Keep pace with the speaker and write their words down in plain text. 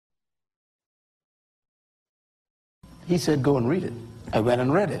He said, go and read it. I went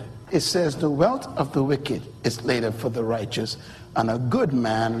and read it. It says, the wealth of the wicked is laid up for the righteous, and a good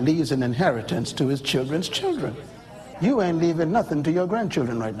man leaves an inheritance to his children's children. You ain't leaving nothing to your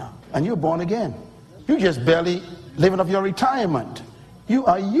grandchildren right now, and you're born again. You just barely living off your retirement. You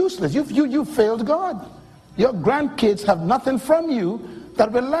are useless. You failed God. Your grandkids have nothing from you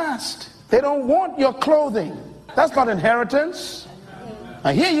that will last. They don't want your clothing. That's not inheritance.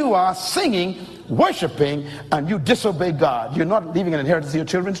 And here you are singing, worshiping, and you disobey God. You're not leaving an inheritance to your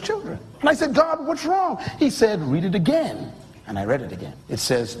children's children. And I said, God, what's wrong? He said, read it again. And I read it again. It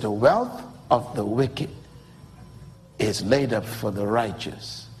says, the wealth of the wicked is laid up for the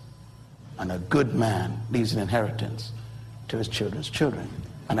righteous, and a good man leaves an inheritance to his children's children.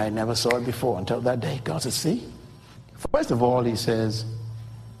 And I never saw it before until that day. God said, see? First of all, he says,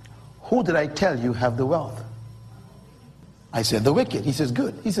 who did I tell you have the wealth? I said, the wicked. He says,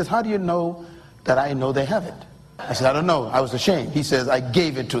 good. He says, how do you know that I know they have it? I said, I don't know. I was ashamed. He says, I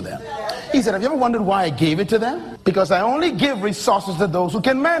gave it to them. He said, have you ever wondered why I gave it to them? Because I only give resources to those who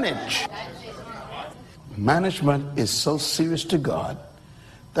can manage. Management is so serious to God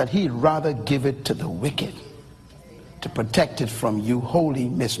that he'd rather give it to the wicked to protect it from you holy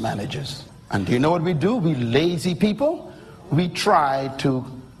mismanagers. And do you know what we do? We lazy people, we try to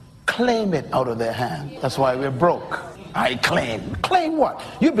claim it out of their hand. That's why we're broke. I claim. Claim what?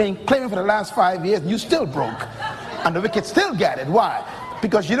 You've been claiming for the last 5 years and you still broke. And the wicked still get it. Why?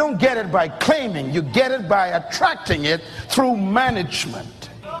 Because you don't get it by claiming. You get it by attracting it through management.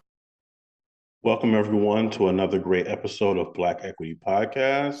 Welcome, everyone, to another great episode of Black Equity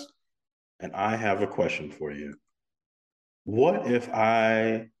Podcast. And I have a question for you. What if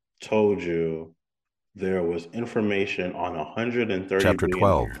I told you there was information on 130 Chapter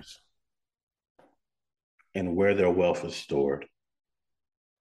 12. And where their wealth is stored?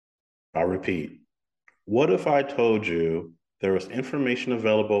 I'll repeat. What if I told you there was information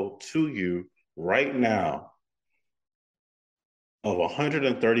available to you right now of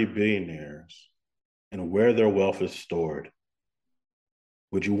 130 billionaires and where their wealth is stored?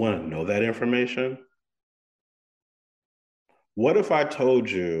 Would you want to know that information? What if I told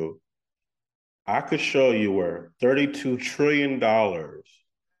you I could show you where $32 trillion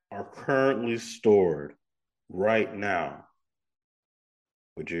are currently stored right now?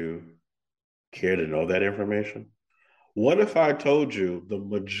 Would you care to know that information? What if I told you the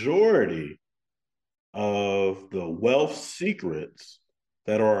majority of the wealth secrets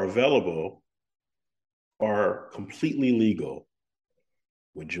that are available are completely legal?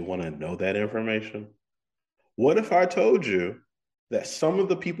 Would you want to know that information? What if I told you that some of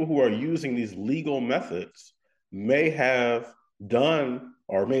the people who are using these legal methods may have done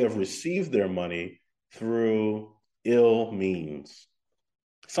or may have received their money through ill means?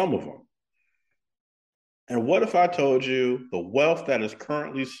 Some of them. And what if I told you the wealth that is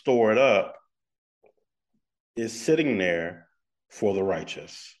currently stored up is sitting there for the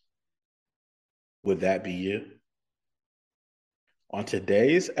righteous? Would that be you? On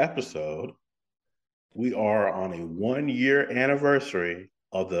today's episode, we are on a 1-year anniversary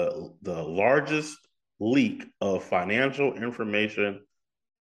of the largest leak of financial information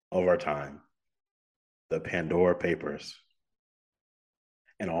of our time, the Pandora Papers.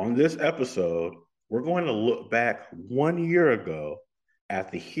 And on this episode, we're going to look back 1 year ago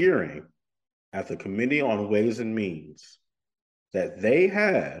at the hearing at the Committee on Ways and Means that they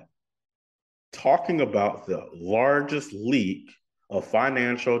had talking about the largest leak of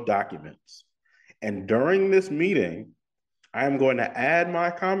financial documents. And during this meeting, I am going to add my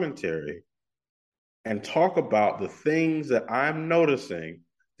commentary and talk about the things that I'm noticing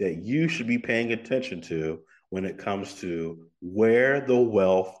that you should be paying attention to when it comes to where the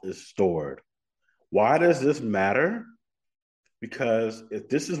wealth is stored. Why does this matter? Because if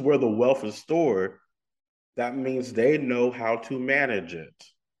this is where the wealth is stored, that means they know how to manage it.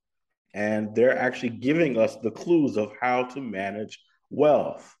 And they're actually giving us the clues of how to manage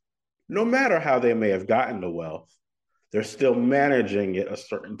wealth. No matter how they may have gotten the wealth, they're still managing it a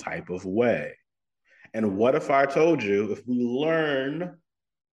certain type of way. And what if I told you, if we learn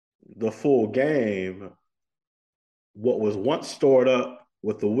the full game, what was once stored up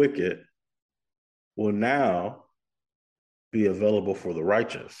with the wicked will now be available for the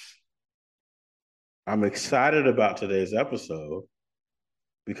righteous? I'm excited about today's episode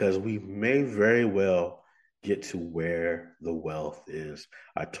because we may very well get to where the wealth is.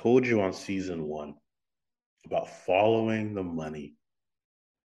 I told you on season 1 about following the money,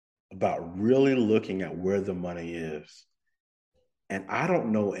 about really looking at where the money is. And I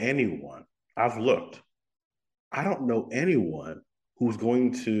don't know anyone, I've looked, I don't know anyone who's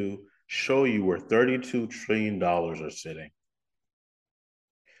going to show you where $32 trillion are sitting.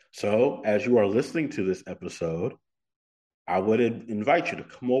 So, as you are listening to this episode, I would invite you to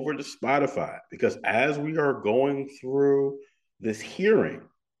come over to Spotify, because as we are going through this hearing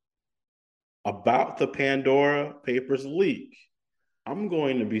about the Pandora Papers leak, I'm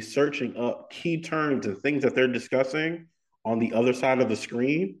going to be searching up key terms and things that they're discussing on the other side of the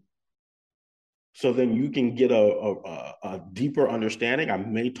screen. So then you can get a deeper understanding. I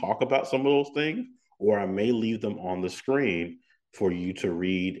may talk about some of those things, or I may leave them on the screen for you to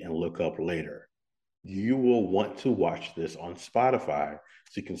read and look up later. You will want to watch this on Spotify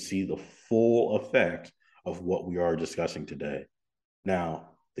so you can see the full effect of what we are discussing today. Now,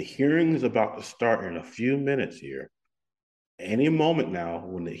 the hearing is about to start in a few minutes here. Any moment now,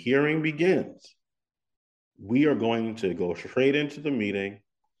 when the hearing begins, we are going to go straight into the meeting,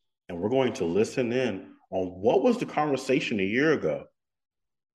 and we're going to listen in on what was the conversation a year ago.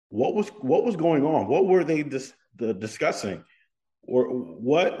 What was going on? What were they discussing? Or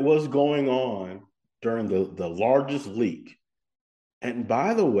what was going on during the largest leak? And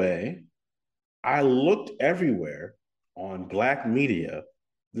by the way, I looked everywhere on Black media.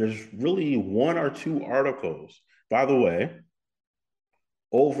 There's really one or two articles. By the way,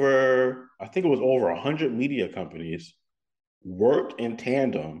 I think it was over 100 media companies worked in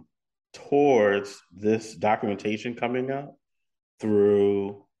tandem towards this documentation coming out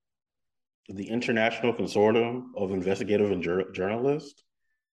through the International Consortium of Investigative and Journalists.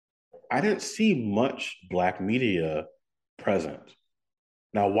 I didn't see much Black media present.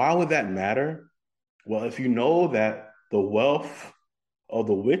 Now, why would that matter? Well, if you know that the wealth of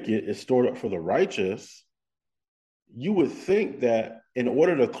the wicked is stored up for the righteous, you would think that in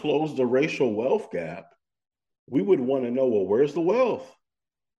order to close the racial wealth gap, we would want to know, well, where's the wealth?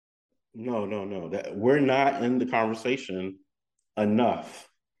 No. That we're not in the conversation enough.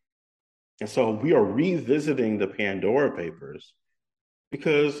 And so we are revisiting the Pandora Papers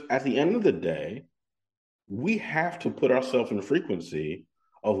because at the end of the day, we have to put ourselves in frequency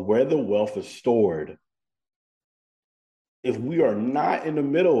of where the wealth is stored. If we are not in the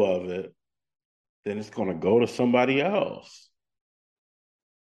middle of it, then it's going to go to somebody else.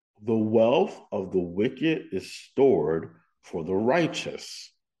 The wealth of the wicked is stored for the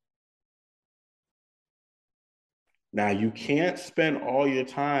righteous. Now, you can't spend all your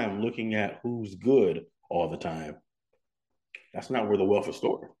time looking at who's good all the time. That's not where the wealth is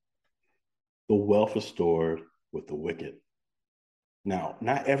stored. The wealth is stored with the wicked. Now,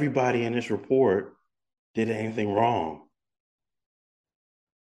 not everybody in this report did anything wrong.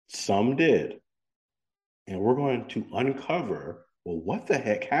 Some did. And we're going to uncover, well, what the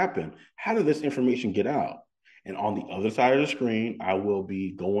heck happened? How did this information get out? And on the other side of the screen, I will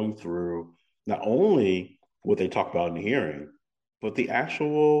be going through not only what they talked about in the hearing, but the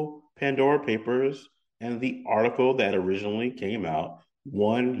actual Pandora Papers and the article that originally came out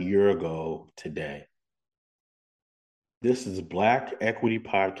 1 year ago today. This is Black Equity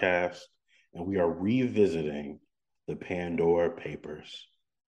Podcast, and we are revisiting the Pandora Papers.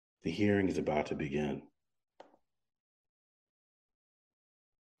 The hearing is about to begin.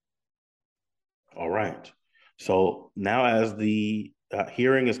 All right. So now as the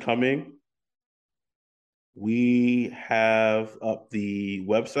hearing is coming, we have up the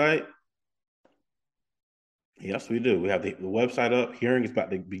website. Yes, we do. We have the website up. Hearing is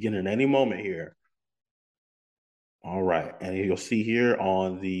about to begin in any moment here. All right. And you'll see here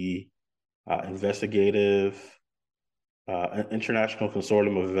on the International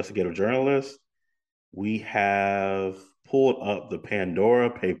Consortium of Investigative Journalists, we have pulled up the Pandora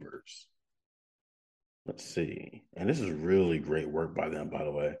Papers. Let's see. And this is really great work by them, by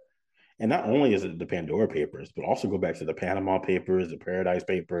the way. And not only is it the Pandora Papers, but also go back to the Panama Papers, the Paradise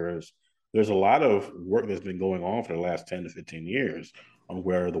Papers. There's a lot of work that's been going on for the last 10 to 15 years on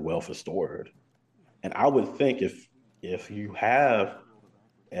where the wealth is stored. And I would think if you have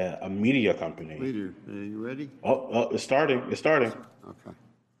a media company. Leader, are you ready? Oh, it's starting. Okay.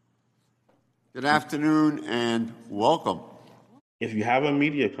 Good afternoon and welcome. If you have a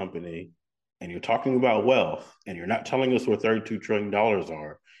media company and you're talking about wealth and you're not telling us where $32 trillion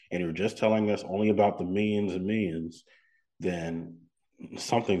are, and you're just telling us only about the millions and millions, then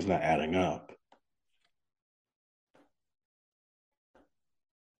something's not adding up.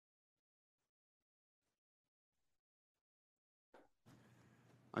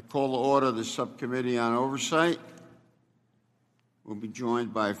 I call to order the Subcommittee on Oversight. We'll be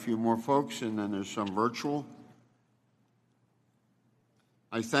joined by a few more folks, and then there's some virtual.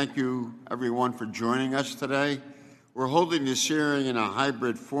 I thank you, everyone, for joining us today. We're holding this hearing in a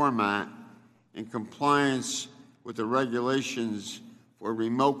hybrid format in compliance with the regulations for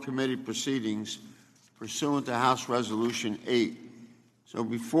remote committee proceedings pursuant to House Resolution 8. So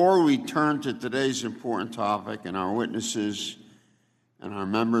before we turn to today's important topic and our witnesses and our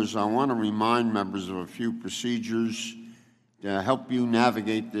members, I want to remind members of a few procedures to help you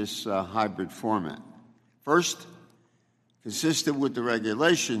navigate this hybrid format. First, consistent with the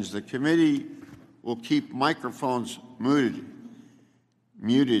regulations, the committee will keep microphones muted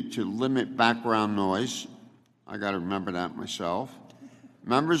to limit background noise. I got to remember that myself.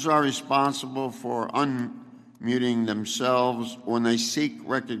 Members are responsible for unmuting themselves when they seek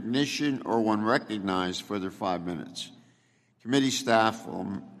recognition or when recognized for their 5 minutes. Committee staff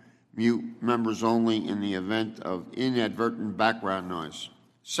will mute members only in the event of inadvertent background noise.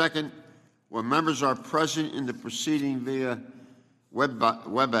 Second, when members are present in the proceeding via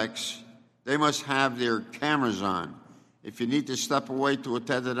WebEx, they must have their cameras on. If you need to step away to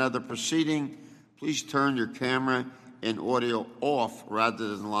attend another proceeding, please turn your camera and audio off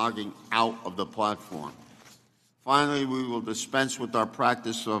rather than logging out of the platform. Finally, we will dispense with our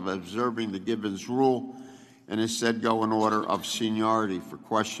practice of observing the Gibbons rule and instead go in order of seniority for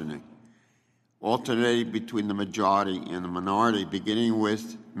questioning, alternating between the majority and the minority, beginning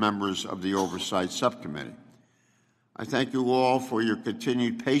with members of the Oversight Subcommittee. I thank you all for your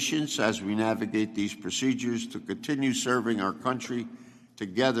continued patience as we navigate these procedures to continue serving our country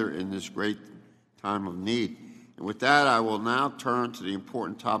together in this great time of need. And with that, I will now turn to the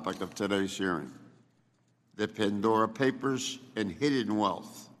important topic of today's hearing, the Pandora Papers and hidden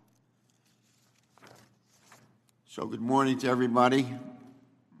wealth. So good morning to everybody.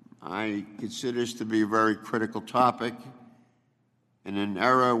 I consider this to be a very critical topic in an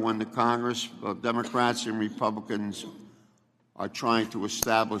era when the Congress of Democrats and Republicans are trying to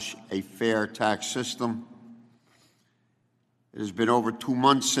establish a fair tax system. It has been over 2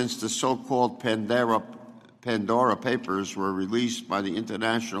 months since the so-called Pandora Papers were released by the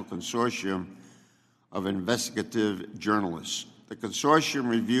International Consortium of Investigative Journalists. The consortium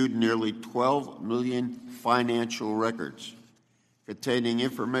reviewed nearly 12 million financial records containing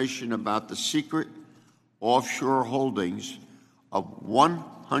information about the secret offshore holdings of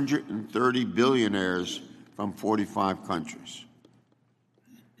 130 billionaires from 45 countries.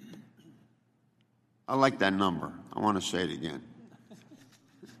 I like that number. I want to say it again.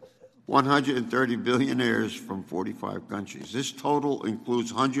 130 billionaires from 45 countries. This total includes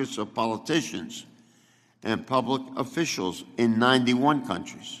hundreds of politicians and public officials in 91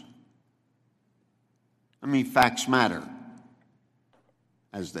 countries. I mean, facts matter,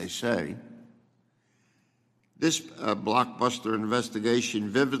 as they say. This blockbuster investigation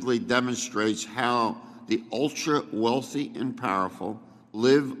vividly demonstrates how the ultra-wealthy and powerful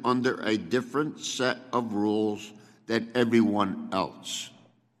live under a different set of rules than everyone else.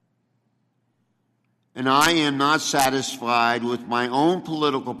 And I am not satisfied with my own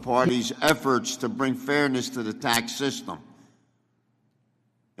political party's efforts to bring fairness to the tax system.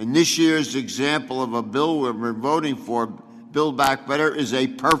 And this year's example of a bill we're voting for, Build Back Better, is a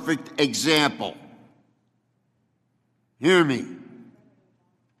perfect example. Hear me.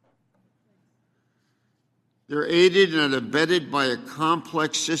 They're aided and abetted by a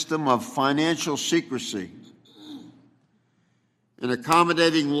complex system of financial secrecy and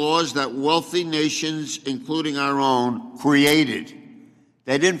accommodating laws that wealthy nations, including our own, created.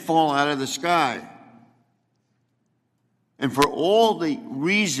 They didn't fall out of the sky. And for all the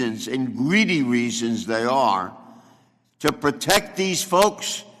reasons and greedy reasons they are, to protect these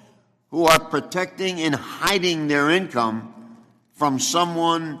folks who are protecting and hiding their income from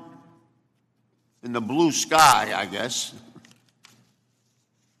someone in the blue sky, I guess.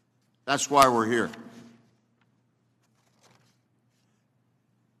 That's why we're here.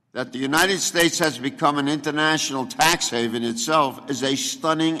 That the United States has become an international tax haven itself is a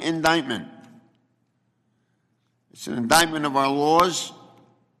stunning indictment. It's an indictment of our laws,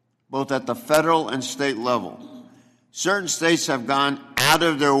 both at the federal and state level. Certain states have gone out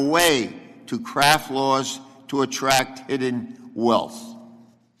of their way to craft laws to attract hidden wealth.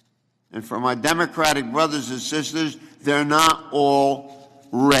 And for my Democratic brothers and sisters, they're not all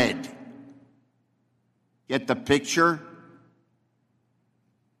red. Get the picture?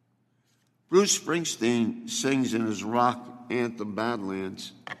 Bruce Springsteen sings in his rock anthem,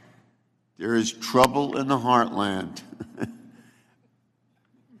 Badlands, there is trouble in the heartland.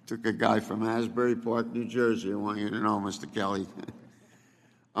 Took a guy from Asbury Park, New Jersey. I want you to know, Mr. Kelly.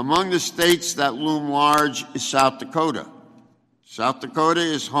 Among the states that loom large is South Dakota. South Dakota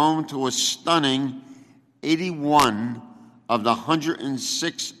is home to a stunning 81 of the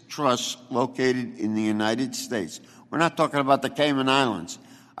 106 trusts located in the United States. We're not talking about the Cayman Islands.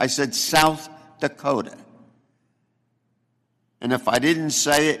 I said South Dakota. and if I didn't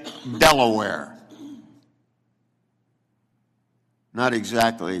say it, Delaware. Not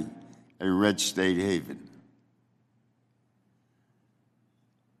exactly a red state haven.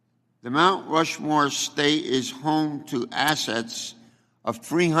 The Mount Rushmore state is home to assets of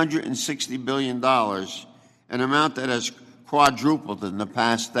 $360 billion, an amount that has quadrupled in the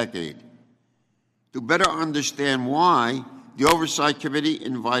past decade. To better understand why, the Oversight Committee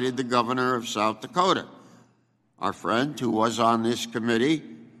invited the governor of South Dakota, our friend who was on this committee,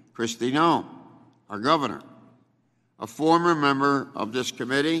 Kristi Noem, our governor, a former member of this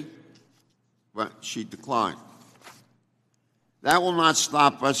committee, but she declined. That will not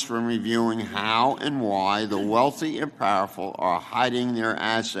stop us from reviewing how and why the wealthy and powerful are hiding their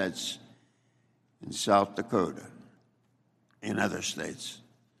assets in South Dakota and other states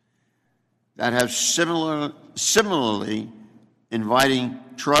that have similarly inviting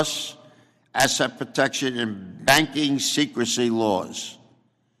trusts, asset protection, and banking secrecy laws.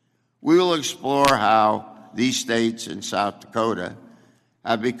 We will explore how these states in South Dakota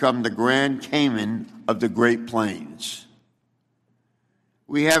have become the Grand Cayman of the Great Plains.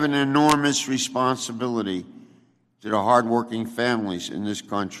 We have an enormous responsibility to the hardworking families in this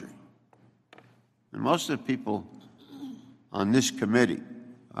country. And most of the people on this committee,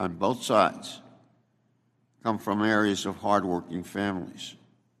 on both sides, come from areas of hardworking families,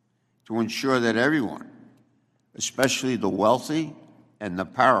 to ensure that everyone, especially the wealthy and the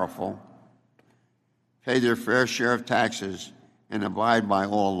powerful, pay their fair share of taxes and abide by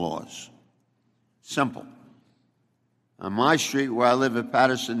all laws. Simple. On my street where I live in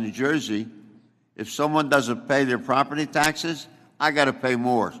Paterson, New Jersey, if someone doesn't pay their property taxes, I got to pay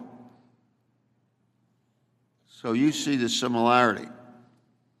more. So you see the similarity.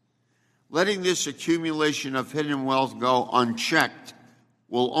 Letting this accumulation of hidden wealth go unchecked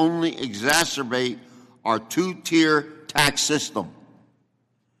will only exacerbate our two-tier tax system.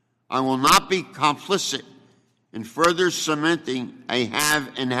 I will not be complicit in further cementing a have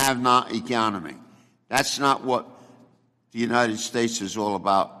and have-not economy. That's not what the United States is all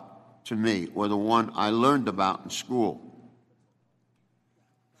about to me, or the one I learned about in school.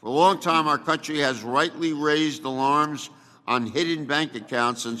 For a long time, our country has rightly raised alarms on hidden bank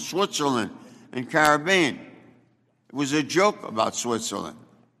accounts in Switzerland and Caribbean. It was a joke about Switzerland.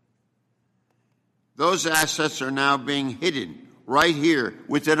 Those assets are now being hidden right here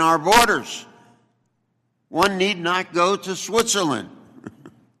within our borders. One need not go to Switzerland.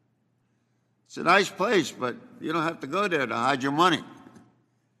 It's a nice place, but you don't have to go there to hide your money.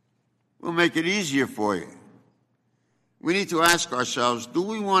 We'll make it easier for you. We need to ask ourselves, do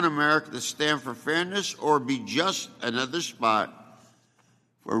we want America to stand for fairness or be just another spot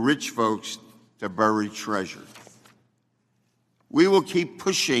for rich folks to bury treasure? We will keep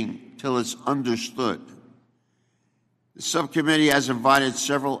pushing till it's understood. The subcommittee has invited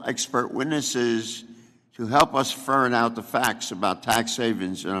several expert witnesses to help us ferret out the facts about tax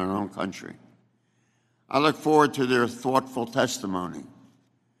havens in our own country. I look forward to their thoughtful testimony.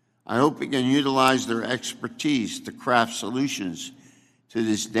 I hope we can utilize their expertise to craft solutions to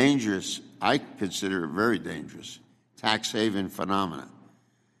this dangerous, I consider it very dangerous, tax haven phenomenon.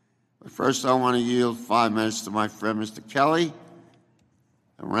 But first, I want to yield 5 minutes to my friend, Mr. Kelly,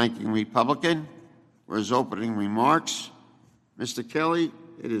 a ranking Republican, for his opening remarks. Mr. Kelly,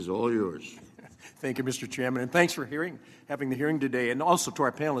 it is all yours. Thank you, Mr. Chairman, and thanks for having the hearing today. And also to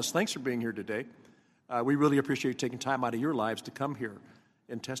our panelists, thanks for being here today. We really appreciate you taking time out of your lives to come here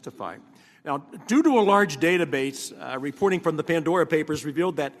and testify. Now, due to a large database, reporting from the Pandora Papers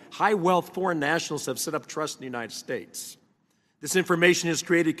revealed that high-wealth foreign nationals have set up trusts in the United States. This information has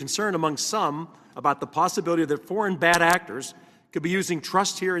created concern among some about the possibility that foreign bad actors could be using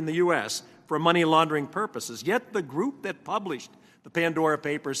trusts here in the U.S. for money laundering purposes. Yet the group that published the Pandora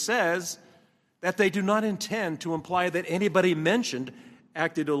Papers says that they do not intend to imply that anybody mentioned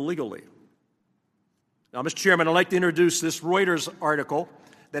acted illegally. Now, Mr. Chairman, I'd like to introduce this Reuters article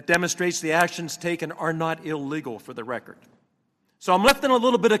that demonstrates the actions taken are not illegal, for the record. So I'm left in a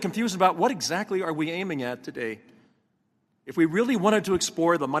little bit of confusion about what exactly are we aiming at today. If we really wanted to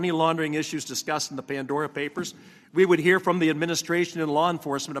explore the money laundering issues discussed in the Pandora Papers, we would hear from the administration and law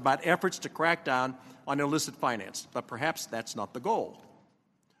enforcement about efforts to crack down on illicit finance. But perhaps that's not the goal.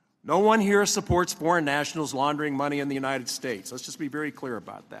 No one here supports foreign nationals laundering money in the United States. Let's just be very clear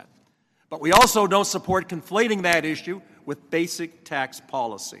about that. But we also don't support conflating that issue with basic tax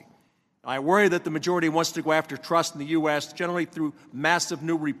policy. I worry that the majority wants to go after trust in the U.S., generally through massive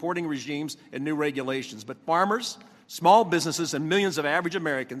new reporting regimes and new regulations. But farmers, small businesses, and millions of average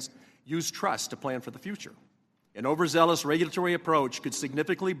Americans use trust to plan for the future. An overzealous regulatory approach could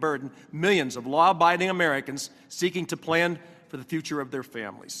significantly burden millions of law-abiding Americans seeking to plan for the future of their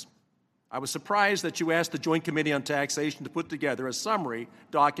families. I was surprised that you asked the Joint Committee on Taxation to put together a summary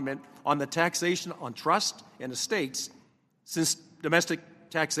document on the taxation on trust and estates, since domestic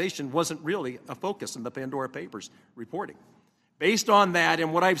taxation wasn't really a focus in the Pandora Papers reporting. Based on that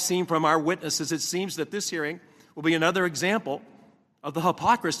and what I've seen from our witnesses, it seems that this hearing will be another example of the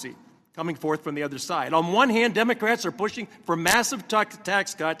hypocrisy coming forth from the other side. On one hand, Democrats are pushing for massive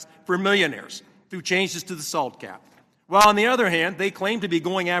tax cuts for millionaires through changes to the SALT cap, while on the other hand, they claim to be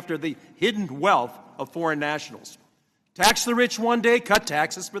going after the hidden wealth of foreign nationals. Tax the rich one day, cut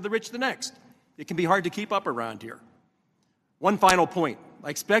taxes for the rich the next. It can be hard to keep up around here. One final point. I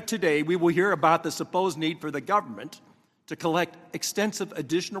expect today we will hear about the supposed need for the government to collect extensive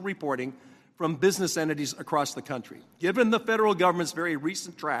additional reporting from business entities across the country. Given the federal government's very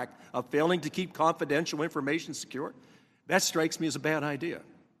recent track of failing to keep confidential information secure, that strikes me as a bad idea.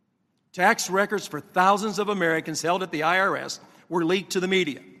 Tax records for thousands of Americans held at the IRS were leaked to the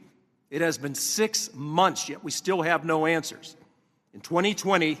media. It has been 6 months, yet we still have no answers. In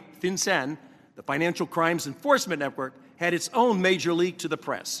 2020, FinCEN, the Financial Crimes Enforcement Network, had its own major leak to the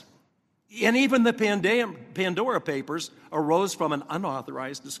press. And even the Pandora Papers arose from an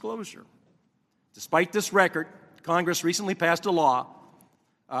unauthorized disclosure. Despite this record, Congress recently passed a law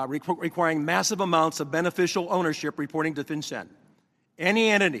requiring massive amounts of beneficial ownership reporting to FinCEN. Any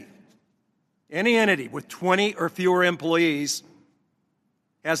entity with 20 or fewer employees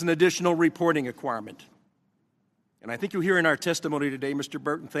has an additional reporting requirement. And I think you'll hear in our testimony today, Mr.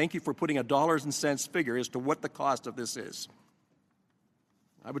 Burton, thank you for putting a dollars and cents figure as to what the cost of this is.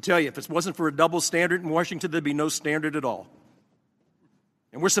 I would tell you, if it wasn't for a double standard in Washington, there'd be no standard at all.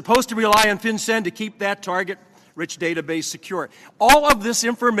 And we're supposed to rely on FinCEN to keep that target-rich database secure. All of this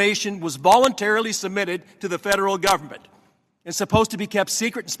information was voluntarily submitted to the federal government and supposed to be kept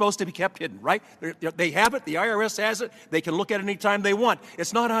secret and supposed to be kept hidden, right? They have it. The IRS has it. They can look at it any time they want.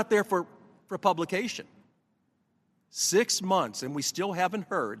 It's not out there for publication. 6 months, and we still haven't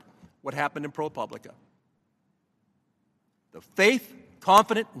heard what happened in ProPublica. The faith,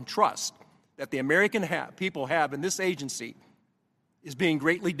 confidence, and trust that the American people have in this agency is being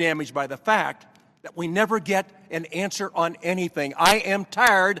greatly damaged by the fact that we never get an answer on anything. I am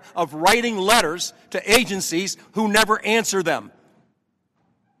tired of writing letters to agencies who never answer them.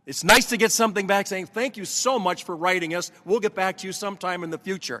 It's nice to get something back saying, thank you so much for writing us. We'll get back to you sometime in the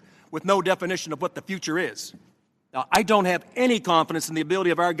future, with no definition of what the future is. Now, I don't have any confidence in the ability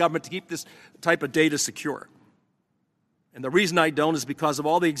of our government to keep this type of data secure. And the reason I don't is because of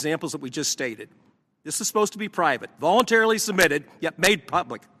all the examples that we just stated. This is supposed to be private, voluntarily submitted, yet made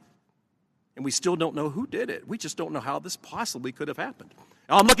public. And we still don't know who did it. We just don't know how this possibly could have happened.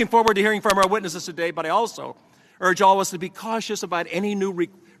 Now, I'm looking forward to hearing from our witnesses today, but I also urge all of us to be cautious about any new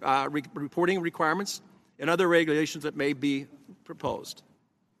reporting requirements and other regulations that may be proposed.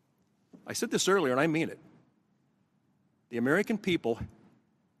 I said this earlier, and I mean it. The American people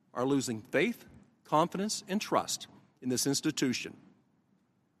are losing faith, confidence, and trust in this institution.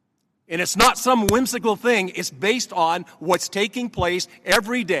 And it's not some whimsical thing. It's based on what's taking place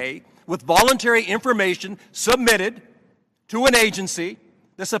every day with voluntary information submitted to an agency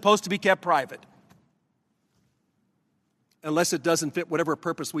that's supposed to be kept private. Unless it doesn't fit whatever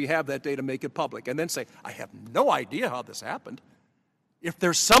purpose we have that day to make it public. And then say, I have no idea how this happened. If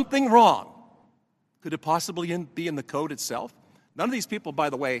there's something wrong, could it possibly be in the code itself? None of these people, by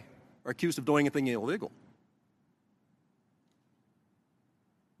the way, are accused of doing anything illegal.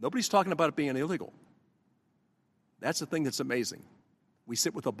 Nobody's talking about it being illegal. That's the thing that's amazing. We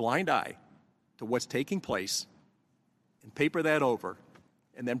sit with a blind eye to what's taking place and paper that over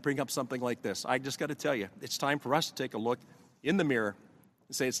and then bring up something like this. I just got to tell you, it's time for us to take a look in the mirror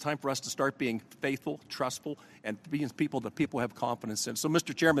and say it's time for us to start being faithful, trustful, and being people that people have confidence in. So,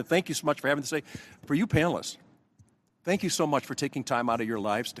 Mr. Chairman, thank you so much for having to say. For you panelists, thank you so much for taking time out of your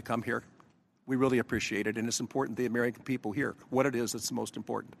lives to come here. We really appreciate it, and it's important the American people hear what it is that's the most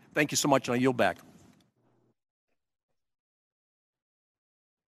important. Thank you so much, and I yield back.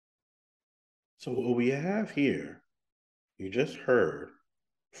 So what we have here, you just heard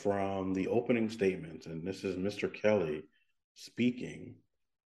from the opening statements, and this is Mr. Kelly speaking.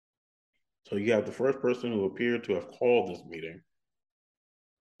 So you have the first person who appeared to have called this meeting.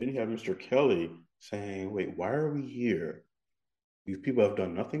 Then you have Mr. Kelly saying, wait, why are we here? These people have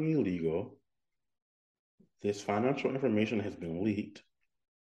done nothing illegal. This financial information has been leaked.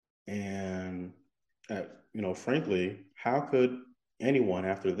 And, frankly, how could anyone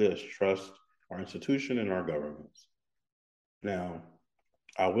after this trust our institution and our governments? Now,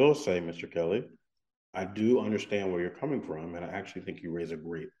 I will say, Mr. Kelly, I do understand where you're coming from, and I actually think you raise a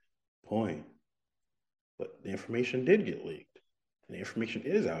great point. But the information did get leaked. And the information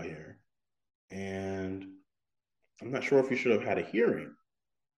is out here. And I'm not sure if you should have had a hearing,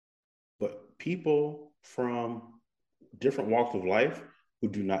 but people from different walks of life who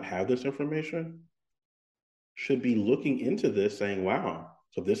do not have this information should be looking into this saying, wow,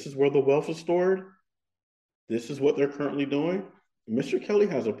 so this is where the wealth is stored. This is what they're currently doing. Mr. Kelly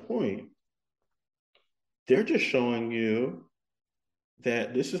has a point. They're just showing you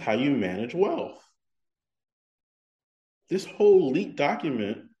that this is how you manage wealth. This whole leaked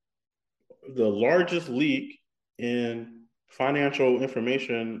document, the largest leak in financial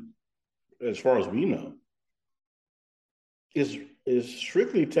information as far as we know, is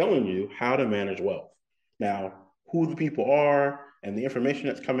strictly telling you how to manage wealth. Now, who the people are and the information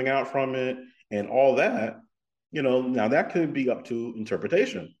that's coming out from it and all that, now that could be up to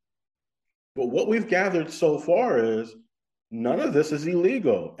interpretation. But what we've gathered so far is none of this is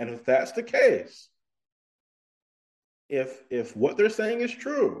illegal. And if that's the case, if what they're saying is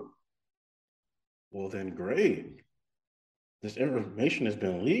true, well, then great. This information has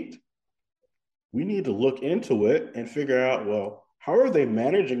been leaked. We need to look into it and figure out, well, how are they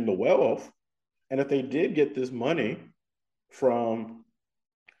managing the wealth? And if they did get this money from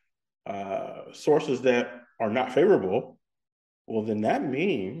sources that are not favorable, well, then that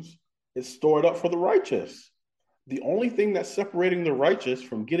means it's stored up for the righteous. The only thing that's separating the righteous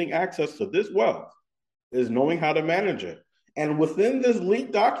from getting access to this wealth is knowing how to manage it. And within this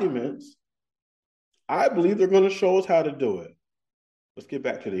leaked documents, I believe they're going to show us how to do it. Let's get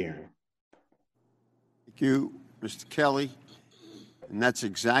back to the hearing. Thank you, Mr. Kelly. And that's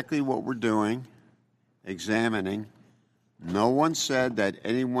exactly what we're doing, examining. No one said that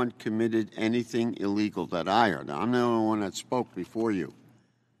anyone committed anything illegal that I heard. I'm the only one that spoke before you.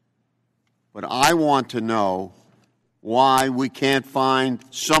 But I want to know why we can't find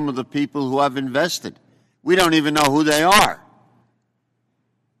some of the people who have invested. We don't even know who they are.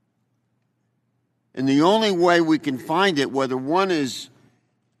 And the only way we can find it, whether one is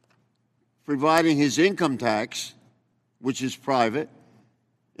providing his income tax, which is private,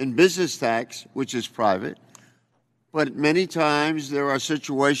 and business tax, which is private, but many times there are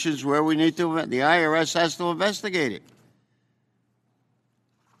situations where we need to, the IRS has to investigate it,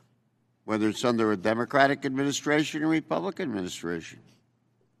 whether it's under a Democratic administration or Republican administration.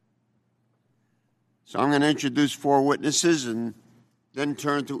 So I'm going to introduce 4 witnesses and then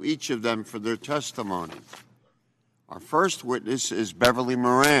turn to each of them for their testimony. Our first witness is Beverly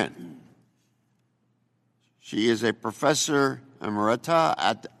Moran. She is a professor emerita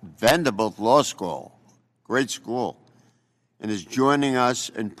at Vanderbilt Law School, great school, and is joining us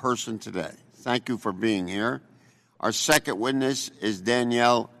in person today. Thank you for being here. Our second witness is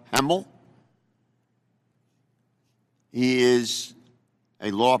Daniel Hemel. He is a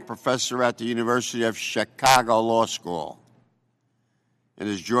law professor at the University of Chicago Law School and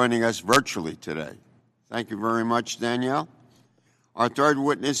is joining us virtually today. Thank you very much, Danielle. Our third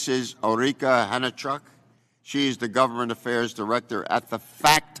witness is Ulrika Hanachuk. She is the Government Affairs Director at the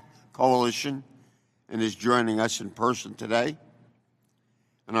FACT Coalition and is joining us in person today.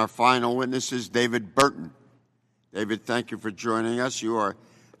 And our final witness is David Burton. David, thank you for joining us. You are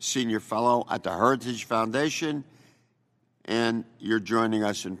Senior Fellow at the Heritage Foundation, and you're joining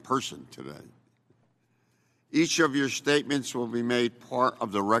us in person today. Each of your statements will be made part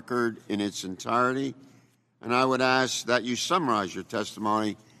of the record in its entirety, and I would ask that you summarize your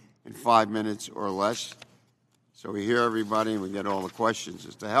testimony in 5 minutes or less so we hear everybody and we get all the questions.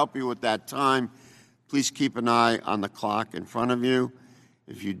 Just to help you with that time, please keep an eye on the clock in front of you.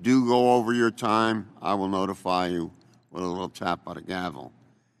 If you do go over your time, I will notify you with a little tap on the gavel.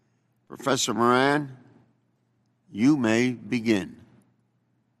 Professor Moran, you may begin.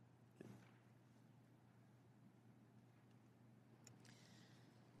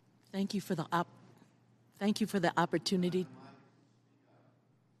 Thank you for the opportunity.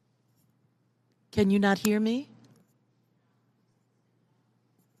 Can you not hear me?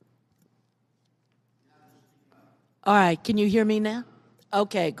 All right, can you hear me now?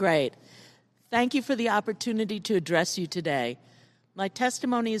 Okay, great. Thank you for the opportunity to address you today. My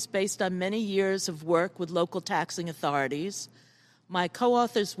testimony is based on many years of work with local taxing authorities. My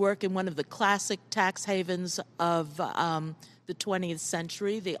co-authors work in one of the classic tax havens of the 20th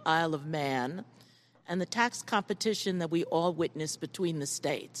century, the Isle of Man, and the tax competition that we all witness between the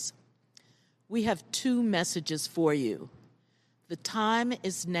states. We have 2 messages for you. The time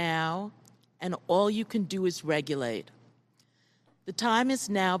is now, and all you can do is regulate. The time is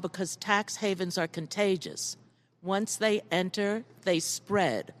now because tax havens are contagious. Once they enter, they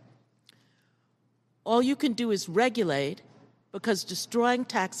spread. All you can do is regulate because destroying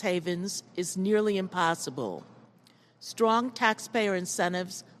tax havens is nearly impossible. Strong taxpayer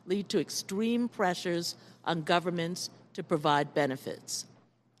incentives lead to extreme pressures on governments to provide benefits.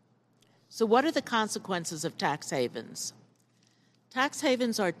 So what are the consequences of tax havens? Tax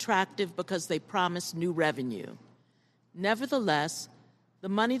havens are attractive because they promise new revenue. Nevertheless, the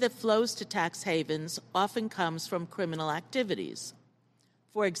money that flows to tax havens often comes from criminal activities.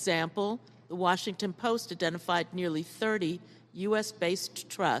 For example, the Washington Post identified nearly 30 U.S.-based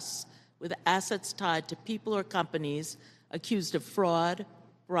trusts with assets tied to people or companies accused of fraud,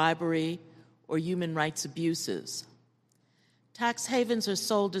 bribery, or human rights abuses. Tax havens are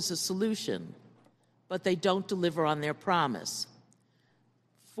sold as a solution, but they don't deliver on their promise.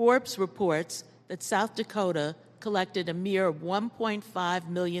 Forbes reports that South Dakota collected a mere $1.5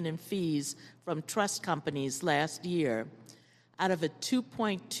 million in fees from trust companies last year out of a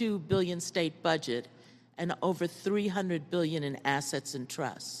 $2.2 billion state budget and over $300 billion in assets and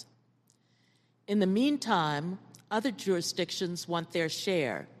trusts. In the meantime, other jurisdictions want their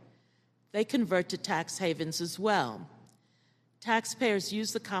share. They convert to tax havens as well. Taxpayers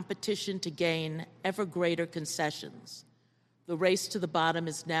use the competition to gain ever greater concessions. The race to the bottom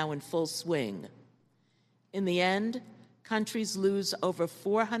is now in full swing. In the end, countries lose over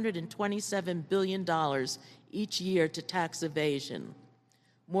 $427 billion each year to tax evasion,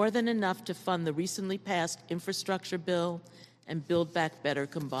 more than enough to fund the recently passed infrastructure bill and Build Back Better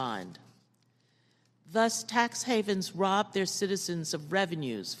combined. Thus, tax havens rob their citizens of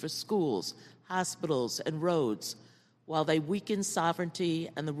revenues for schools, hospitals, and roads, while they weaken sovereignty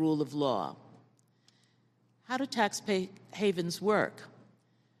and the rule of law. How do tax havens work?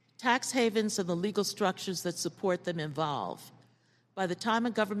 Tax havens and the legal structures that support them evolve. By the time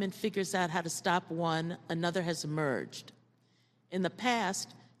a government figures out how to stop one, another has emerged. In the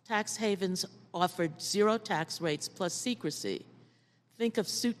past, tax havens offered zero tax rates plus secrecy. Think of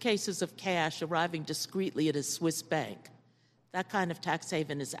suitcases of cash arriving discreetly at a Swiss bank. That kind of tax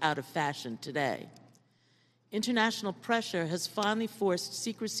haven is out of fashion today. International pressure has finally forced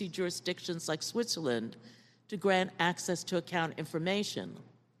secrecy jurisdictions like Switzerland to grant access to account information.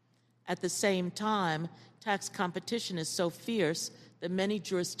 At the same time, tax competition is so fierce that many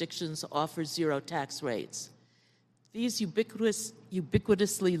jurisdictions offer zero tax rates. These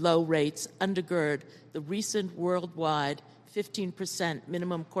ubiquitously low rates undergird the recent worldwide 15%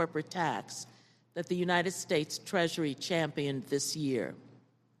 minimum corporate tax that the United States Treasury championed this year.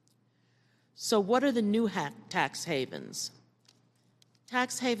 So what are the new tax havens?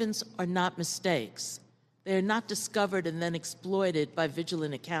 Tax havens are not mistakes. They are not discovered and then exploited by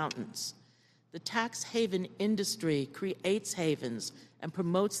vigilant accountants. The tax haven industry creates havens and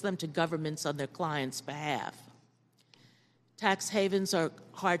promotes them to governments on their clients' behalf. Tax havens are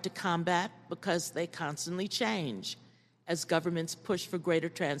hard to combat because they constantly change. As governments push for greater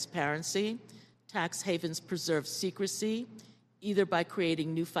transparency, tax havens preserve secrecy, either by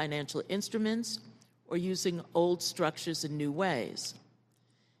creating new financial instruments or using old structures in new ways.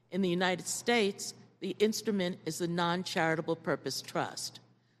 In the United States, the instrument is the non-charitable purpose trust.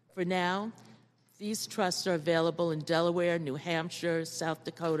 For now, these trusts are available in Delaware, New Hampshire, South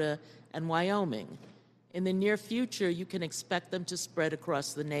Dakota, and Wyoming. In the near future, you can expect them to spread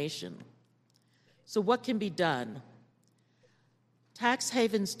across the nation. So what can be done? Tax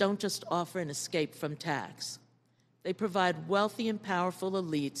havens don't just offer an escape from tax. They provide wealthy and powerful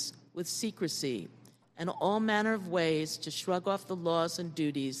elites with secrecy and all manner of ways to shrug off the laws and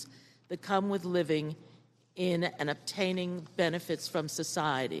duties that come with living in and obtaining benefits from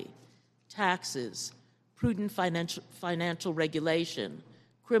society: taxes, prudent financial regulation,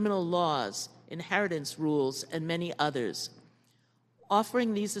 criminal laws, inheritance rules, and many others.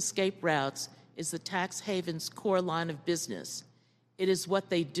 Offering these escape routes is the tax haven's core line of business. It is what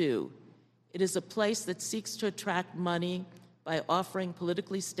they do. It is a place that seeks to attract money by offering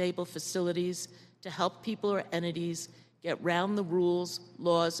politically stable facilities to help people or entities get round the rules,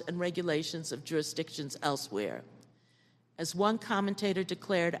 laws, and regulations of jurisdictions elsewhere. As one commentator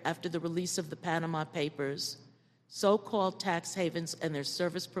declared after the release of the Panama Papers, so-called tax havens and their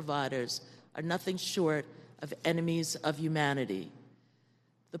service providers are nothing short of enemies of humanity.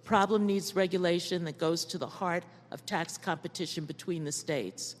 The problem needs regulation that goes to the heart of tax competition between the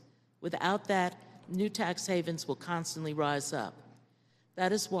states. Without that, new tax havens will constantly rise up.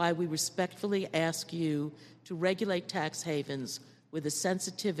 That is why we respectfully ask you to regulate tax havens with a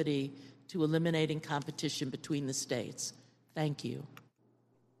sensitivity to eliminating competition between the states. Thank you.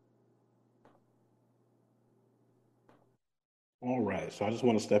 All right, so I just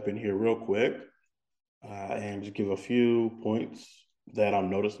want to step in here real quick and just give a few points that I'm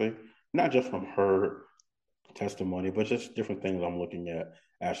noticing, not just from her testimony, but just different things I'm looking at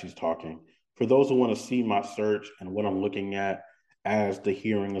as she's talking. For those who want to see my search and what I'm looking at as the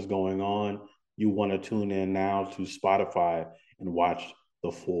hearing is going on, you want to tune in now to Spotify and watch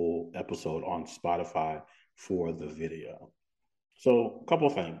the full episode on Spotify for the video. So, a couple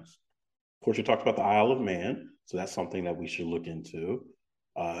of things. Of course, you talked about the Isle of Man, so that's something that we should look into.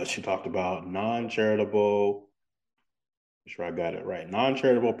 She talked about non-charitable, make sure I got it right,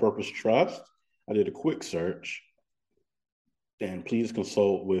 non-charitable purpose trust. I did a quick search. And please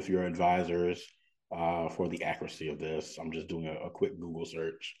consult with your advisors for the accuracy of this. I'm just doing a quick Google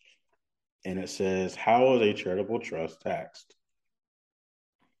search. And it says, how is a charitable trust taxed?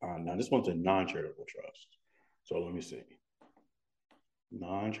 Now, this one's a non-charitable trust. So let me see.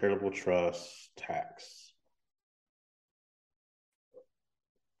 Non-charitable trust tax.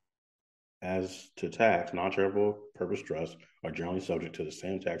 As to tax, non-charitable purpose trusts are generally subject to the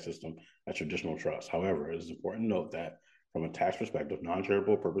same tax system as traditional trusts. However, it is important to note that from a tax perspective,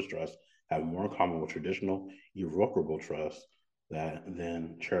 non-charitable purpose trusts have more in common with traditional irrevocable trusts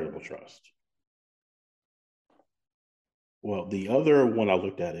than charitable trusts. Well, the other one I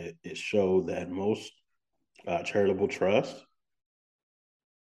looked at, it showed that most charitable trusts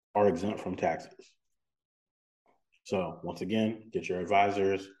are exempt from taxes. So once again, get your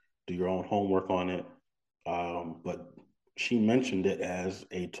advisors, do your own homework on it. But she mentioned it as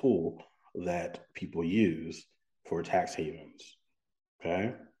a tool that people use for tax havens.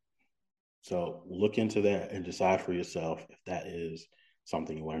 Okay. So look into that and decide for yourself if that is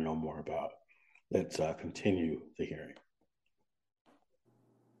something you want to know more about. Let's continue the hearing.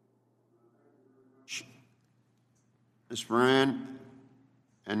 Ms. Moran,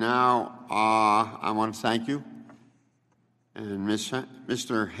 and now I want to thank you. And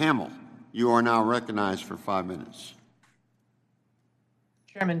Mr. Hamill, you are now recognized for 5 minutes.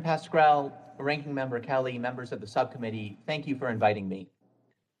 Chairman Pascrell, Ranking Member Kelly, members of the subcommittee, thank you for inviting me.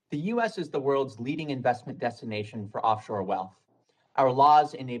 The U.S. is the world's leading investment destination for offshore wealth. Our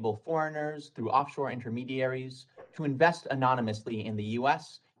laws enable foreigners through offshore intermediaries to invest anonymously in the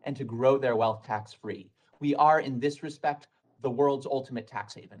U.S. and to grow their wealth tax-free. We are, in this respect, the world's ultimate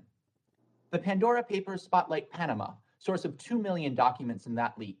tax haven. The Pandora Papers spotlight Panama, source of 2 million documents in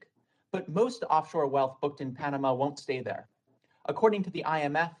that leak. But most offshore wealth booked in Panama won't stay there. According to the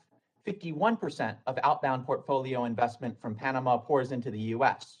IMF, 51% of outbound portfolio investment from Panama pours into the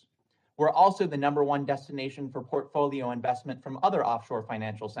US. We're also the #1 destination for portfolio investment from other offshore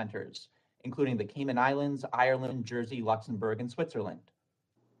financial centers, including the Cayman Islands, Ireland, Jersey, Luxembourg, and Switzerland.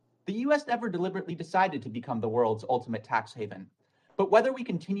 The US never deliberately decided to become the world's ultimate tax haven. But whether we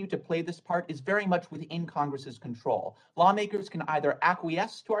continue to play this part is very much within Congress's control. Lawmakers can either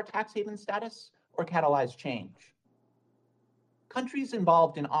acquiesce to our tax haven status or catalyze change. Countries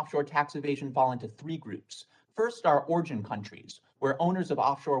involved in offshore tax evasion fall into 3 groups. First are origin countries, where owners of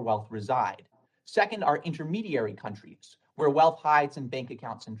offshore wealth reside. Second are intermediary countries, where wealth hides in bank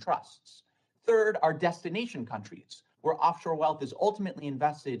accounts and trusts. Third are destination countries, where offshore wealth is ultimately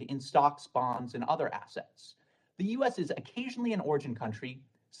invested in stocks, bonds, and other assets. The U.S. is occasionally an origin country,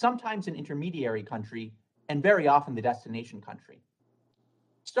 sometimes an intermediary country, and very often the destination country.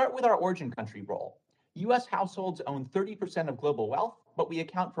 Start with our origin country role. U.S. households own 30% of global wealth, but we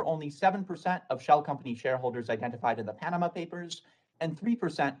account for only 7% of shell company shareholders identified in the Panama Papers and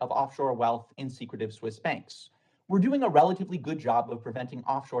 3% of offshore wealth in secretive Swiss banks. We're doing a relatively good job of preventing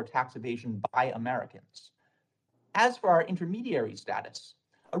offshore tax evasion by Americans. As for our intermediary status,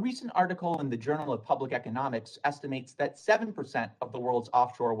 a recent article in the Journal of Public Economics estimates that 7% of the world's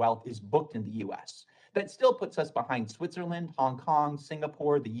offshore wealth is booked in the U.S. That still puts us behind Switzerland, Hong Kong,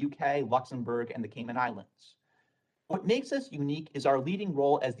 Singapore, the UK, Luxembourg, and the Cayman Islands. What makes us unique is our leading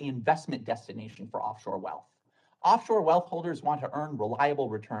role as the investment destination for offshore wealth. Offshore wealth holders want to earn reliable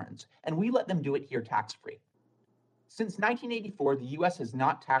returns, and we let them do it here tax-free. Since 1984, the U.S. has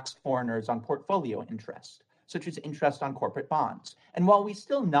not taxed foreigners on portfolio interest, such as interest on corporate bonds. And while we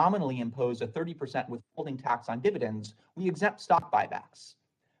still nominally impose a 30% withholding tax on dividends, we exempt stock buybacks.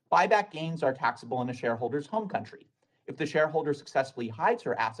 Buyback gains are taxable in a shareholder's home country. If the shareholder successfully hides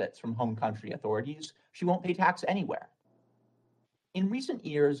her assets from home country authorities, she won't pay tax anywhere. In recent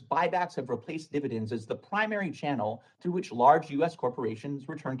years, buybacks have replaced dividends as the primary channel through which large U.S. corporations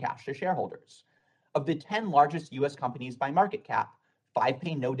return cash to shareholders. Of the 10 largest U.S. companies by market cap, 5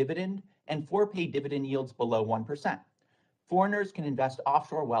 pay no dividend and 4 pay dividend yields below 1%. Foreigners can invest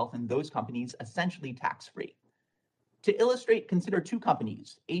offshore wealth in those companies essentially tax-free. To illustrate, consider 2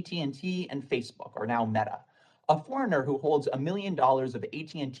 companies, AT&T and Facebook, or now Meta. A foreigner who holds $1 million of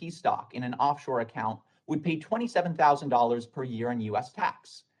AT&T stock in an offshore account would pay $27,000 per year in U.S.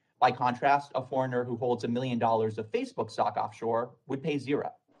 tax. By contrast, a foreigner who holds $1 million of Facebook stock offshore would pay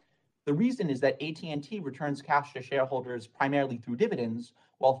 0. The reason is that AT&T returns cash to shareholders primarily through dividends,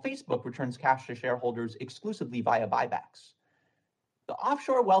 while Facebook returns cash to shareholders exclusively via buybacks. The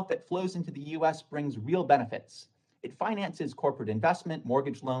offshore wealth that flows into the US brings real benefits. It finances corporate investment,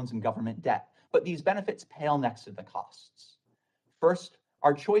 mortgage loans, and government debt, but these benefits pale next to the costs. First,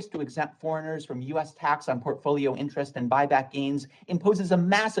 our choice to exempt foreigners from US tax on portfolio interest and buyback gains imposes a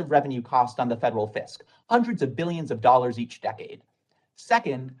massive revenue cost on the federal fisc, hundreds of billions of dollars each decade.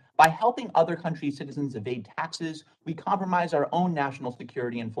 Second, by helping other countries' citizens evade taxes, we compromise our own national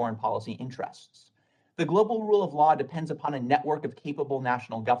security and foreign policy interests. The global rule of law depends upon a network of capable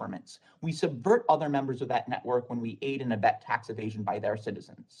national governments. We subvert other members of that network when we aid and abet tax evasion by their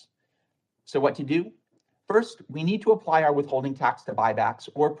citizens. So what to do? First, we need to apply our withholding tax to buybacks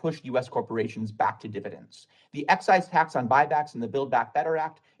or push US corporations back to dividends. The excise tax on buybacks in the Build Back Better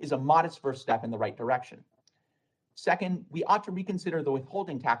Act is a modest first step in the right direction. Second, we ought to reconsider the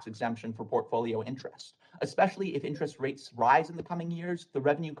withholding tax exemption for portfolio interest. Especially if interest rates rise in the coming years, the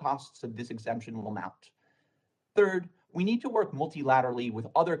revenue costs of this exemption will mount. Third, we need to work multilaterally with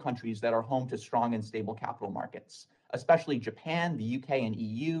other countries that are home to strong and stable capital markets, especially Japan, the UK and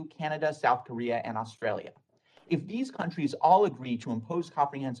EU, Canada, South Korea, and Australia. If these countries all agree to impose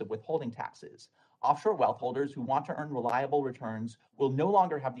comprehensive withholding taxes, offshore wealth holders who want to earn reliable returns will no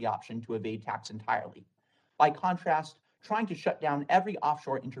longer have the option to evade tax entirely. By contrast, trying to shut down every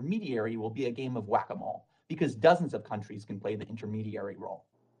offshore intermediary will be a game of whack-a-mole, because dozens of countries can play the intermediary role.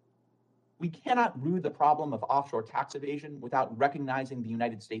 We cannot rue the problem of offshore tax evasion without recognizing the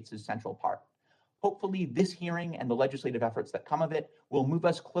United States' central part. Hopefully, this hearing and the legislative efforts that come of it will move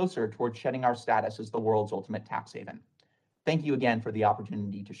us closer towards shedding our status as the world's ultimate tax haven. Thank you again for the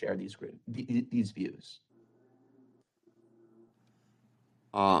opportunity to share these views.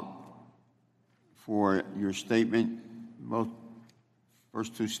 For your statement, both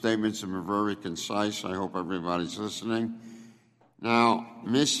first two statements are very concise. I hope everybody's listening. Now,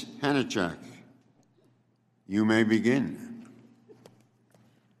 Ms. Hanachek, you may begin.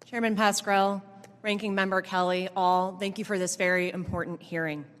 Chairman Pascrell, Ranking Member Kelly, all, thank you for this very important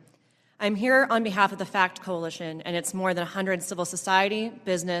hearing. I'm here on behalf of the FACT Coalition and its more than 100 civil society,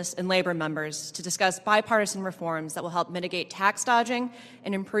 business, and labor members to discuss bipartisan reforms that will help mitigate tax dodging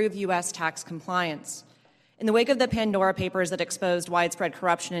and improve U.S. tax compliance. In the wake of the Pandora Papers that exposed widespread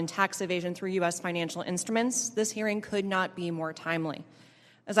corruption and tax evasion through U.S. financial instruments, this hearing could not be more timely.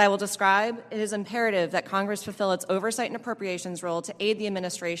 As I will describe, it is imperative that Congress fulfill its oversight and appropriations role to aid the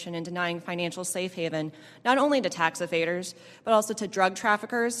administration in denying financial safe haven, not only to tax evaders, but also to drug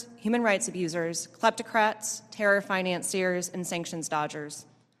traffickers, human rights abusers, kleptocrats, terror financiers, and sanctions dodgers.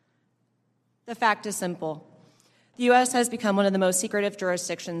 The fact is simple. The U.S. has become one of the most secretive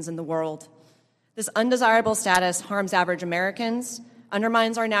jurisdictions in the world. This undesirable status harms average Americans,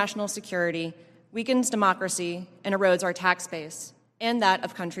 undermines our national security, weakens democracy, and erodes our tax base, and that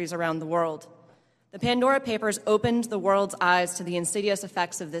of countries around the world. The Pandora Papers opened the world's eyes to the insidious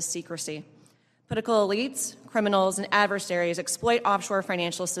effects of this secrecy. Political elites, criminals, and adversaries exploit offshore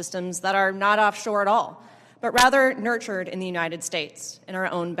financial systems that are not offshore at all, but rather nurtured in the United States, in our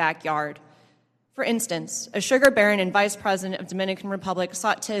own backyard. For instance, a sugar baron and vice president of Dominican Republic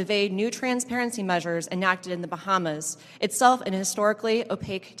sought to evade new transparency measures enacted in the Bahamas, itself an historically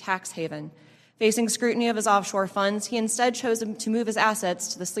opaque tax haven. Facing scrutiny of his offshore funds, he instead chose to move his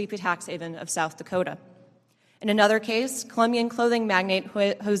assets to the sleepy tax haven of South Dakota. In another case, Colombian clothing magnate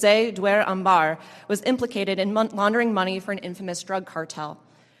Jose Duer Ambar was implicated in laundering money for an infamous drug cartel.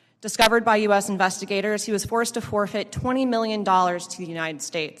 Discovered by U.S. investigators, he was forced to forfeit $20 million to the United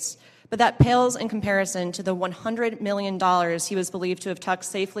States. But that pales in comparison to the $100 million he was believed to have tucked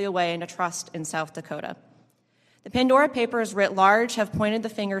safely away in a trust in South Dakota. The Pandora Papers writ large have pointed the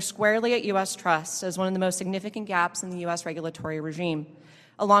finger squarely at U.S. trusts as one of the most significant gaps in the U.S. regulatory regime,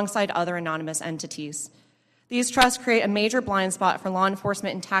 alongside other anonymous entities. These trusts create a major blind spot for law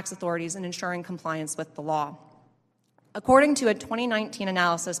enforcement and tax authorities in ensuring compliance with the law. According to a 2019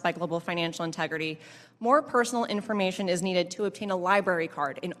 analysis by Global Financial Integrity, more personal information is needed to obtain a library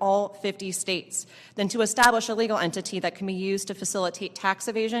card in all 50 states than to establish a legal entity that can be used to facilitate tax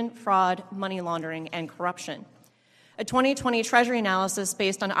evasion, fraud, money laundering, and corruption. A 2020 Treasury analysis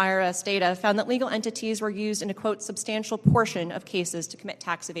based on IRS data found that legal entities were used in a, quote, substantial portion of cases to commit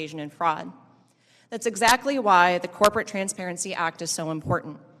tax evasion and fraud. That's exactly why the Corporate Transparency Act is so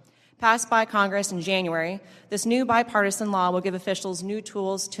important. Passed by Congress in January, this new bipartisan law will give officials new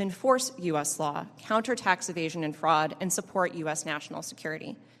tools to enforce U.S. law, counter tax evasion and fraud, and support U.S. national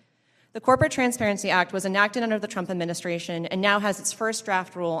security. The Corporate Transparency Act was enacted under the Trump administration and now has its first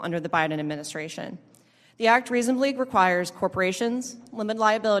draft rule under the Biden administration. The Act reasonably requires corporations, limited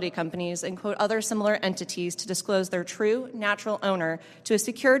liability companies, and, quote, other similar entities to disclose their true natural owner to a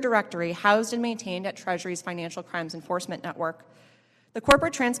secure directory housed and maintained at Treasury's Financial Crimes Enforcement Network. The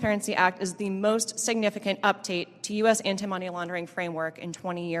Corporate Transparency Act is the most significant update to U.S. anti-money laundering framework in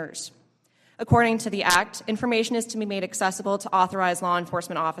 20 years. According to the Act, information is to be made accessible to authorized law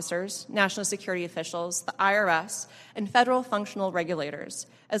enforcement officers, national security officials, the IRS, and federal functional regulators,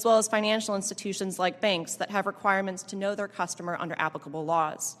 as well as financial institutions like banks that have requirements to know their customer under applicable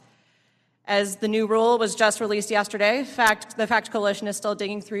laws. As the new rule was just released yesterday, the FACT Coalition is still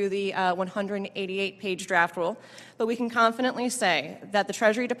digging through the 188-page draft rule, but we can confidently say that the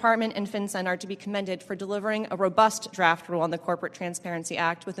Treasury Department and FinCEN are to be commended for delivering a robust draft rule on the Corporate Transparency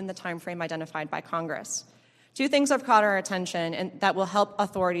Act within the timeframe identified by Congress. Two things have caught our attention and that will help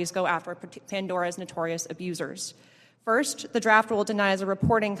authorities go after Pandora's notorious abusers. First, the draft rule defines a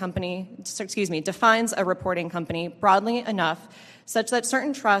reporting company broadly enough such that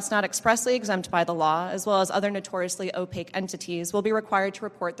certain trusts not expressly exempt by the law, as well as other notoriously opaque entities, will be required to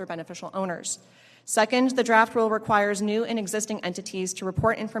report their beneficial owners. Second, the draft rule requires new and existing entities to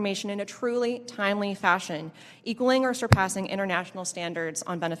report information in a truly timely fashion, equaling or surpassing international standards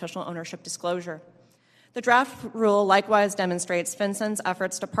on beneficial ownership disclosure. The draft rule likewise demonstrates FinCEN's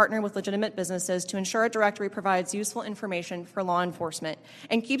efforts to partner with legitimate businesses to ensure a directory provides useful information for law enforcement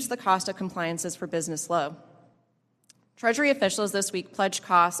and keeps the cost of compliances for business low. Treasury officials this week pledged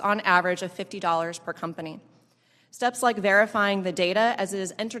costs on average of $50 per company. Steps like verifying the data as it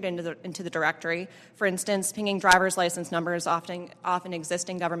is entered into the directory, for instance, pinging driver's license numbers off an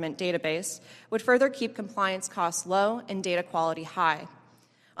existing government database, would further keep compliance costs low and data quality high.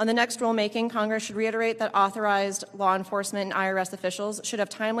 On the next rulemaking, Congress should reiterate that authorized law enforcement and IRS officials should have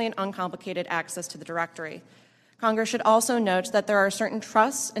timely and uncomplicated access to the directory. Congress should also note that there are certain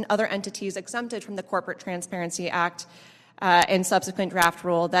trusts and other entities exempted from the Corporate Transparency Act and subsequent draft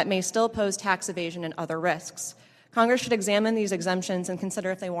rule that may still pose tax evasion and other risks. Congress should examine these exemptions and consider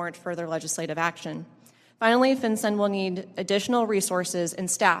if they warrant further legislative action. Finally, FinCEN will need additional resources and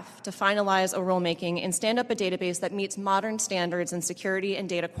staff to finalize a rulemaking and stand up a database that meets modern standards in security and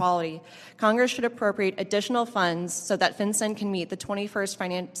data quality. Congress should appropriate additional funds so that FinCEN can meet the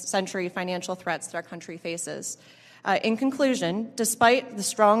 21st century financial threats that our country faces. In conclusion, despite the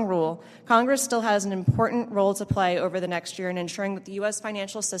strong rule, Congress still has an important role to play over the next year in ensuring that the U.S.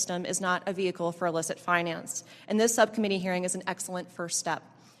 financial system is not a vehicle for illicit finance. And this subcommittee hearing is an excellent first step.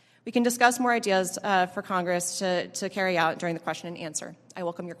 We can discuss more ideas for Congress to carry out during the question and answer. I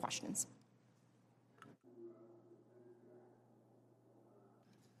welcome your questions.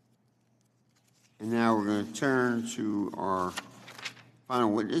 And now we're going to turn to our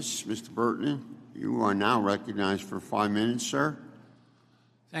final witness, Mr. Burton. You are now recognized for 5 minutes, sir.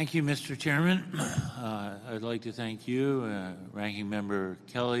 Thank you, Mr. Chairman. I'd like to thank you, Ranking Member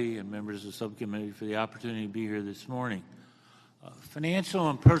Kelly, and members of the subcommittee for the opportunity to be here this morning. Financial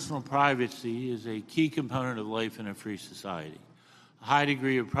and personal privacy is a key component of life in a free society. A high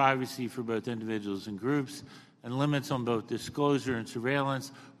degree of privacy for both individuals and groups and limits on both disclosure and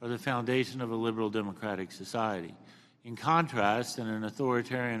surveillance are the foundation of a liberal democratic society. In contrast, in an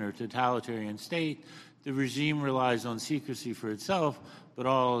authoritarian or totalitarian state, the regime relies on secrecy for itself, but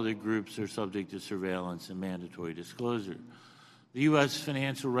all other groups are subject to surveillance and mandatory disclosure. The U.S.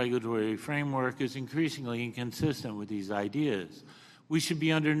 financial regulatory framework is increasingly inconsistent with these ideas. We should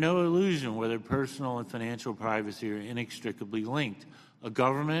be under no illusion whether personal and financial privacy are inextricably linked. A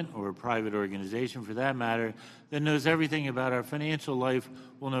government, or a private organization for that matter, that knows everything about our financial life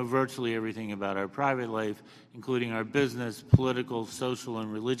will know virtually everything about our private life, including our business, political, social,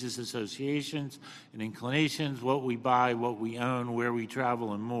 and religious associations and inclinations, what we buy, what we own, where we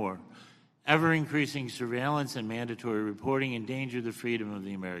travel, and more. Ever-increasing surveillance and mandatory reporting endanger the freedom of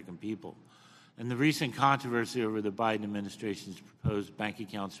the American people. And the recent controversy over the Biden administration's proposed bank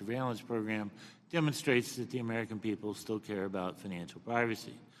account surveillance program demonstrates that the American people still care about financial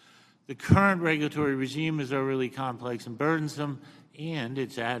privacy. The current regulatory regime is overly complex and burdensome, and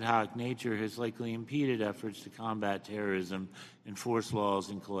its ad hoc nature has likely impeded efforts to combat terrorism, enforce laws,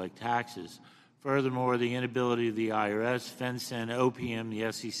 and collect taxes. Furthermore, the inability of the IRS, FinCEN, OPM,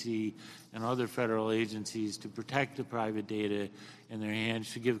 the SEC, and other federal agencies to protect the private data in their hands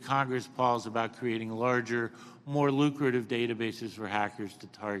should give Congress pause about creating larger, more lucrative databases for hackers to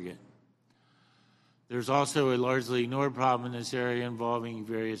target. There's also a largely ignored problem in this area involving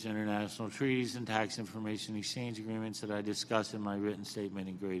various international treaties and tax information exchange agreements that I discuss in my written statement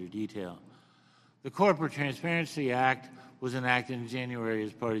in greater detail. The Corporate Transparency Act was enacted in January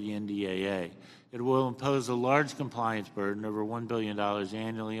as part of the NDAA. It will impose a large compliance burden, over $1 billion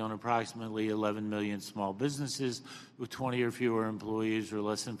annually, on approximately 11 million small businesses with 20 or fewer employees or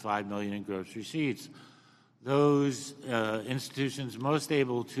less than 5 million in gross receipts. Those institutions most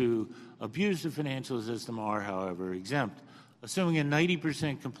able to abuse the financial system are, however, exempt. Assuming a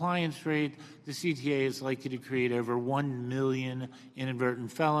 90% compliance rate, the CTA is likely to create over 1 million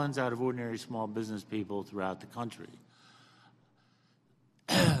inadvertent felons out of ordinary small business people throughout the country.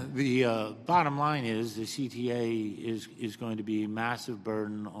 The bottom line is the CTA is going to be a massive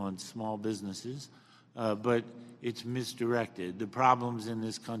burden on small businesses, but it's misdirected. The problems in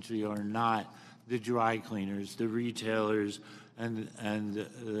this country are not the dry cleaners, the retailers, and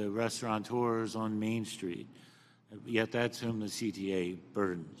the restaurateurs on Main Street. Yet that's whom the CTA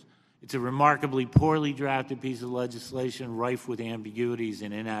burdens. It's a remarkably poorly drafted piece of legislation, rife with ambiguities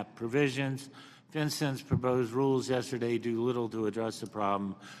and inapt provisions. FinCEN's proposed rules yesterday do little to address the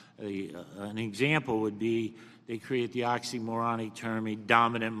problem. An example would be they create the oxymoronic term a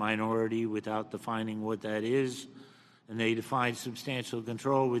dominant minority without defining what that is. And they define substantial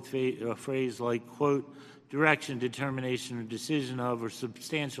control with a phrase like, quote, direction, determination, or decision of, or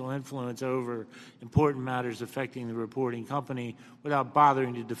substantial influence over important matters affecting the reporting company without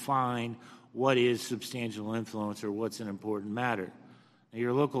bothering to define what is substantial influence or what's an important matter. Now,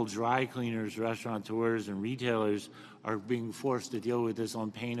 your local dry cleaners, restaurateurs, and retailers are being forced to deal with this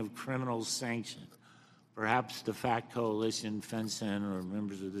on pain of criminal sanction. Perhaps the FACT Coalition, FinCEN, or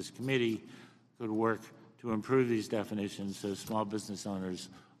members of this committee could work to improve these definitions so small business owners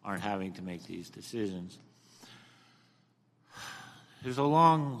aren't having to make these decisions. There's a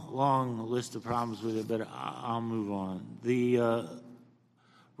long list of problems with it, but I'll move on. The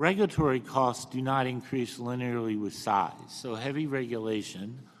regulatory costs do not increase linearly with size, so heavy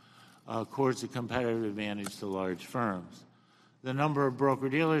regulation accords a competitive advantage to large firms. The number of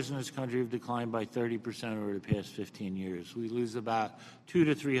broker-dealers in this country have declined by 30% over the past 15 years. We lose about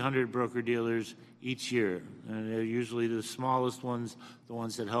 200 to 300 broker-dealers each year, and they're usually the smallest ones, the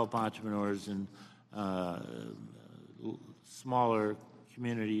ones that help entrepreneurs and smaller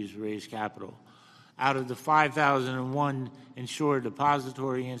communities raise capital. Out of the 5,001 insured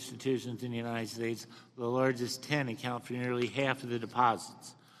depository institutions in the United States, the largest 10 account for nearly half of the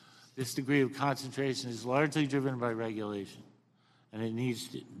deposits. This degree of concentration is largely driven by regulation, and it needs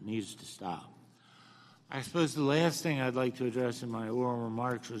to stop. I suppose the last thing I'd like to address in my oral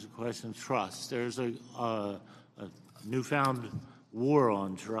remarks was a question of trust. There's a newfound war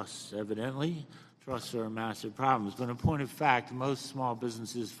on trusts, evidently. Trusts are a massive problem. But in point of fact, most small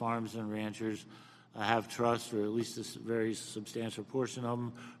businesses, farms, and ranchers have trusts, or at least a very substantial portion of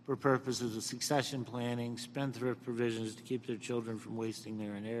them, for purposes of succession planning, spendthrift provisions to keep their children from wasting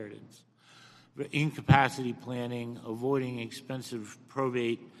their inheritance, incapacity planning, avoiding expensive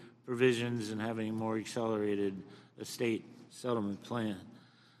probate provisions, and having a more accelerated estate settlement plan.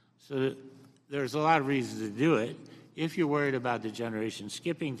 So there's a lot of reasons to do it. If you're worried about the generation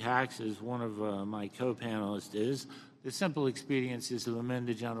skipping tax, as one of my co-panelists is, the simple expedience is to amend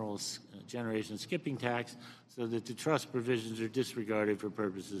the generation skipping tax so that the trust provisions are disregarded for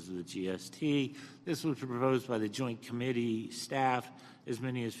purposes of the GST. This was proposed by the Joint Committee staff as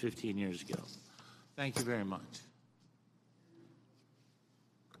many as 15 years ago. Thank you very much.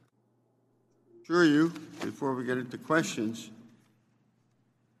 Assure you, before we get into questions,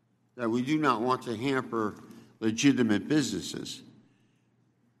 that we do not want to hamper legitimate businesses.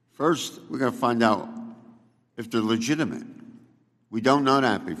 First, we're going to find out if they're legitimate. We don't know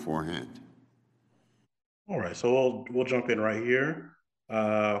that beforehand. All right, so we'll jump in right here.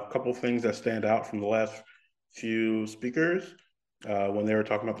 A couple things that stand out from the last few speakers. When they were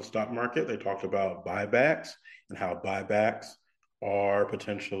talking about the stock market, they talked about buybacks and how buybacks are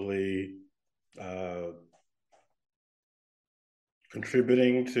potentially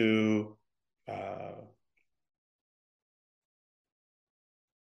contributing to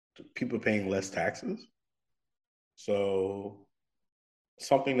people paying less taxes. So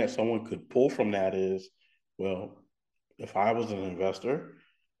something that someone could pull from that is, well, if I was an investor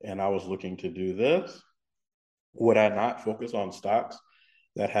and I was looking to do this, would I not focus on stocks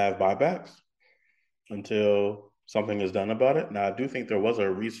that have buybacks until something is done about it? Now, I do think there was a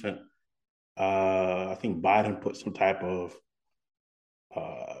recent, I think Biden put some type of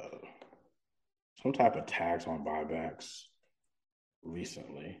tax on buybacks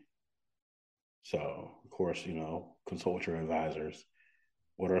recently. So, of course, consult your advisors.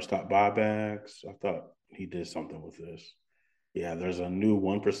 What are stock buybacks? I thought he did something with this. Yeah, there's a new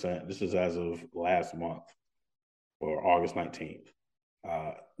 1%. This is as of last month, or August 19th.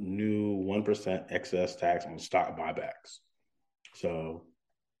 New 1% excess tax on stock buybacks. So,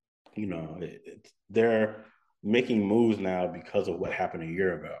 they're making moves now because of what happened a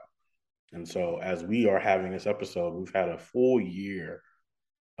year ago. And so as we are having this episode, we've had a full year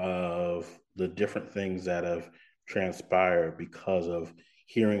of the different things that have transpired because of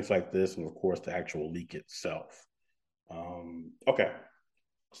hearings like this, and of course the actual leak itself. Okay,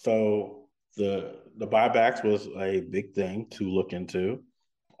 so the buybacks was a big thing to look into.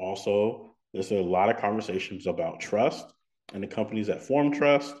 Also, there's a lot of conversations about trust and the companies that form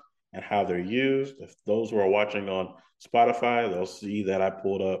trust and how they're used. If those who are watching on Spotify, they'll see that I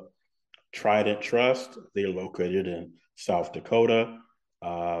pulled up Trident Trust. They're located in South Dakota.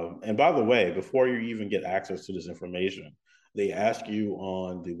 And by the way, before you even get access to this information, they ask you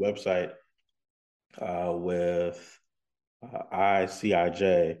on the website with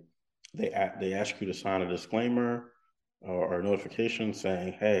ICIJ, they ask you to sign a disclaimer or a notification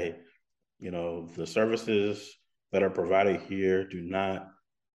saying, hey, the services that are provided here do not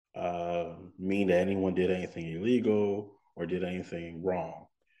mean that anyone did anything illegal or did anything wrong,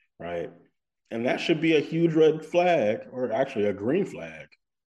 right? And that should be a huge red flag, or actually a green flag.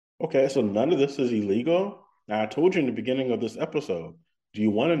 Okay, so none of this is illegal. Now, I told you in the beginning of this episode, do you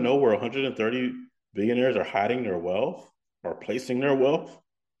want to know where 130 billionaires are hiding their wealth or placing their wealth?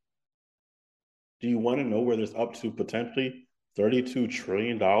 Do you want to know where there's up to potentially $32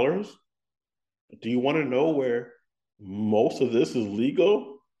 trillion? Do you want to know where most of this is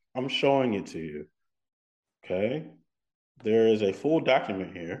legal? I'm showing it to you. Okay? There is a full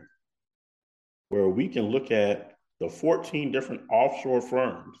document here where we can look at the 14 different offshore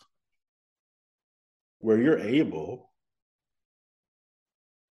firms where you're able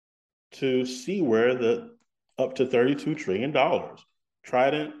to see where the up to $32 trillion.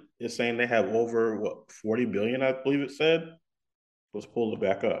 Trident is saying they have over 40 billion, I believe it said. Let's pull it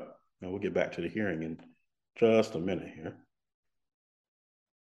back up. And we'll get back to the hearing in just a minute here.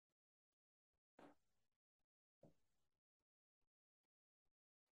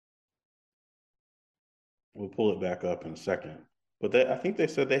 We'll pull it back up in a second. But I think they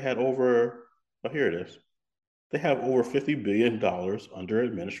said they had over, here it is. They have over $50 billion under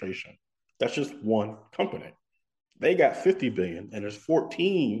administration. That's just one company. They got 50 billion, and there's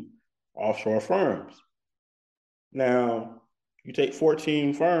 14 offshore firms. Now, you take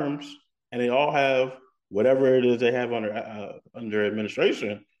 14 firms, and they all have whatever it is they have under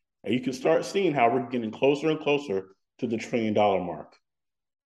administration, and you can start seeing how we're getting closer and closer to the $1 trillion mark.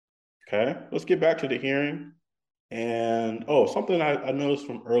 Okay, let's get back to the hearing. And something I noticed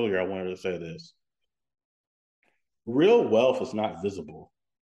from earlier, I wanted to say this. Real wealth is not visible.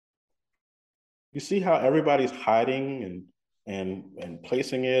 You see how everybody's hiding and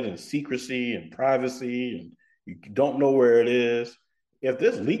placing it in secrecy and privacy, and you don't know where it is. If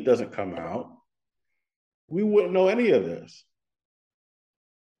this leak doesn't come out, we wouldn't know any of this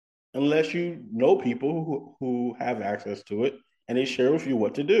unless you know people who have access to it and they share with you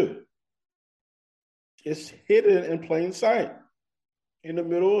what to do. It's hidden in plain sight in the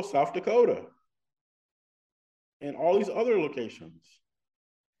middle of South Dakota and all these other locations.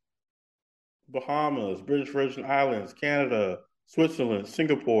 Bahamas, British Virgin Islands, Canada, Switzerland,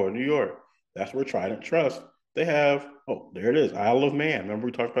 Singapore, New York. That's where Trident Trust. They have, there it is, Isle of Man. Remember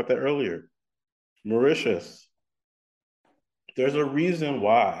we talked about that earlier. Mauritius. There's a reason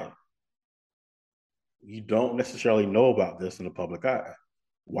why you don't necessarily know about this in the public eye.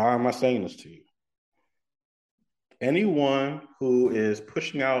 Why am I saying this to you? Anyone who is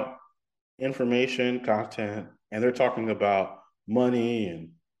pushing out information, content, and they're talking about money and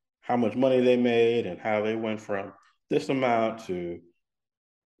how much money they made and how they went from this amount to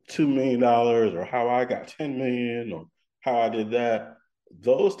 $2 million, or how I got 10 million, or how I did that.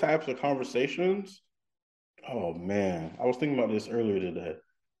 Those types of conversations, oh man, I was thinking about this earlier today.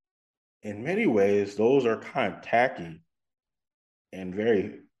 In many ways, those are kind of tacky and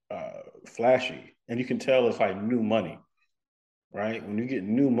very flashy. And you can tell it's like new money, right? When you get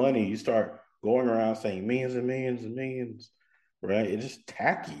new money, you start going around saying millions and millions and millions, right? It's just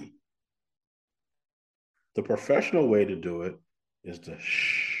tacky. The professional way to do it is to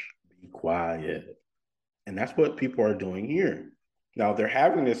be quiet. And that's what people are doing here. Now they're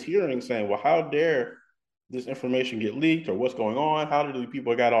having this hearing saying, well, how dare this information get leaked, or what's going on? How do the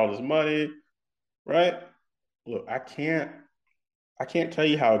people got all this money, right? Look, I can't tell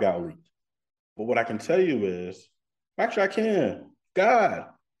you how it got leaked. But what I can tell you is, actually I can.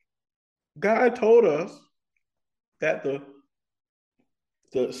 God told us that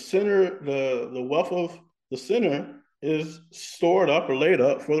the sinner, the wealth of the sinner is stored up or laid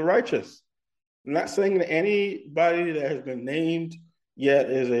up for the righteous. I'm not saying that anybody that has been named yet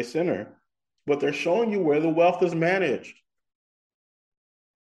is a sinner, but they're showing you where the wealth is managed.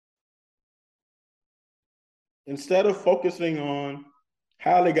 Instead of focusing on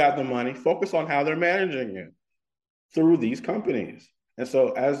how they got the money, focus on how they're managing it through these companies. And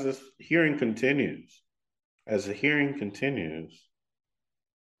so as the hearing continues,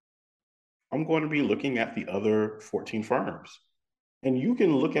 I'm going to be looking at the other 14 firms. And you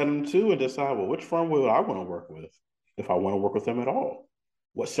can look at them too and decide, well, which firm would I want to work with if I want to work with them at all?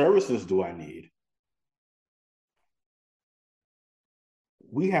 What services do I need?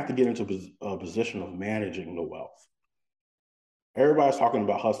 We have to get into a position of managing the wealth. Everybody's talking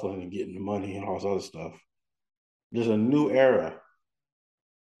about hustling and getting the money and all this other stuff. There's a new era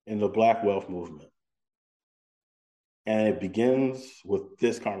in the Black wealth movement. And it begins with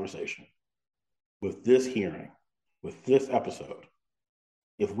this conversation, with this hearing, with this episode.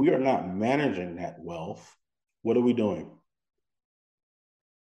 If we are not managing that wealth, what are we doing?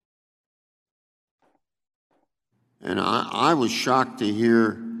 And I was shocked to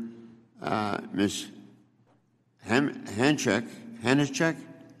hear Ms. Hanachek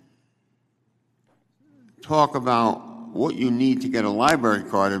talk about what you need to get a library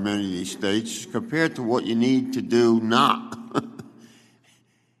card in many of these states compared to what you need to do not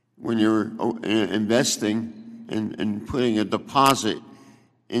when you're investing and putting a deposit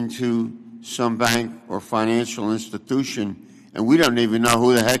into some bank or financial institution, and we don't even know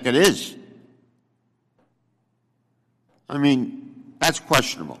who the heck it is. I mean, that's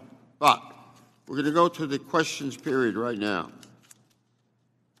questionable. But we're going to go to the questions period right now.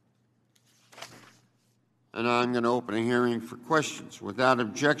 And I'm going to open a hearing for questions. Without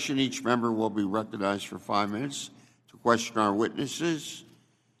objection, each member will be recognized for 5 minutes to question our witnesses.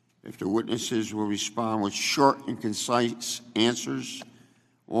 If the witnesses will respond with short and concise answers,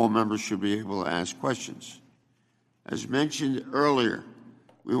 all members should be able to ask questions. As mentioned earlier,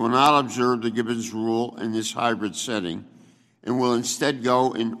 we will not observe the Gibbons rule in this hybrid setting and will instead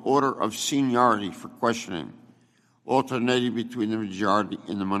go in order of seniority for questioning, alternating between the majority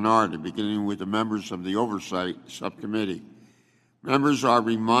and the minority, beginning with the members of the Oversight Subcommittee. Members are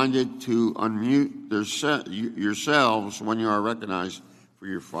reminded to unmute yourselves when you are recognized for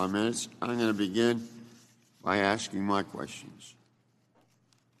your 5 minutes. I'm going to begin by asking my questions.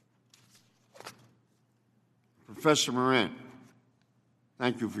 Professor Moran,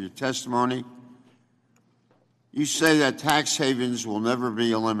 thank you for your testimony. You say that tax havens will never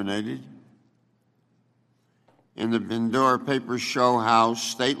be eliminated. And the Pandora Papers show how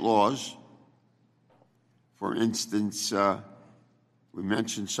state laws, for instance, we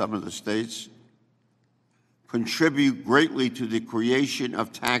mentioned some of the states, contribute greatly to the creation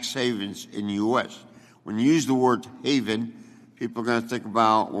of tax havens in the U.S. When you use the word haven, people are going to think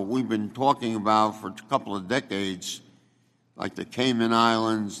about what we've been talking about for a couple of decades, like the Cayman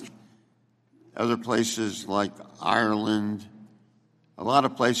Islands, other places like Ireland, a lot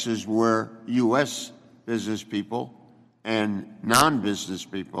of places where U.S. business people and non-business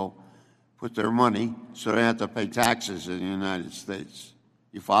people put their money so they have to pay taxes in the United States.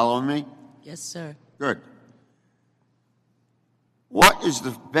 You following me? Yes, sir. Good. What is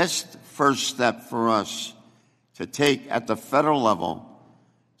the best first step for us to take at the federal level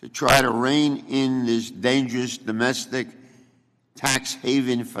to try to rein in this dangerous domestic tax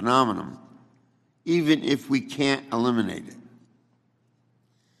haven phenomenon, even if we can't eliminate it?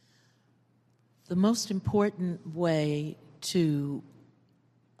 The most important way to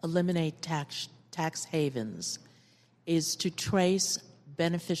eliminate tax havens is to trace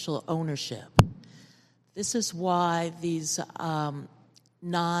beneficial ownership. This is why these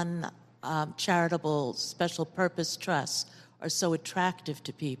non-charitable special purpose trusts are so attractive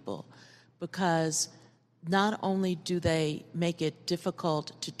to people, because not only do they make it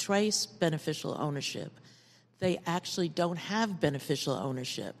difficult to trace beneficial ownership, they actually don't have beneficial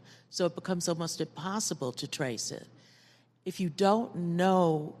ownership, so it becomes almost impossible to trace it. If you don't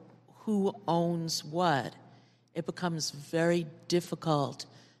know who owns what, it becomes very difficult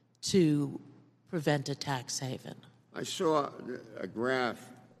to prevent a tax haven. I saw a graph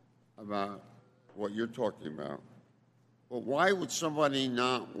about what you're talking about. But why would somebody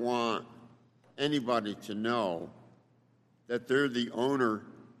not want anybody to know that they're the owner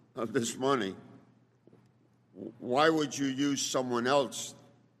of this money? Why would you use someone else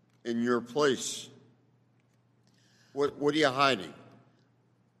in your place? What are you hiding?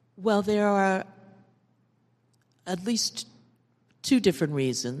 Well, there are at least two different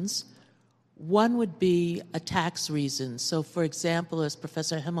reasons. One would be a tax reason. So, for example, as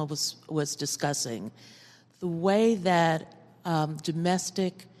Professor Himmel was discussing, the way that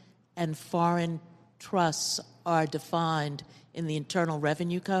domestic and foreign trusts are defined in the Internal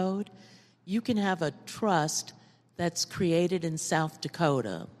Revenue Code, you can have a trust that's created in South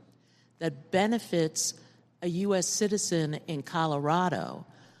Dakota that benefits a U.S. citizen in Colorado,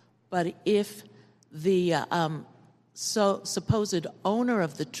 but if the supposed owner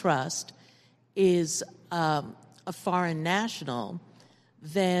of the trust is a foreign national,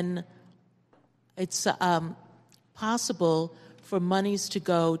 then it's possible for monies to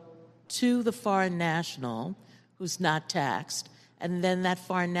go to the foreign national who's not taxed, and then that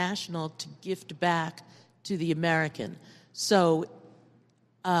foreign national to gift back to the American. So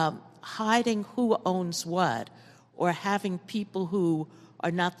hiding who owns what, or having people who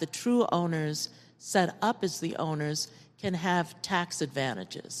are not the true owners set up as the owners, can have tax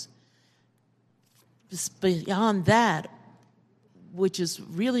advantages. Beyond that, which is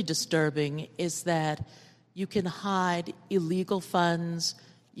really disturbing, is that you can hide illegal funds,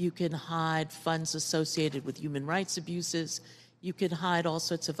 you can hide funds associated with human rights abuses, you can hide all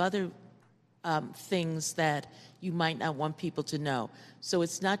sorts of other things that you might not want people to know. So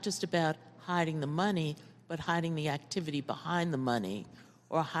it's not just about hiding the money, but hiding the activity behind the money,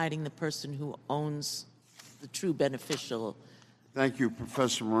 or hiding the person who owns the true beneficial. Thank you,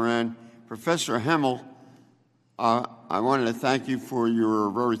 Professor Moran. Professor Hemel, I wanted to thank you for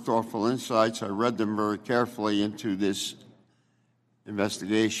your very thoughtful insights. I read them very carefully into this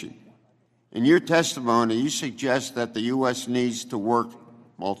investigation. In your testimony, you suggest that the U.S. needs to work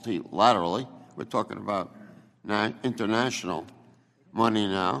multilaterally. We're talking about international money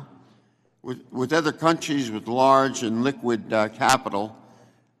now, with other countries with large and liquid capital,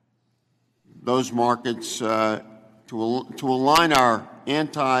 those markets, to align our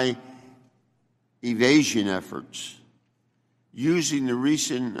anti-evasion efforts using the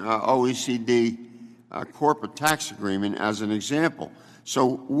recent OECD corporate tax agreement as an example.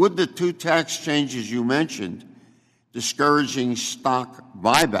 So would the two tax changes you mentioned, discouraging stock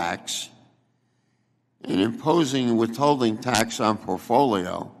buybacks and imposing a withholding tax on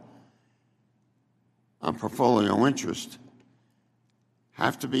portfolio interest,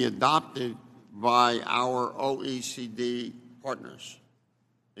 have to be adopted by our OECD partners,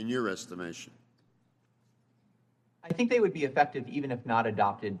 in your estimation? I think they would be effective even if not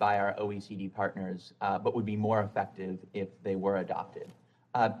adopted by our OECD partners, but would be more effective if they were adopted.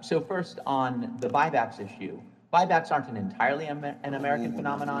 So first, on the buybacks issue, buybacks aren't an entirely an American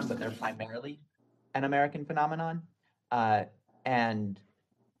phenomenon, but they're primarily an American phenomenon. And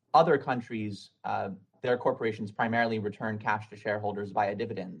other countries, their corporations primarily return cash to shareholders via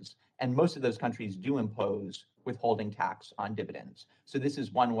dividends. And most of those countries do impose withholding tax on dividends. So this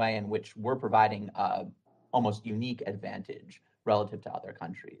is one way in which we're providing almost unique advantage relative to other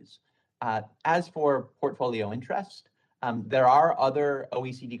countries. As for portfolio interest, there are other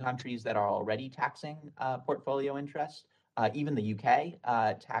OECD countries that are already taxing portfolio interest. Even the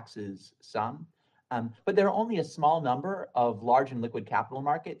UK taxes some. But there are only a small number of large and liquid capital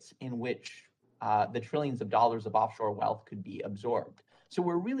markets in which the trillions of dollars of offshore wealth could be absorbed. So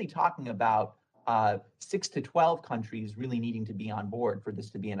we're really talking about 6 to 12 countries really needing to be on board for this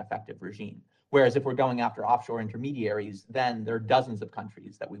to be an effective regime. Whereas if we're going after offshore intermediaries, then there are dozens of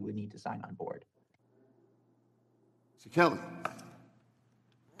countries that we would need to sign on board. Mr. Kelly.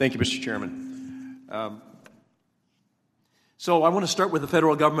 Thank you, Mr. Chairman. So I want to start with the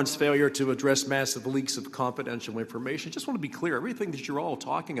federal government's failure to address massive leaks of confidential information. I just want to be clear, everything that you're all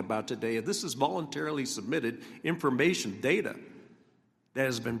talking about today, this is voluntarily submitted information, data that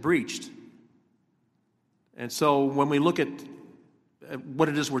has been breached. And so when we look at what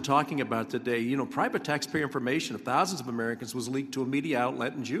it is we're talking about today, private taxpayer information of thousands of Americans was leaked to a media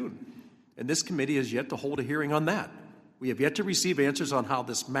outlet in June. And this committee has yet to hold a hearing on that. We have yet to receive answers on how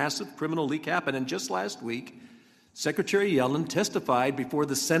this massive criminal leak happened. And just last week, Secretary Yellen testified before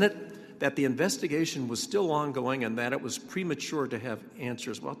the Senate that the investigation was still ongoing and that it was premature to have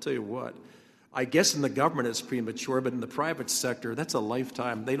answers. Well, I'll tell you what, I guess in the government it's premature, but in the private sector, that's a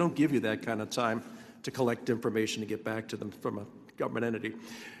lifetime. They don't give you that kind of time to collect information to get back to them from a government entity.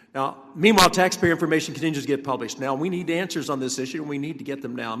 Now, meanwhile, taxpayer information continues to get published. Now, we need answers on this issue, and we need to get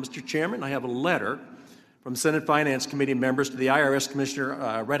them now. Mr. Chairman, I have a letter from Senate Finance Committee members to the IRS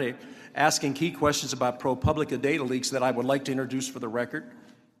Commissioner Reddy asking key questions about ProPublica data leaks that I would like to introduce for the record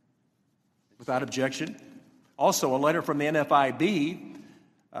without objection. Also, a letter from the NFIB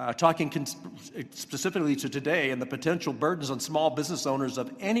talking specifically to today and the potential burdens on small business owners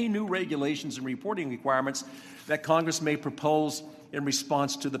of any new regulations and reporting requirements that Congress may propose in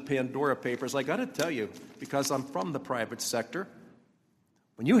response to the Pandora Papers. I got to tell you, because I'm from the private sector,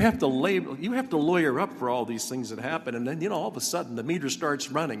 when you have to lawyer up for all these things that happen, and then all of a sudden the meter starts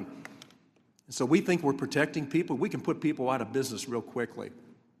running. And so we think we're protecting people. We can put people out of business real quickly.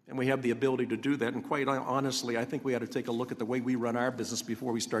 And we have the ability to do that. And quite honestly, I think we ought to take a look at the way we run our business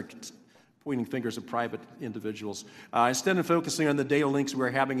before we start pointing fingers at private individuals. Instead of focusing on the data leaks, we're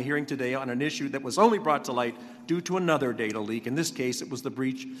having a hearing today on an issue that was only brought to light due to another data leak. In this case, it was the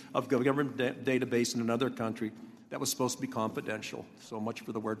breach of a government database in another country that was supposed to be confidential. So much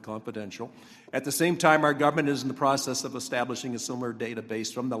for the word confidential. At the same time, our government is in the process of establishing a similar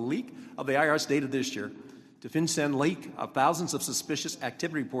database. From the leak of the IRS data this year to FinCEN leak of thousands of suspicious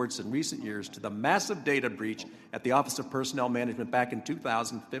activity reports in recent years to the massive data breach at the Office of Personnel Management back in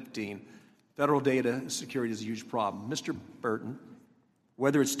 2015, federal data security is a huge problem. Mr. Burton,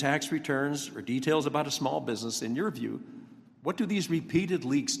 whether it's tax returns or details about a small business, in your view, what do these repeated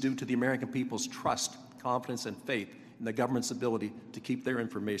leaks do to the American people's trust, confidence, and faith in the government's ability to keep their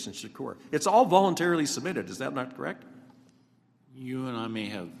information secure? It's all voluntarily submitted. Is that not correct? You and I may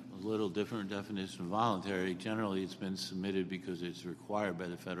have a little different definition of voluntary. Generally, it's been submitted because it's required by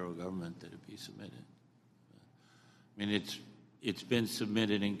the federal government that it be submitted. I mean, it's been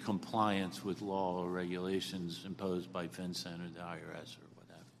submitted in compliance with law or regulations imposed by FinCEN or the IRS or what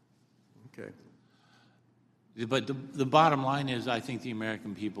have you. Okay. But the bottom line is, I think the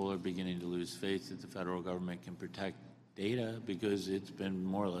American people are beginning to lose faith that the federal government can protect data because it's been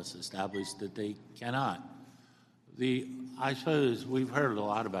more or less established that they cannot. I suppose we've heard a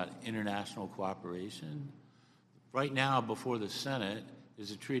lot about international cooperation. Right now, before the Senate,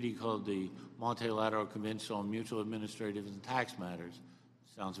 is a treaty called the Multilateral Convention on Mutual Administrative and Tax Matters.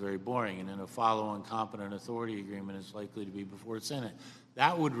 Sounds very boring. And then a follow-on competent authority agreement is likely to be before the Senate.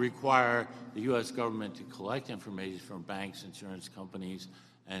 That would require the U.S. government to collect information from banks, insurance companies,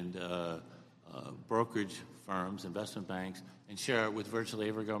 and brokerage firms, investment banks, and share it with virtually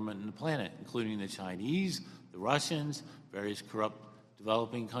every government on the planet, including the Chinese, the Russians, various corrupt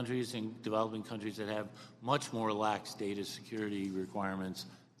developing countries, and developing countries that have much more lax data security requirements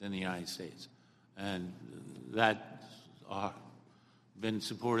than the United States. And that's been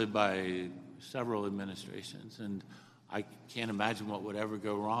supported by several administrations. And I can't imagine what would ever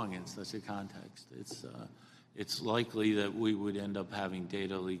go wrong in such a context. It's likely that we would end up having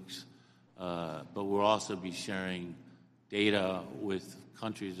data leaks, but we'll also be sharing data with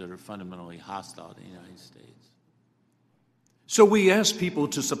countries that are fundamentally hostile to the United States. So we asked people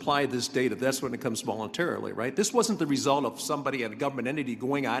to supply this data. That's when it comes voluntarily, right? This wasn't the result of somebody at a government entity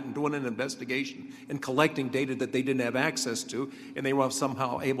going out and doing an investigation and collecting data that they didn't have access to, and they were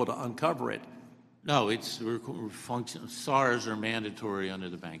somehow able to uncover it. No, SARs are mandatory under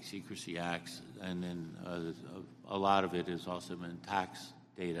the Bank Secrecy Acts, and then a lot of it has also been tax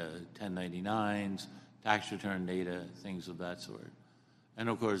data, 1099s, tax return data, things of that sort. And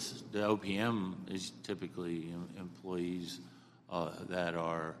of course, the OPM is typically employees that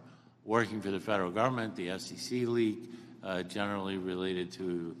are working for the federal government. The SEC leak, generally related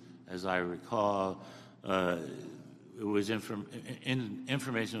to, as I recall, it was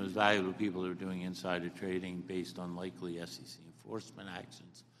information was valuable to people who are doing insider trading based on likely SEC enforcement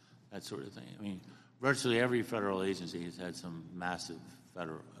actions, that sort of thing. I mean, virtually every federal agency has had some massive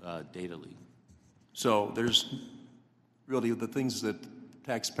federal data leak. So there's really the things that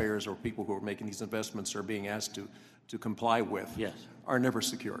taxpayers or people who are making these investments are being asked to comply with, yes, are never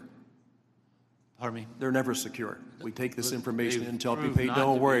secure. Pardon me? They're never secure. We take this information and tell people, hey,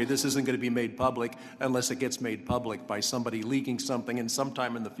 don't worry, this isn't going to be made public unless it gets made public by somebody leaking something, and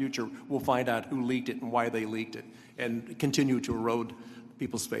sometime in the future we'll find out who leaked it and why they leaked it, and continue to erode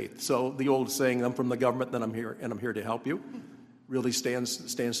people's faith. So the old saying, I'm from the government, then I'm here, and I'm here to help you, really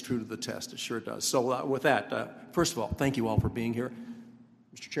stands true to the test. It sure does. So with that, first of all, thank you all for being here.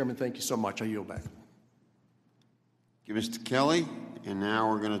 Mr. Chairman, thank you so much. I yield back. Thank you, Mr. Kelly. And now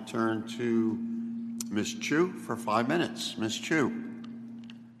we're going to turn to Ms. Chu for 5 minutes. Ms. Chu.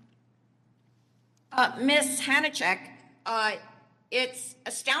 Ms. Hanachek, it's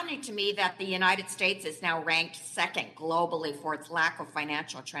astounding to me that the United States is now ranked second globally for its lack of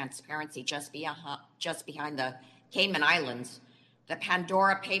financial transparency, just behind the Cayman Islands. The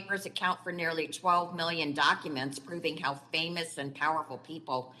Pandora Papers account for nearly 12 million documents, proving how famous and powerful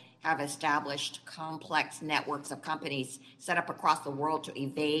people have established complex networks of companies set up across the world to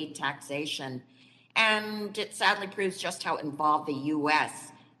evade taxation. And it sadly proves just how involved the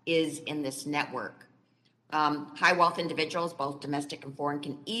U.S. is in this network. High wealth individuals, both domestic and foreign,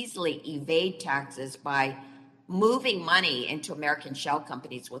 can easily evade taxes by moving money into American shell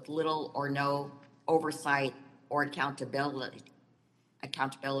companies with little or no oversight or accountability.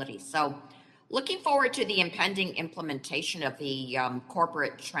 So, looking forward to the impending implementation of the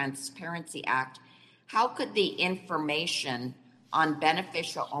Corporate Transparency Act, how could the information on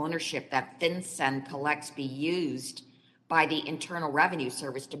beneficial ownership that FinCEN collects be used by the Internal Revenue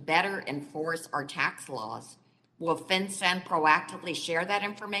Service to better enforce our tax laws? Will FinCEN proactively share that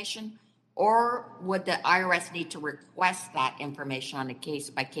information, Or would the IRS need to request that information on a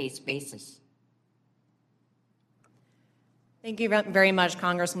case-by-case basis? Thank you very much,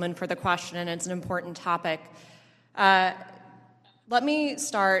 Congresswoman, for the question, and it's an important topic. Let me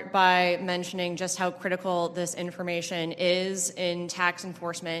start by mentioning just how critical this information is in tax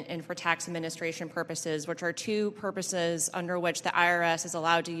enforcement and for tax administration purposes, which are two purposes under which the IRS is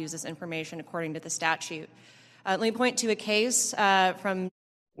allowed to use this information according to the statute. Let me point to a case from...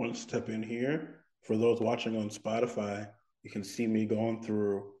 One step in here. For those watching on Spotify, you can see me going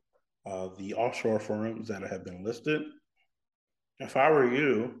through the offshore firms that have been listed. If I were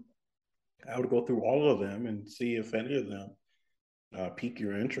you, I would go through all of them and see if any of them pique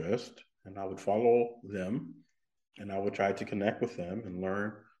your interest, and I would follow them, and I would try to connect with them and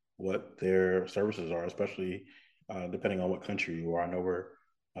learn what their services are, especially depending on what country you are. I know we're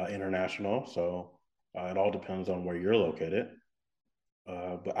international, so it all depends on where you're located,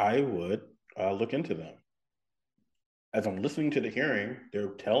 but I would look into them. As I'm listening to the hearing, they're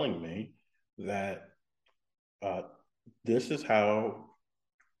telling me that this is how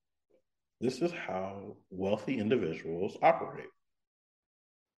wealthy individuals operate.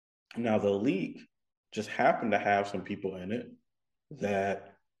 Now, the leak just happened to have some people in it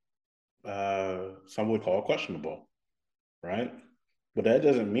that some would call questionable, right? But that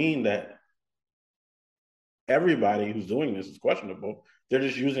doesn't mean that everybody who's doing this is questionable. They're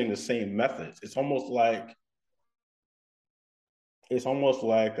just using the same methods. It's almost like it's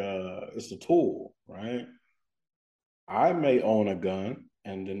a tool, right? I may own a gun,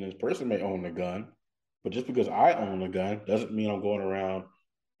 and then this person may own a gun, but just because I own a gun doesn't mean I'm going around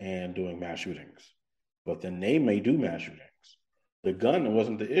and doing mass shootings. But then they may do mass shootings. The gun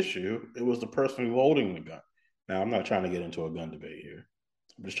wasn't the issue. It was the person holding the gun. Now, I'm not trying to get into a gun debate here.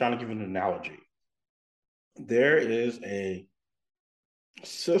 I'm just trying to give an analogy. There is a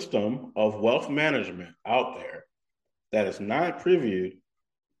system of wealth management out there that is not privy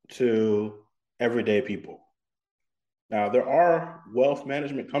to everyday people. Now, there are wealth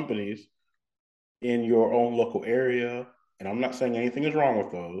management companies in your own local area, and I'm not saying anything is wrong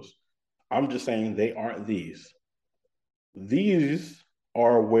with those. I'm just saying they aren't these. These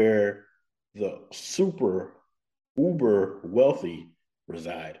are where the super uber wealthy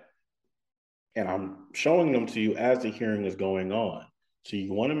reside. And I'm showing them to you as the hearing is going on. So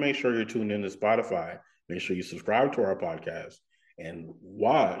you want to make sure you're tuned in to Spotify. Make sure you subscribe to our podcast and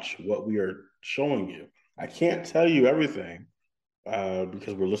watch what we are showing you. I can't tell you everything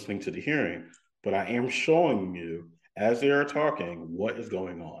because we're listening to the hearing, but I am showing you as they are talking what is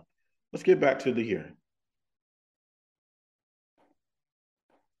going on. Let's get back to the hearing.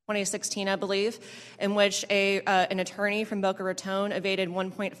 2016, I believe, in which an attorney from Boca Raton evaded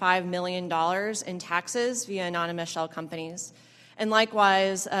 $1.5 million in taxes via anonymous shell companies. And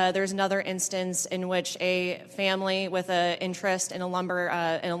likewise, there's another instance in which a family with an interest in a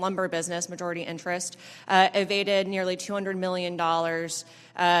lumber business, majority interest, evaded nearly $200 million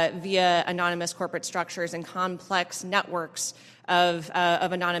via anonymous corporate structures and complex networks of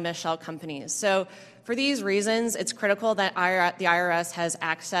anonymous shell companies. So for these reasons, it's critical that the IRS has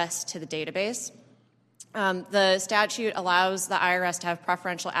access to the database. The statute allows the IRS to have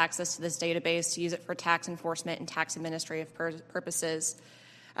preferential access to this database to use it for tax enforcement and tax administrative purposes.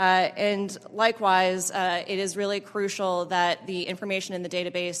 And likewise, it is really crucial that the information in the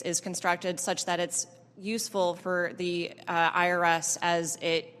database is constructed such that it's useful for the IRS as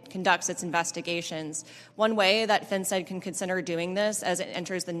it conducts its investigations. One way that FinCEN can consider doing this as it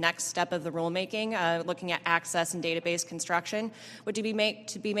enters the next step of the rulemaking, looking at access and database construction, would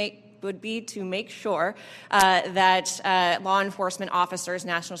be to make sure that law enforcement officers,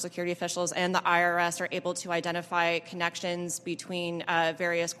 national security officials, and the IRS are able to identify connections between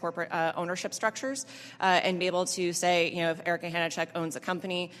various corporate ownership structures and be able to say, if Erika Hanachek owns a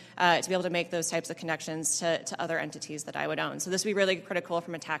company, to be able to make those types of connections to other entities that I would own. So this would be really critical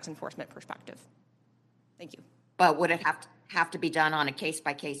from a tax enforcement perspective. Thank you. But would it have to be done on a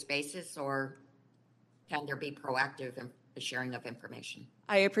case-by-case basis, or can there be proactive sharing of information?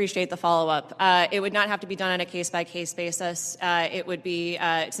 I appreciate the follow-up. It would not have to be done on a case-by-case basis. It would be,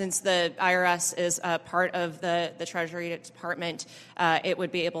 since the IRS is part of the Treasury Department, it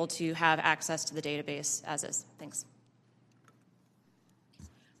would be able to have access to the database as is. Thanks.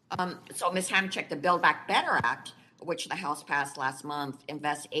 So, Ms. Hanachek, the Build Back Better Act, which the House passed last month,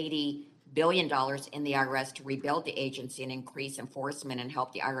 invests $80 billion in the IRS to rebuild the agency and increase enforcement and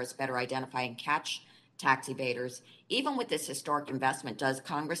help the IRS better identify and catch tax evaders. Even with this historic investment, does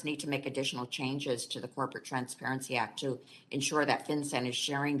Congress need to make additional changes to the Corporate Transparency Act to ensure that FinCEN is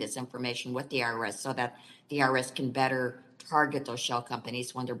sharing this information with the IRS so that the IRS can better target those shell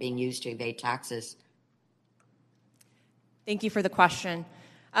companies when they're being used to evade taxes? Thank you for the question.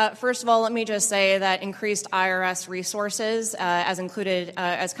 First of all, let me just say that increased IRS resources,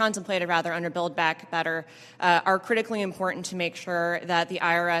 as contemplated under Build Back Better, are critically important to make sure that the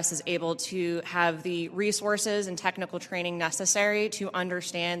IRS is able to have the resources and technical training necessary to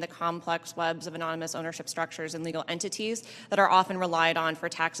understand the complex webs of anonymous ownership structures and legal entities that are often relied on for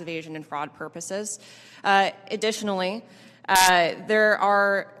tax evasion and fraud purposes. Additionally, there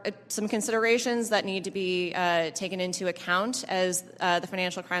are some considerations that need to be taken into account as the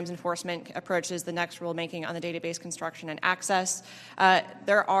Financial Crimes Enforcement approaches the next rulemaking on the database construction and access.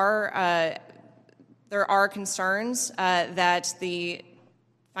 There are concerns that the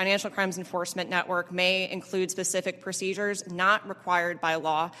Financial Crimes Enforcement Network may include specific procedures not required by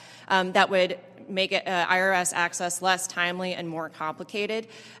law that would make IRS access less timely and more complicated.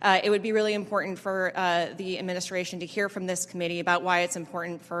 It would be really important for the administration to hear from this committee about why it's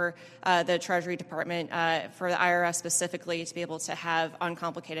important for the Treasury Department, for the IRS specifically, to be able to have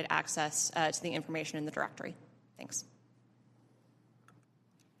uncomplicated access to the information in the directory. Thanks.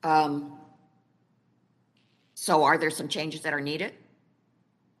 So are there some changes that are needed?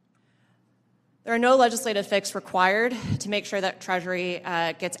 There are no legislative fix required to make sure that Treasury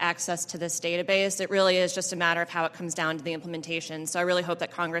gets access to this database. It really is just a matter of how it comes down to the implementation. So I really hope that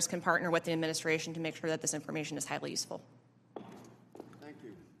Congress can partner with the administration to make sure that this information is highly useful. Thank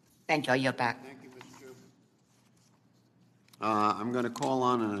you. Thank you. I'll yield back. Thank you, Ms. Chu. I'm going to call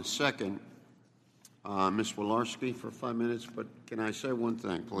on in a second Ms. Wolarski for 5 minutes, but can I say one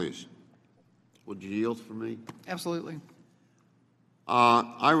thing, please? Would you yield for me? Absolutely.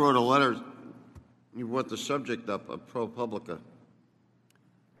 I wrote a letter. You brought the subject up of ProPublica.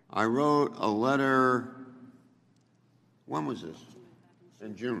 I wrote a letter, when was this?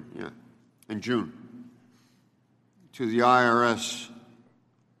 In June, yeah. In June. To the IRS,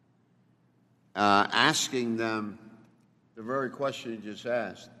 asking them the very question you just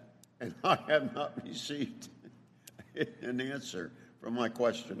asked. And I have not received an answer from my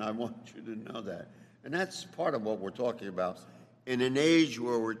question. I want you to know that. And that's part of what we're talking about. In an age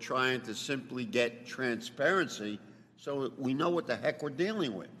where we're trying to simply get transparency so we know what the heck we're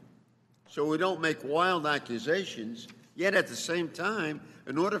dealing with. So we don't make wild accusations, yet at the same time,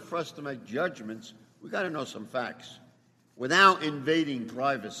 in order for us to make judgments, we got to know some facts without invading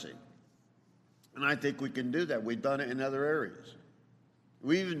privacy. And I think we can do that. We've done it in other areas.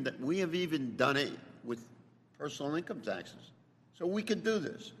 We have even done it with personal income taxes. So we could do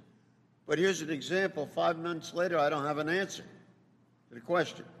this. But here's an example. 5 months later, I don't have an answer to the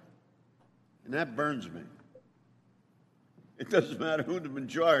question. And that burns me. It doesn't matter who the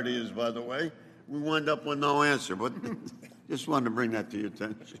majority is, by the way. We wind up with no answer. But just wanted to bring that to your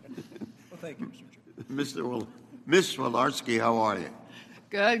attention. Well, thank you, Mr. Chairman. Ms. Wolarski, how are you?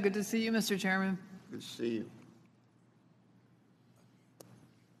 Good. Good to see you, Mr. Chairman. Good to see you.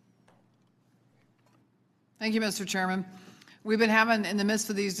 Thank you, Mr. Chairman. We've been having, in the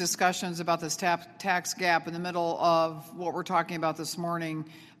midst of these discussions about this tax gap in the middle of what we're talking about this morning,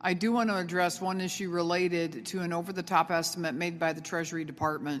 I do want to address one issue related to an over-the-top estimate made by the Treasury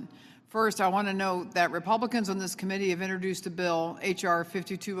Department. First, I want to note that Republicans on this committee have introduced a bill, H.R.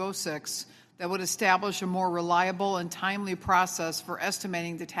 5206, that would establish a more reliable and timely process for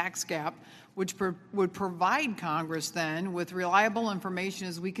estimating the tax gap, which would provide Congress then with reliable information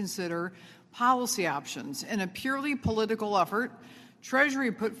as we consider policy options. In a purely political effort,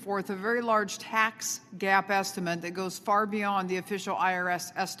 Treasury put forth a very large tax gap estimate that goes far beyond the official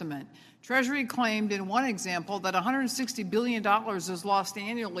IRS estimate. Treasury claimed in one example that $160 billion is lost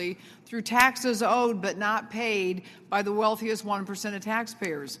annually through taxes owed but not paid by the wealthiest 1% of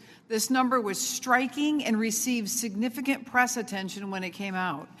taxpayers. This number was striking and received significant press attention when it came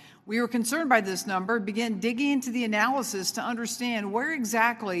out. We were concerned by this number, began digging into the analysis to understand where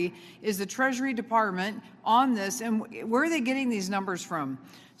exactly is the Treasury Department on this and where are they getting these numbers from.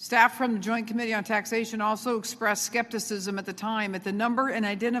 Staff from the Joint Committee on Taxation also expressed skepticism at the time at the number and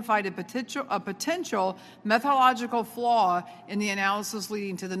identified a potential methodological flaw in the analysis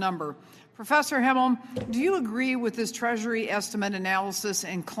leading to the number. Professor Himmel, do you agree with this Treasury estimate analysis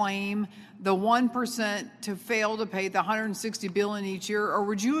and claim the 1% to fail to pay the $160 billion each year, or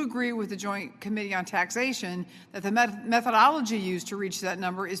would you agree with the Joint Committee on Taxation that the methodology used to reach that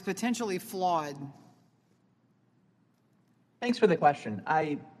number is potentially flawed? Thanks for the question.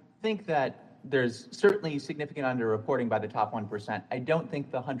 I think that there's certainly significant underreporting by the top 1%. I don't think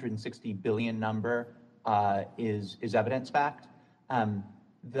the 160 billion number is evidence-backed.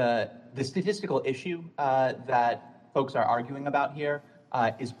 The statistical issue that folks are arguing about here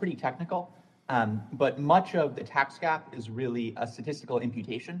is pretty technical. But much of the tax gap is really a statistical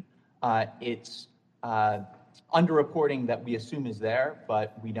imputation. It's underreporting that we assume is there,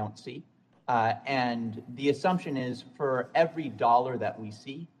 but we don't see. And the assumption is for every dollar that we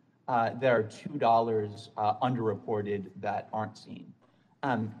see, there are $2 underreported that aren't seen.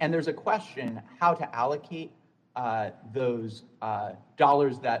 And there's a question how to allocate those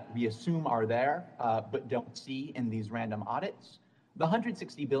dollars that we assume are there, but don't see in these random audits. The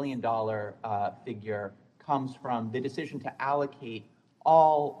 $160 billion figure comes from the decision to allocate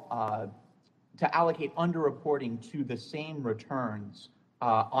underreporting to the same returns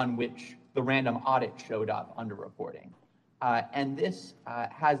on which the random audit showed up underreporting. And this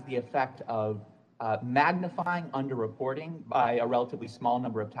has the effect of magnifying underreporting by a relatively small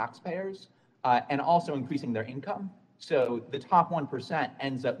number of taxpayers and also increasing their income. So the top 1%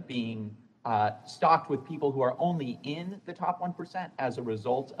 ends up being stocked with people who are only in the top 1% as a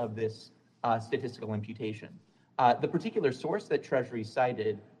result of this statistical imputation. The particular source that Treasury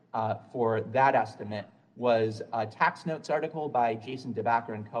cited for that estimate was a Tax Notes article by Jason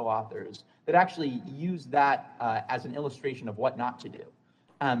DeBacker and co-authors that actually used that as an illustration of what not to do.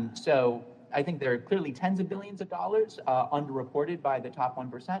 So I think there are clearly tens of billions of dollars underreported by the top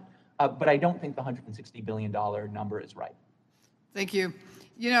 1%, but I don't think the $160 billion number is right. Thank you.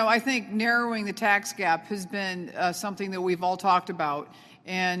 You know, I think narrowing the tax gap has been something that we've all talked about.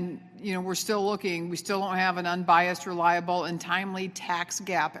 And, you know, we're still looking. We still don't have an unbiased, reliable, and timely tax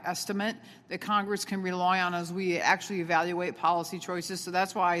gap estimate that Congress can rely on as we actually evaluate policy choices. So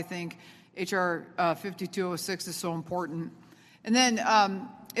that's why I think H.R. 5206 is so important. And then,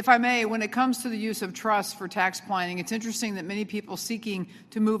 if I may, when it comes to the use of trusts for tax planning, it's interesting that many people seeking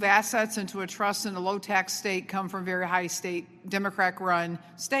to move assets into a trust in a low-tax state come from very high state, Democrat-run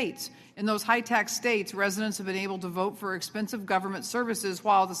states. In those high-tax states, residents have been able to vote for expensive government services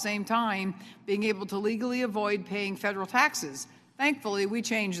while at the same time being able to legally avoid paying federal taxes. Thankfully, we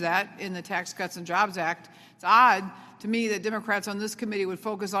changed that in the Tax Cuts and Jobs Act. It's odd to me that Democrats on this committee would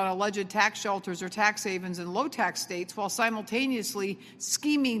focus on alleged tax shelters or tax havens in low-tax states while simultaneously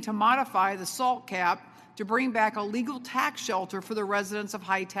scheming to modify the SALT cap to bring back a legal tax shelter for the residents of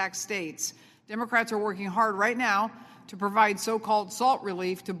high-tax states. Democrats are working hard right now to provide so-called SALT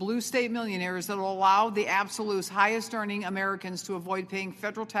relief to blue state millionaires that will allow the absolute highest-earning Americans to avoid paying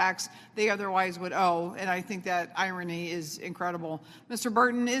federal tax they otherwise would owe, and I think that irony is incredible. Mr.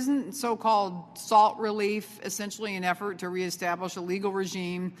 Burton, isn't so-called SALT relief essentially an effort to reestablish a legal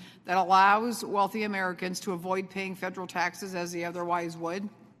regime that allows wealthy Americans to avoid paying federal taxes as they otherwise would?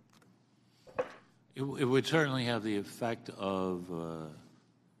 It would certainly have the effect of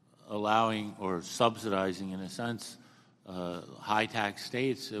allowing or subsidizing, in a sense, high tax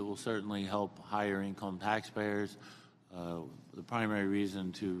states. It will certainly help higher income taxpayers. The primary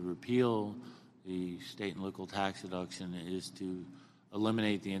reason to repeal the state and local tax deduction is to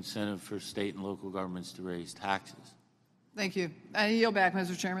eliminate the incentive for state and local governments to raise taxes. Thank you. I yield back,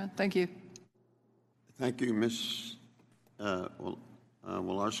 Mr. Chairman. Thank you. Thank you, Ms.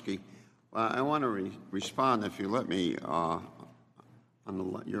 Walorski. Well, I want to respond, if you let me, on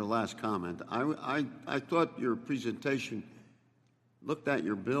your last comment. I thought your presentation looked at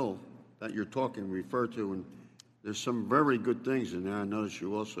your bill that you're referred to, and there's some very good things in there. I noticed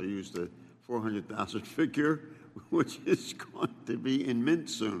you also used the 400,000 figure, which is going to be in mint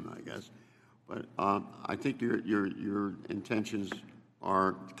soon, I guess. But I think your intentions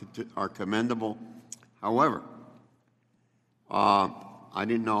are commendable. However, I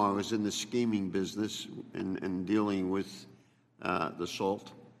didn't know I was in the scheming business and dealing with the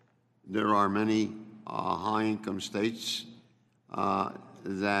SALT. There are many high-income states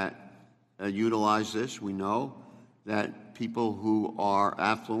that utilize this. We know that people who are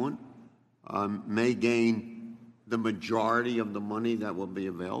affluent may gain the majority of the money that will be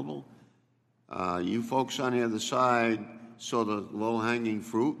available. You folks on the other side saw the low-hanging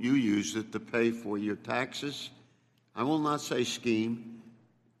fruit. You used it to pay for your taxes. I will not say scheme.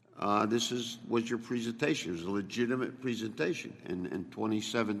 This was your presentation. It was a legitimate presentation in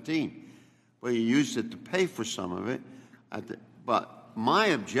 2017. Well, you used it to pay for some of it. But my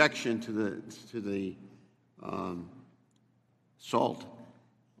objection to the SALT,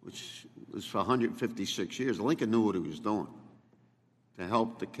 which was for 156 years, Lincoln knew what he was doing to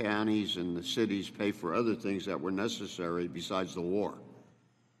help the counties and the cities pay for other things that were necessary besides the war.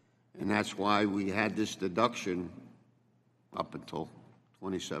 And that's why we had this deduction up until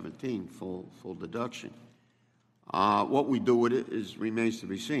 2017, full deduction. What we do with it remains to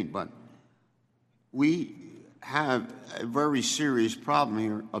be seen, but we have a very serious problem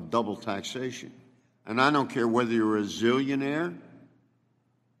here of double taxation. And I don't care whether you're a zillionaire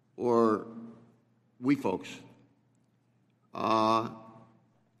or we folks,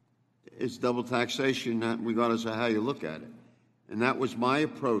 it's double taxation regardless of how you look at it. And that was my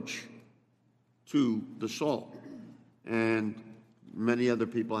approach to the SALT. And many other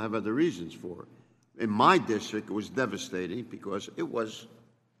people have other reasons for it. In my district, it was devastating because it was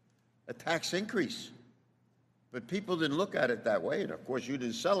a tax increase. But people didn't look at it that way. And of course, you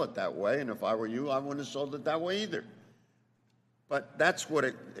didn't sell it that way. And if I were you, I wouldn't have sold it that way either. But that's what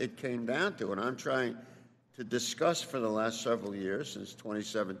it came down to. And I'm trying to discuss for the last several years, since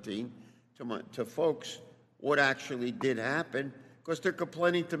 2017, to folks what actually did happen, because they're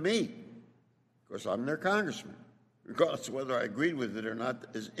complaining to me, because I'm their congressman. Regardless of whether I agreed with it or not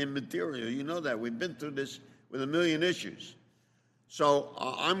is immaterial. You know that. We've been through this with a million issues. So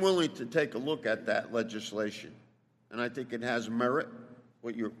I'm willing to take a look at that legislation. And I think it has merit,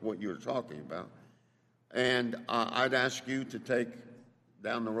 what you're talking about. And I'd ask you to take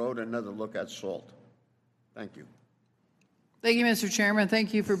down the road another look at SALT. Thank you. Thank you, Mr. Chairman.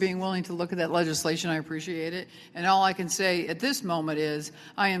 Thank you for being willing to look at that legislation. I appreciate it. And all I can say at this moment is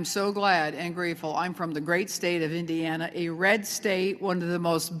I am so glad and grateful. I'm from the great state of Indiana, a red state, one of the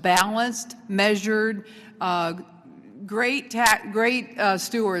most balanced, measured, great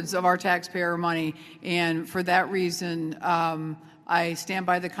stewards of our taxpayer money. And for that reason, I stand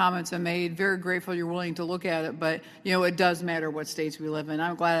by the comments I made. Very grateful you're willing to look at it. But, you know, it does matter what states we live in.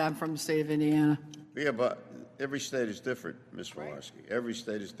 I'm glad I'm from the state of Indiana. Yeah, but every state is different, Ms. Wolarski. Every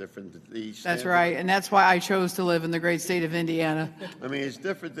state is different. That's right, and that's why I chose to live in the great state of Indiana. I mean, it's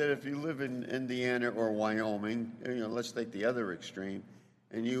different than if you live in Indiana or Wyoming. You know, let's take the other extreme,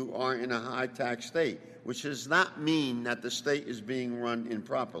 and you are in a high-tax state, which does not mean that the state is being run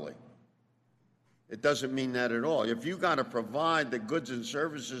improperly. It doesn't mean that at all. If you got to provide the goods and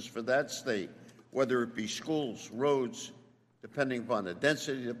services for that state, whether it be schools, roads, depending upon the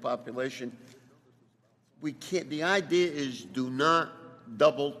density of the population, we can't. The idea is do not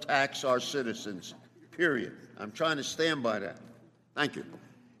double tax our citizens, period. I'm trying to stand by that. Thank you.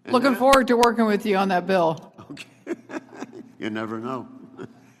 And looking forward to working with you on that bill. Okay. You never know.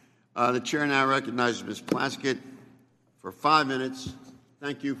 The chair now recognizes Ms. Plaskett for 5 minutes.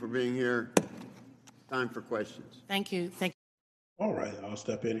 Thank you for being here. Time for questions. Thank you. Thank you. All right, I'll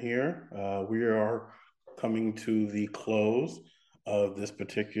step in here. We are coming to the close of this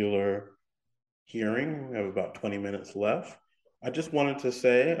particular hearing. We have about 20 minutes left. I just wanted to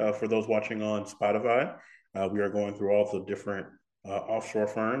say, for those watching on Spotify, we are going through all the different offshore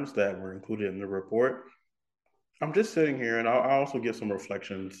firms that were included in the report. I'm just sitting here, and I'll also give some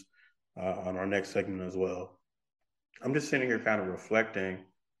reflections on our next segment as well. I'm just sitting here kind of reflecting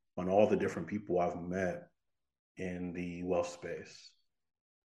on all the different people I've met in the wealth space.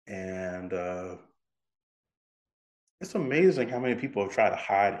 And it's amazing how many people have tried to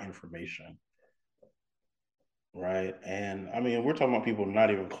hide information. Right. And I mean, we're talking about people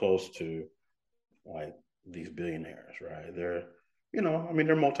not even close to like these billionaires, right? They're, you know, I mean,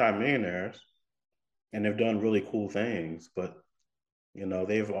 they're multimillionaires and they've done really cool things, but you know,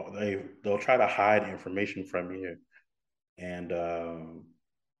 they'll try to hide information from you. And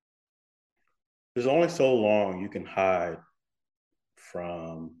there's only so long you can hide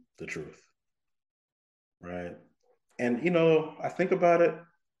from the truth. Right. And, you know, I think about it.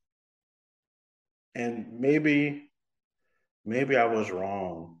 And maybe I was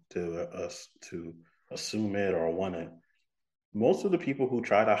wrong to assume it or want it. Most of the people who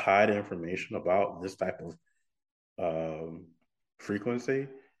try to hide information about this type of frequency,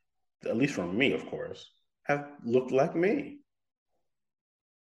 at least from me, of course, have looked like me.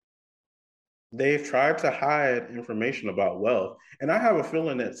 They've tried to hide information about wealth. And I have a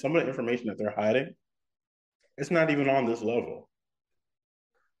feeling that some of the information that they're hiding, it's not even on this level.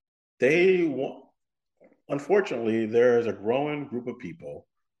 Unfortunately, there is a growing group of people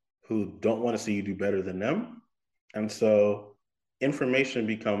who don't want to see you do better than them. And so information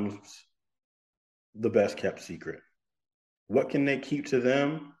becomes the best kept secret. What can they keep to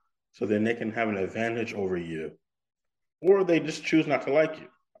them so then they can have an advantage over you? Or they just choose not to like you.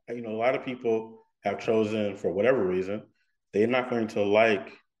 You know, a lot of people have chosen, for whatever reason, they're not going to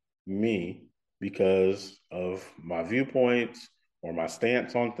like me because of my viewpoints or my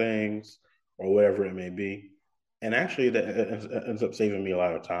stance on things or whatever it may be. And actually that ends up saving me a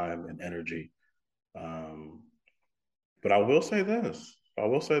lot of time and energy. But I will say this.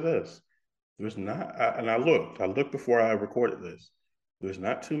 There's not, and I looked before I recorded this. There's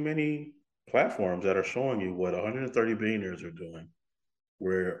not too many platforms that are showing you what 130 billionaires are doing,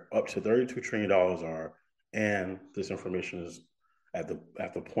 where up to $32 trillion are, and this information is at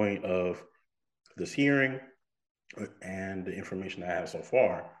the point of this hearing and the information I have so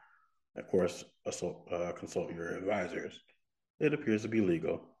far. Of course, consult your advisors. It appears to be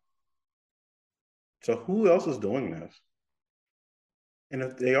legal. So who else is doing this? And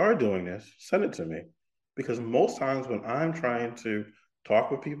if they are doing this, send it to me. Because most times when I'm trying to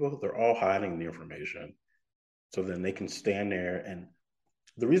talk with people, they're all hiding the information. So then they can stand there. And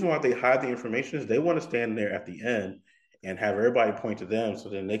the reason why they hide the information is they want to stand there at the end and have everybody point to them so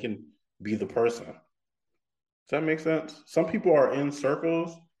then they can be the person. Does that make sense? Some people are in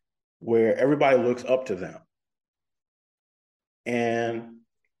circles where everybody looks up to them. And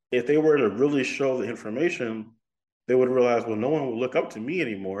if they were to really show the information, they would realize, well, no one will look up to me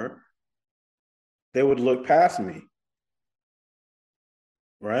anymore. They would look past me.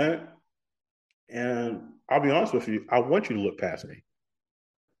 Right? And I'll be honest with you, I want you to look past me.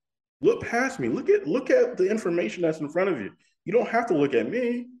 Look past me. Look at the information that's in front of you. You don't have to look at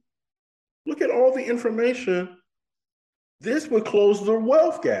me. Look at all the information. This would close the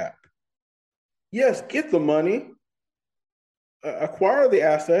wealth gap. Yes, get the money, acquire the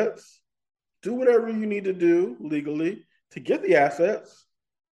assets, do whatever you need to do legally to get the assets.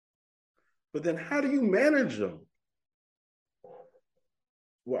 But then how do you manage them?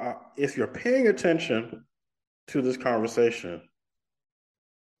 Well, if you're paying attention to this conversation,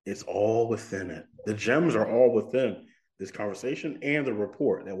 it's all within it. The gems are all within this conversation and the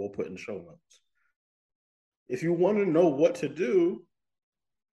report that we'll put in show notes. If you want to know what to do,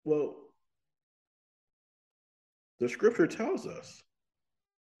 well, the scripture tells us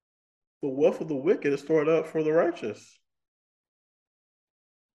the wealth of the wicked is stored up for the righteous.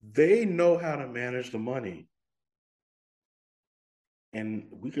 They know how to manage the money. And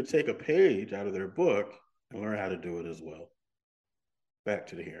we could take a page out of their book and learn how to do it as well. Back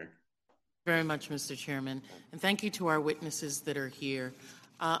to the hearing. Very much, Mr. Chairman. And thank you to our witnesses that are here.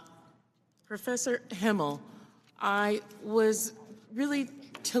 Professor Himmel, I really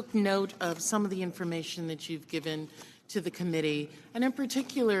took note of some of the information that you've given to the committee, and in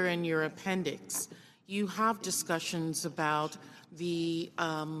particular in your appendix, you have discussions about the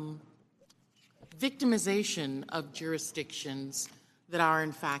victimization of jurisdictions that are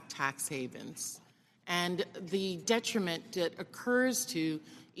in fact tax havens and the detriment that occurs to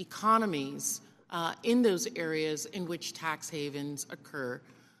economies in those areas in which tax havens occur.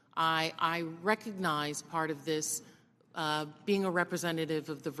 I recognize part of this being a representative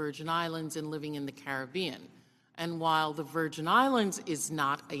of the Virgin Islands and living in the Caribbean. And while the Virgin Islands is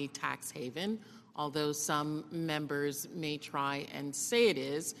not a tax haven, although some members may try and say it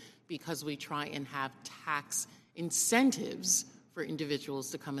is, because we try and have tax incentives for individuals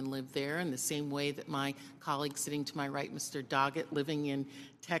to come and live there in the same way that my colleague sitting to my right, Mr. Doggett, living in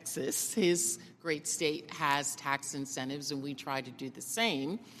Texas, his great state has tax incentives, and we try to do the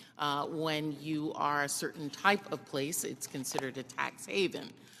same. When you are a certain type of place, it's considered a tax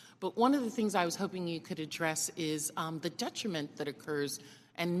haven. But one of the things I was hoping you could address is the detriment that occurs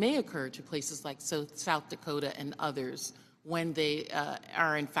and may occur to places like South Dakota and others when they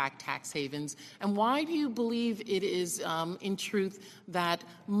are in fact tax havens. And why do you believe it is in truth that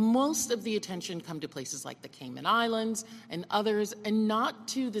most of the attention come to places like the Cayman Islands and others and not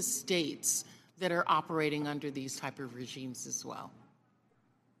to the states that are operating under these type of regimes as well?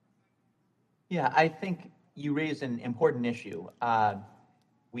 Yeah, I think you raise an important issue.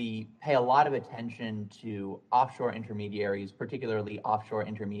 We pay a lot of attention to offshore intermediaries, particularly offshore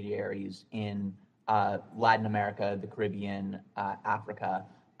intermediaries in Latin America, the Caribbean, Africa,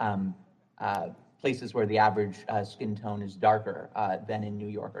 places where the average skin tone is darker than in New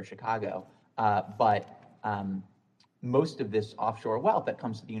York or Chicago. But most of this offshore wealth that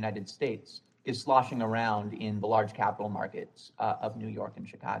comes to the United States is sloshing around in the large capital markets of New York and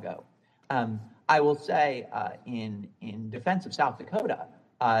Chicago. I will say in defense of South Dakota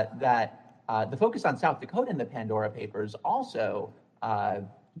that the focus on South Dakota in the Pandora Papers also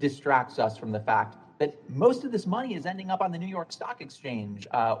distracts us from the fact that most of this money is ending up on the New York Stock Exchange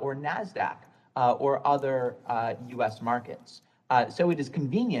or NASDAQ or other U.S. markets. So it is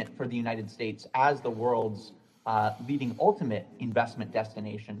convenient for the United States as the world's leading ultimate investment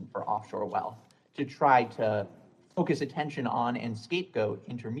destination for offshore wealth to try to focus attention on and scapegoat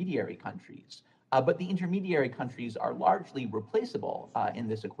intermediary countries. But the intermediary countries are largely replaceable in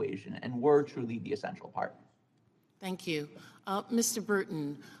this equation and were truly the essential part. Thank you. Mr.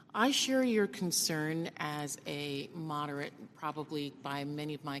 Burton, I share your concern as a moderate, probably by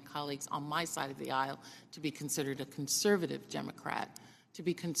many of my colleagues on my side of the aisle, to be considered a conservative Democrat, to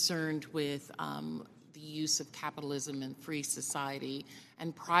be concerned with the use of capitalism and free society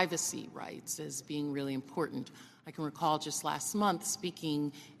and privacy rights as being really important. I can recall just last month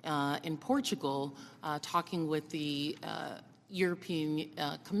speaking in Portugal, talking with the European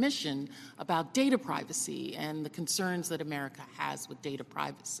Commission about data privacy and the concerns that America has with data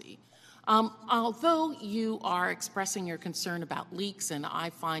privacy. Although you are expressing your concern about leaks, and I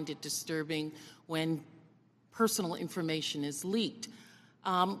find it disturbing when personal information is leaked,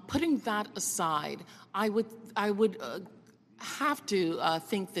 putting that aside, I would have to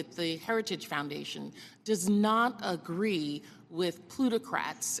think that the Heritage Foundation does not agree with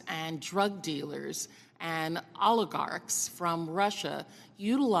plutocrats and drug dealers and oligarchs from Russia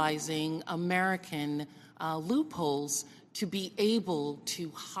utilizing American loopholes to be able to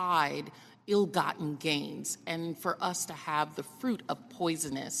hide ill-gotten gains and for us to have the fruit of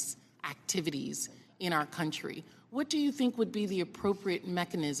poisonous activities in our country. What do you think would be the appropriate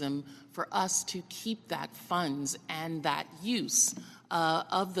mechanism for us to keep that funds and that use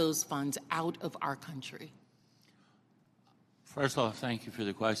of those funds out of our country? First off, thank you for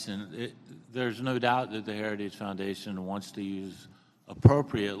the question. There's no doubt that the Heritage Foundation wants to use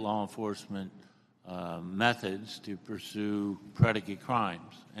appropriate law enforcement methods to pursue predicate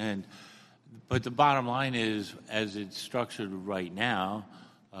crimes. But the bottom line is, as it's structured right now,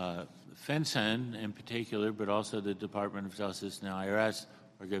 FinCEN in particular, but also the Department of Justice and the IRS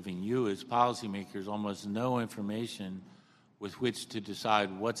are giving you as policymakers almost no information with which to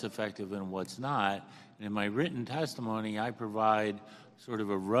decide what's effective and what's not. And in my written testimony, I provide sort of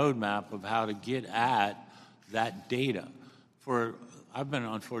a roadmap of how to get at that data. I've been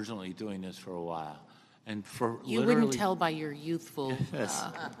unfortunately doing this for a while. And for you wouldn't tell by your youthful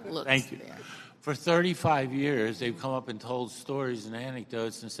looks. Thank you. There. For 35 years, they've come up and told stories and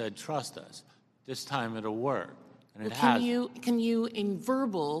anecdotes and said, trust us, this time it'll work. And it has. Can you, in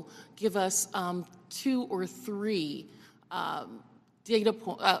verbal, give us 2 or 3 data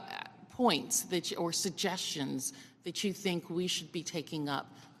points or suggestions that you think we should be taking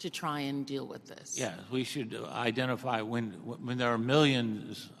up to try and deal with this? Yes, we should identify when there are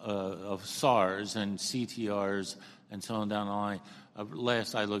millions of SARs and CTRs and so on down the line.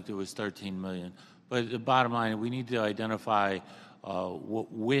 Last I looked, it was 13 million. But the bottom line, we need to identify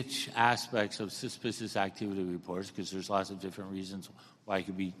which aspects of suspicious activity reports, because there's lots of different reasons why it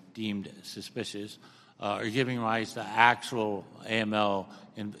could be deemed suspicious, are giving rise to actual AML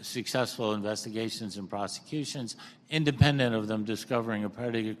and successful investigations and prosecutions, independent of them discovering a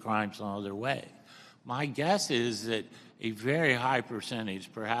predicate crime some other way. My guess is that a very high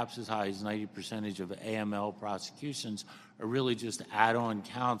percentage, perhaps as high as 90% of AML prosecutions, are really just add-on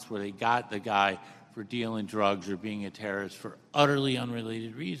counts where they got the guy for dealing drugs or being a terrorist for utterly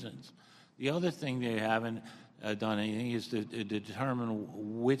unrelated reasons. The other thing they haven't done anything is to determine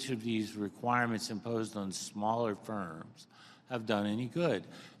which of these requirements imposed on smaller firms have done any good.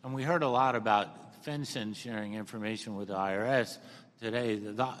 And we heard a lot about FinCEN sharing information with the IRS today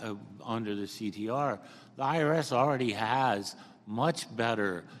under the CTR. The IRS already has much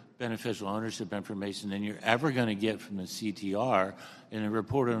better beneficial ownership information than you're ever going to get from the CTR, and it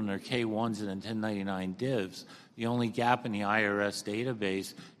reported on their K-1s and 1099 divs. The only gap in the IRS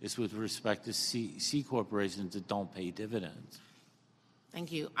database is with respect to C corporations that don't pay dividends.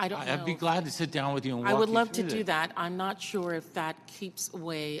 Thank you. I'd be glad to sit down with you and walk I would you love through to do that. I'm not sure if that keeps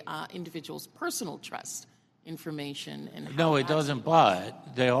away individuals' personal trust information. And no, it doesn't,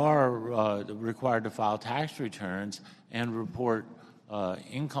 but they are required to file tax returns and report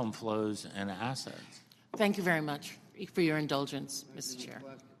income flows and assets. Thank you very much for your indulgence, Mr. Chair.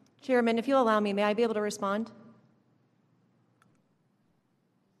 Chairman, if you'll allow me, may I be able to respond?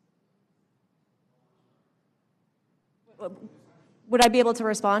 Would I be able to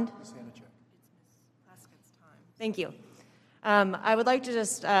respond? Thank you. I would like to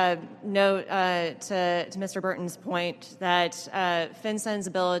just note to Mr. Burton's point that FinCEN's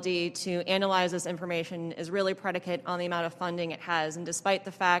ability to analyze this information is really predicate on the amount of funding it has. And despite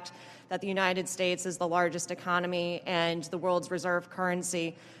the fact that the United States is the largest economy and the world's reserve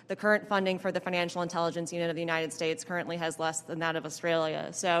currency, the current funding for the Financial Intelligence Unit of the United States currently has less than that of Australia.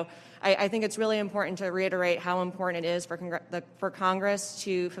 So I think it's really important to reiterate how important it is for Congress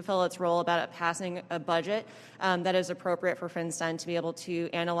to fulfill its role about passing a budget that is appropriate for FinCEN to be able to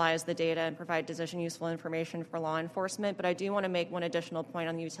analyze the data and provide decision-useful information for law enforcement. But I do want to make one additional point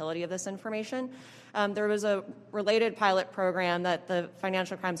on the utility of this information. There was a related pilot program that the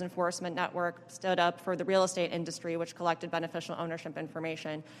Financial Crimes Enforcement Network stood up for the real estate industry, which collected beneficial ownership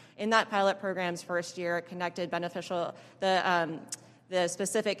information. In that pilot program's first year, it connected the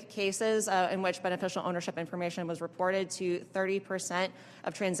specific cases in which beneficial ownership information was reported to 30%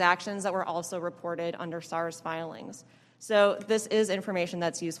 of transactions that were also reported under SARS filings. So this is information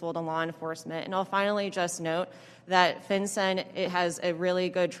that's useful to law enforcement. And I'll finally just note that FinCEN, it has a really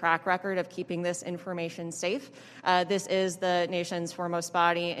good track record of keeping this information safe. This is the nation's foremost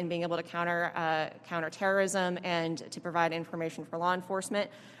body in being able to counter terrorism and to provide information for law enforcement.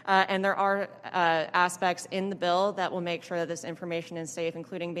 And there are aspects in the bill that will make sure that this information is safe,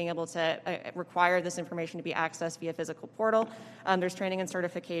 including being able to require this information to be accessed via physical portal. There's training and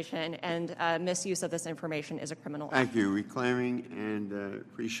certification, and misuse of this information is a criminal act. Thank you. Reclaiming, and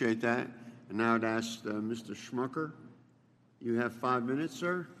appreciate that. And now I'd ask Mr. Schmucker. You have 5 minutes,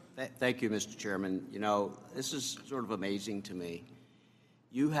 sir. Thank you, Mr. Chairman. You know, this is sort of amazing to me.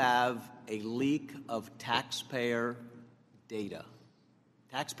 You have a leak of taxpayer data,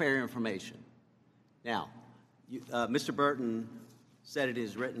 taxpayer information. Now, Mr. Burton said in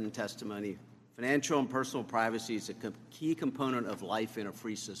his written testimony, financial and personal privacy is a key component of life in a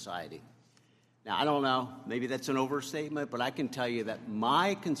free society. Now, I don't know, maybe that's an overstatement, but I can tell you that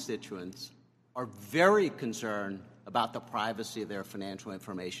my constituents are very concerned about the privacy of their financial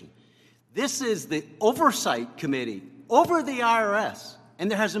information. This is the oversight committee over the IRS, and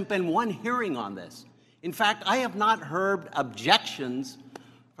there hasn't been one hearing on this. In fact, I have not heard objections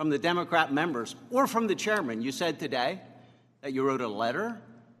from the Democrat members or from the chairman. You said today that you wrote a letter,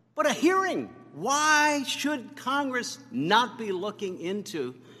 but a hearing. Why should Congress not be looking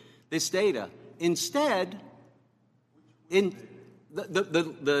into this data? Instead, in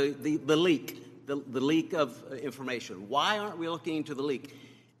the leak of information. Why aren't we looking into the leak?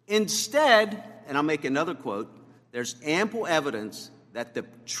 Instead, and I'll make another quote, there's ample evidence that the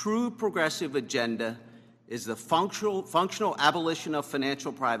true progressive agenda is the functional abolition of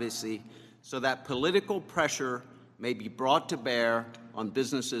financial privacy so that political pressure may be brought to bear on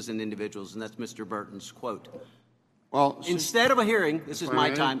businesses and individuals. And that's Mr. Burton's quote. Well, instead of a hearing, this is my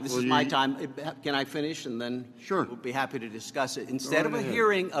time. This Will is my time. Can I finish? And then Sure. We'll be happy to discuss it. Instead of a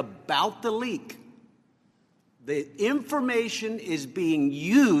hearing about the leak, the information is being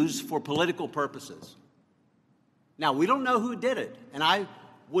used for political purposes. Now, we don't know who did it, and I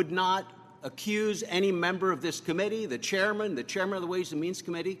would not accuse any member of this committee, the chairman of the Ways and Means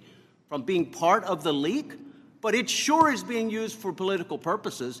Committee, from being part of the leak, but it sure is being used for political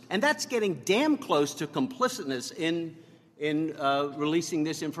purposes, and that's getting damn close to complicitness in releasing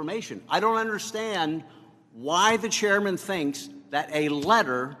this information. I don't understand why the chairman thinks that a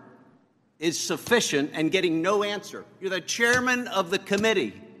letter is sufficient and getting no answer. You're the chairman of the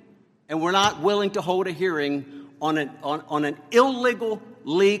committee, and we're not willing to hold a hearing on an illegal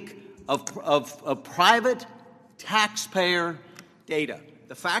leak of private taxpayer data.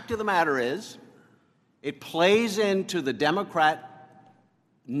 The fact of the matter is, it plays into the Democrat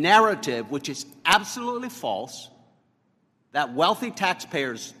narrative, which is absolutely false, that wealthy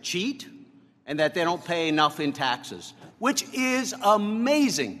taxpayers cheat and that they don't pay enough in taxes, which is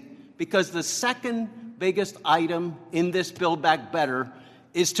amazing because the second biggest item in this Build Back Better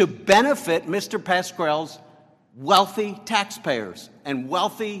is to benefit Mr. Pascrell's wealthy taxpayers and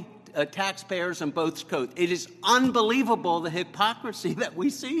wealthy taxpayers in both coasts. It is unbelievable the hypocrisy that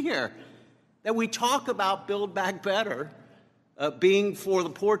we see here, that we talk about Build Back Better being for the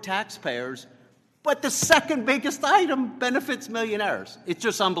poor taxpayers, but the second biggest item benefits millionaires. It's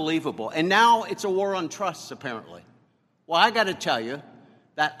just unbelievable. And now it's a war on trusts, apparently. Well, I got to tell you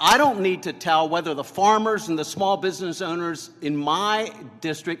that I don't need to tell whether the farmers and the small business owners in my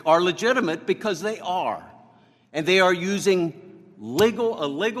district are legitimate, because they are. And they are using a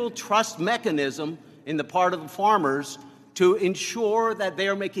legal trust mechanism in the part of the farmers to ensure that they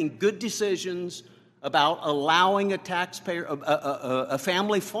are making good decisions about allowing a taxpayer, a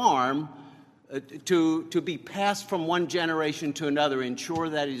family farm, to be passed from one generation to another, ensure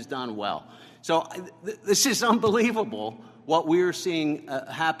that it is done well. So this is unbelievable what we are seeing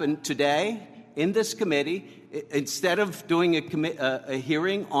happen today in this committee. Instead of doing a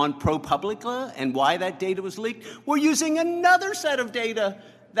hearing on ProPublica and why that data was leaked, we're using another set of data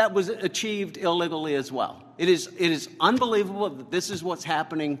that was achieved illegally as well. It is unbelievable that this is what's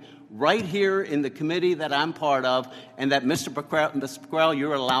happening right here in the committee that I'm part of, and that Mr. Pascrell,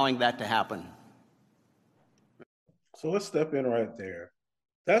 you're allowing that to happen. So let's step in right there.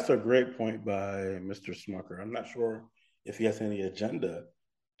 That's a great point by Mr. Schmucker. I'm not sure if he has any agenda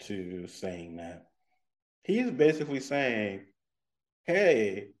to saying that. He's basically saying,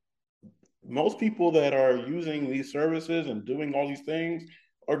 hey, most people that are using these services and doing all these things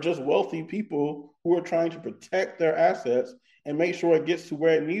are just wealthy people who are trying to protect their assets and make sure it gets to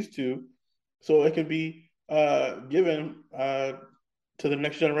where it needs to so it can be given to the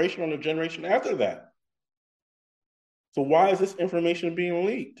next generation or the generation after that. So why is this information being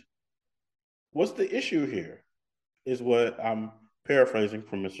leaked? What's the issue here? is what I'm paraphrasing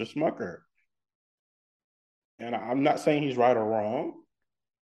from Mr. Smucker. And I'm not saying he's right or wrong.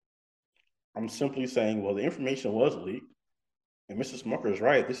 I'm simply saying, well, the information was leaked, and Mr. Smucker is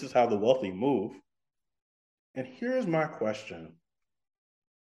right. This is how the wealthy move. And here's my question.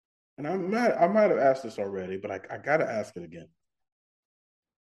 And I might have asked this already, but I got to ask it again.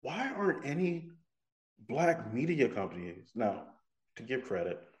 Why aren't any Black media companies? Now, to give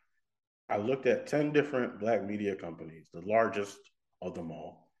credit, I looked at 10 different Black media companies, the largest of them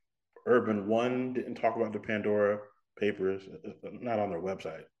all. Urban One didn't talk about the Pandora Papers, not on their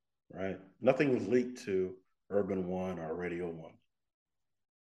website, right? Nothing was leaked to Urban One or Radio One.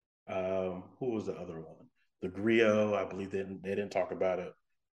 Who was the other one? The Griot, I believe they didn't talk about it.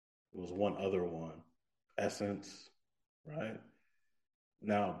 There was one other one, Essence, right?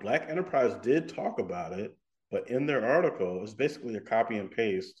 Now, Black Enterprise did talk about it, but in their article, it's basically a copy and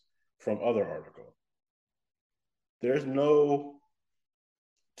paste from other article. There's no,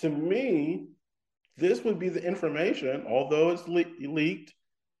 to me, this would be the information, although it's leaked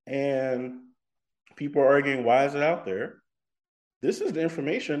and people are arguing, why is it out there? This is the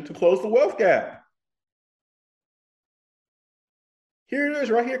information to close the wealth gap. Here it is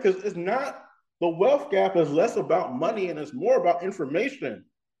right here, because it's not, the wealth gap is less about money and it's more about information.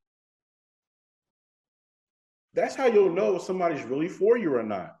 That's how you'll know if somebody's really for you or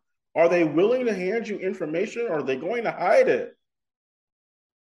not. Are they willing to hand you information, or are they going to hide it?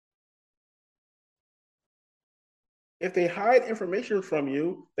 If they hide information from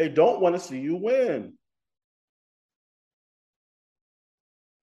you, they don't want to see you win.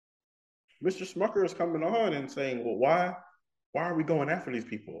 Mr. Smucker is coming on and saying, well, why are we going after these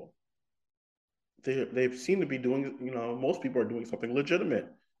people? They seem to be doing, most people are doing something legitimate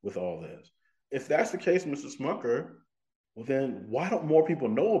with all this. If that's the case, Mr. Smucker, well, then why don't more people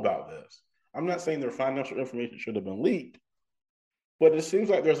know about this? I'm not saying their financial information should have been leaked, but it seems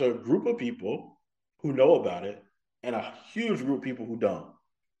like there's a group of people who know about it and a huge group of people who don't.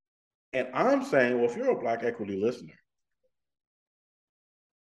 And I'm saying, well, if you're a Black Equity listener,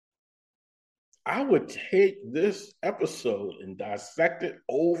 I would take this episode and dissect it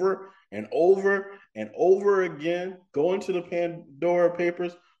over and over and over again, go into the Pandora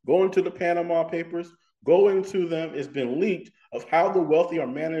Papers, go into the Panama Papers, go into them. It's been leaked of how the wealthy are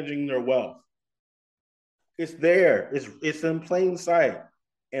managing their wealth. It's there. It's in plain sight.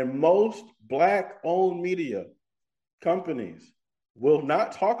 And most Black-owned media companies will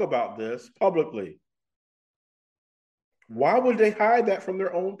not talk about this publicly. Why would they hide that from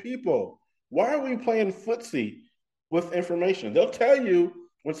their own people? Why are we playing footsie with information? They'll tell you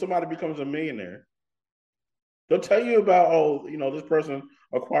when somebody becomes a millionaire. They'll tell you about, this person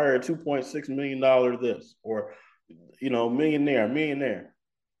acquired $2.6 million this, or, millionaire.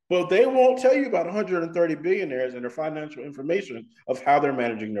 But they won't tell you about 130 billionaires and their financial information of how they're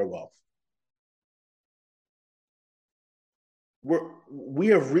managing their wealth. We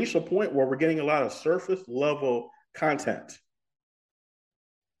have reached a point where we're getting a lot of surface level content.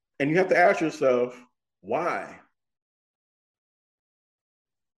 And you have to ask yourself, why?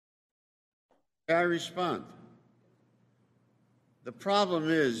 I respond. The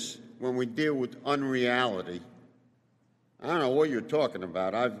problem is when we deal with unreality. I don't know what you're talking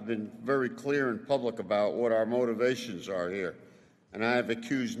about. I've been very clear in public about what our motivations are here. And I have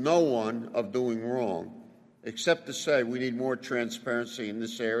accused no one of doing wrong, except to say we need more transparency in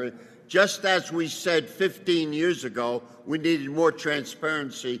this area. Just as we said 15 years ago, we needed more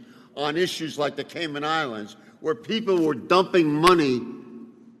transparency on issues like the Cayman Islands, where people were dumping money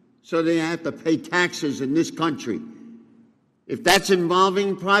so they had to pay taxes in this country. If that's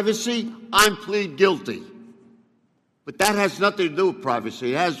involving privacy, I plead guilty. But that has nothing to do with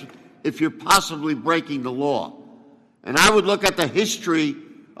privacy. It has if you're possibly breaking the law. And I would look at the history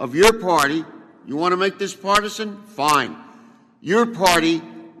of your party. You want to make this partisan? Fine. Your party,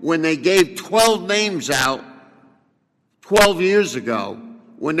 when they gave 12 names out 12 years ago,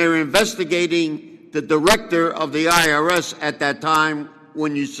 when they were investigating the director of the IRS at that time,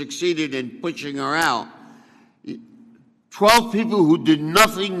 when you succeeded in pushing her out, 12 people who did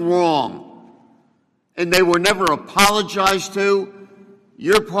nothing wrong, and they were never apologized to.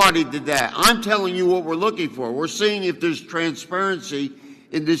 Your party did that. I'm telling you what we're looking for. We're seeing if there's transparency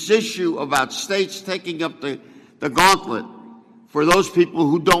in this issue about states taking up the gauntlet for those people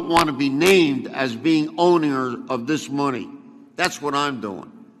who don't want to be named as being owners of this money. That's what I'm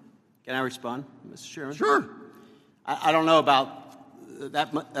doing. Can I respond, Mr. Chairman? Sure. I don't know about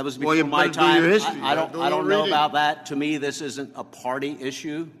that. That was before my time. I don't know about that. To me, this isn't a party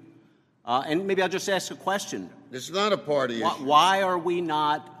issue. And maybe I'll just ask a question. It's not a party issue. Why are we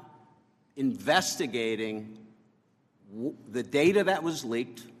not investigating the data that was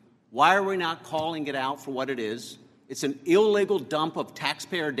leaked. Why are we not calling it out for what it is? It's an illegal dump of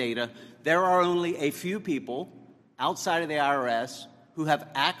taxpayer data. There are only a few people outside of the IRS who have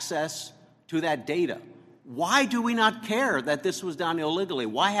access to that data. Why do we not care that this was done illegally?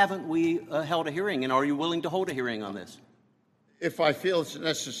 Why haven't we held a hearing, and are you willing to hold a hearing on this? If I feel it's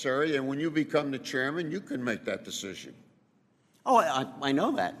necessary, and when you become the chairman, you can make that decision. Oh, I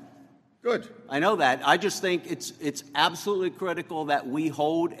know that. Good. I know that. I just think it's absolutely critical that we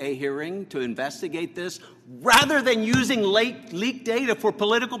hold a hearing to investigate this rather than using leaked data for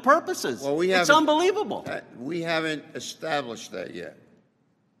political purposes. Well, it's unbelievable. We haven't established that yet.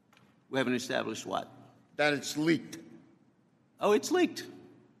 We haven't established what? That it's leaked. Oh, it's leaked.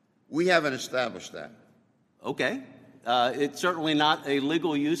 We haven't established that. Okay. It's certainly not a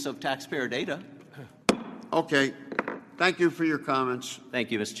legal use of taxpayer data. Okay. Thank you for your comments.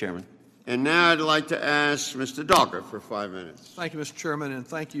 Thank you, Mr. Chairman. And now I'd like to ask Mr. Dogger for 5 minutes. Thank you, Mr. Chairman, and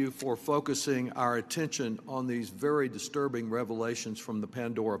thank you for focusing our attention on these very disturbing revelations from the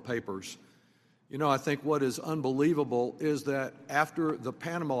Pandora Papers. You know, I think what is unbelievable is that after the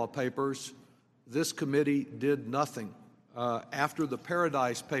Panama Papers, this committee did nothing. After the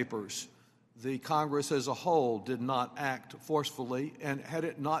Paradise Papers, the Congress as a whole did not act forcefully, and had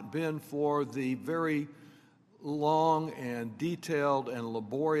it not been for the very long and detailed and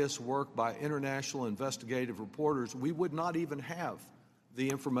laborious work by international investigative reporters, we would not even have the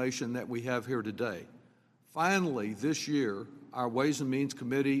information that we have here today. Finally, this year, our Ways and Means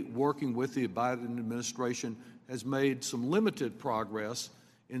Committee, working with the Biden administration, has made some limited progress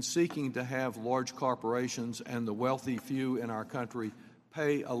in seeking to have large corporations and the wealthy few in our country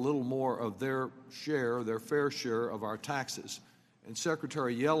pay a little more of their fair share of our taxes. And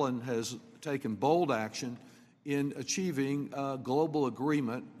Secretary Yellen has taken bold action in achieving a global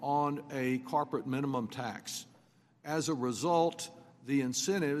agreement on a corporate minimum tax. As a result, the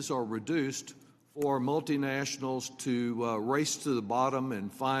incentives are reduced for multinationals to race to the bottom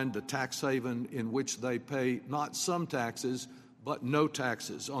and find the tax haven in which they pay not some taxes, but no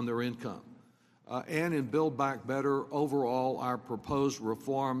taxes on their income. And in Build Back Better, overall, our proposed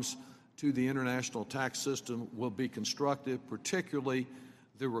reforms to the international tax system will be constructive, particularly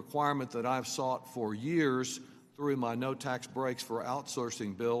the requirement that I've sought for years through my no tax breaks for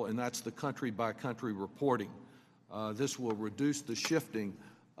outsourcing bill, and that's the country-by-country reporting. This will reduce the shifting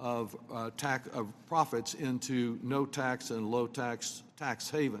of profits into no tax and low tax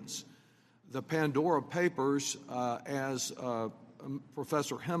havens. The Pandora Papers, as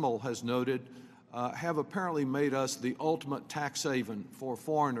Professor Himmel has noted, have apparently made us the ultimate tax haven for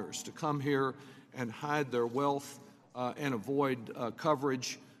foreigners to come here and hide their wealth and avoid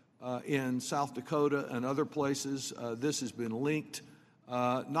coverage in South Dakota and other places. This has been linked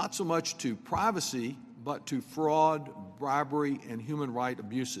not so much to privacy, but to fraud, bribery, and human rights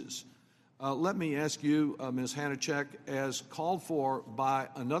abuses. Let me ask you, Ms. Hanachek, as called for by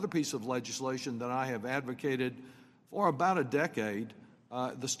another piece of legislation that I have advocated for about a decade,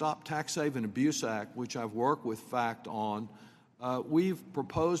 the Stop Tax Haven Abuse Act, which I've worked with FACT on, we've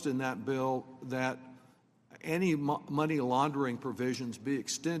proposed in that bill that any money laundering provisions be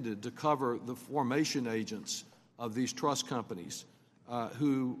extended to cover the formation agents of these trust companies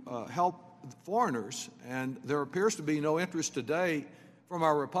who help foreigners. And there appears to be no interest today from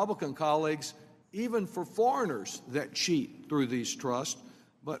our Republican colleagues, even for foreigners that cheat through these trusts.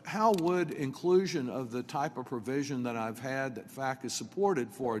 But how would inclusion of the type of provision that I've had that FACT has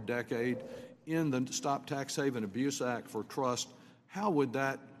supported for a decade in the Stop Tax Haven Abuse Act for trust, how would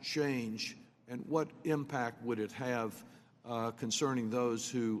that change and what impact would it have concerning those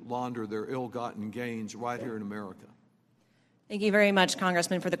who launder their ill-gotten gains right here in America? Thank you very much,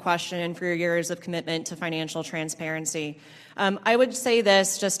 Congressman, for the question and for your years of commitment to financial transparency. I would say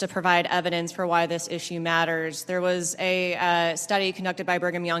this just to provide evidence for why this issue matters. There was a study conducted by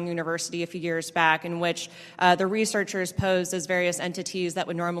Brigham Young University a few years back in which the researchers posed as various entities that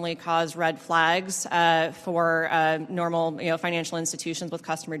would normally cause red flags for normal financial institutions with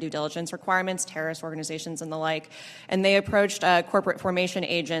customer due diligence requirements, terrorist organizations and the like. And they approached corporate formation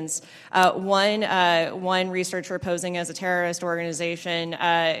agents. One researcher posing as a terrorist organization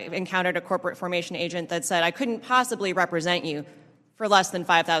encountered a corporate formation agent that said, "I couldn't possibly represent you for less than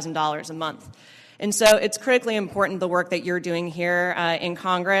 $5,000 a month." And so it's critically important, the work that you're doing here in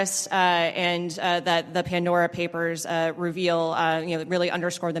Congress and that the Pandora Papers reveal, really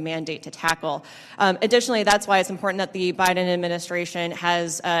underscore the mandate to tackle. Additionally, that's why it's important that the Biden administration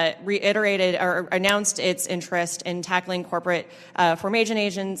has reiterated or announced its interest in tackling corporate formation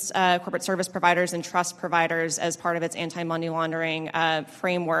agents, corporate service providers, and trust providers as part of its anti-money laundering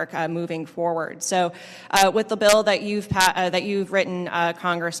framework moving forward. So with the bill that you've written,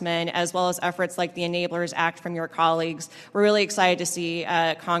 Congressman, as well as efforts like the Enablers Act from your colleagues, we're really excited to see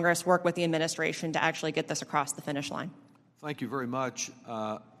Congress work with the administration to actually get this across the finish line. Thank you very much.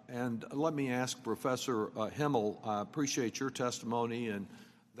 And let me ask Professor Himmel, I appreciate your testimony and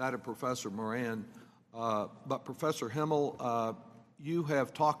that of Professor Moran. But Professor Himmel, you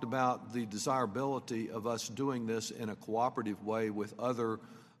have talked about the desirability of us doing this in a cooperative way with other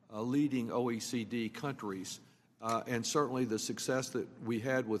leading OECD countries. And certainly the success that we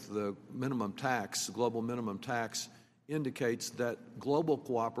had with the minimum tax, global minimum tax, indicates that global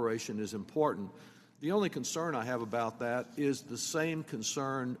cooperation is important. The only concern I have about that is the same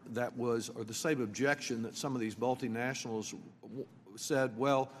concern that was, or the same objection that some of these multinationals said,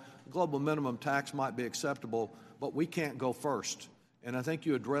 well, global minimum tax might be acceptable, but we can't go first. And I think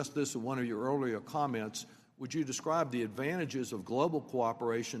you addressed this in one of your earlier comments. Would you describe the advantages of global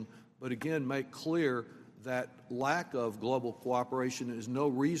cooperation, but again make clear that lack of global cooperation is no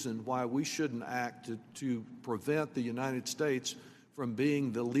reason why we shouldn't act to prevent the United States from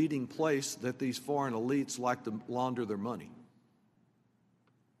being the leading place that these foreign elites like to launder their money?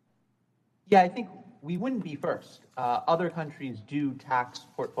 Yeah, I think we wouldn't be first. Other countries do tax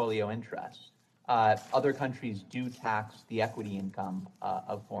portfolio interest. Other countries do tax the equity income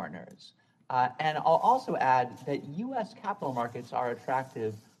of foreigners. And I'll also add that U.S. capital markets are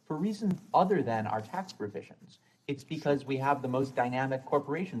attractive for reasons other than our tax provisions. It's because we have the most dynamic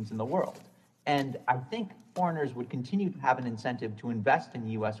corporations in the world. And I think foreigners would continue to have an incentive to invest in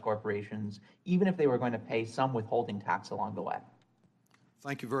U.S. corporations, even if they were going to pay some withholding tax along the way.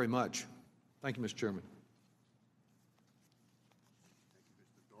 Thank you very much. Thank you, Mr. Chairman.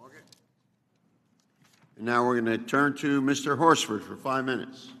 And now we're going to turn to Mr. Horsford for 5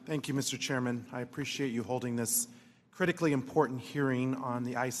 minutes. Thank you, Mr. Chairman. I appreciate you holding this critically important hearing on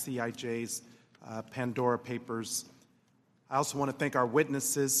the ICIJ's Pandora Papers. I also want to thank our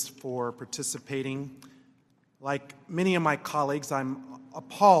witnesses for participating. Like many of my colleagues, I'm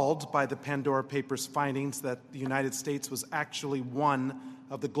appalled by the Pandora Papers' findings that the United States was actually one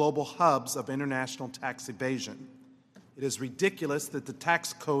of the global hubs of international tax evasion. It is ridiculous that the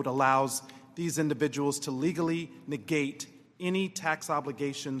tax code allows these individuals to legally negate any tax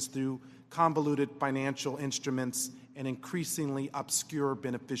obligations through convoluted financial instruments and increasingly obscure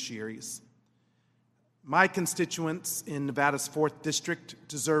beneficiaries. My constituents in Nevada's 4th District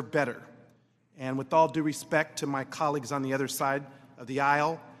deserve better. And with all due respect to my colleagues on the other side of the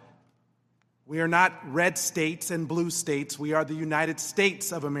aisle, we are not red states and blue states. We are the United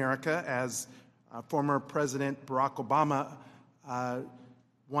States of America, as former President Barack Obama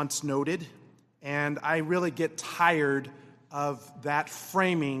once noted. And I really get tired of that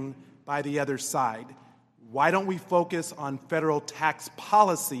framing by the other side. Why don't we focus on federal tax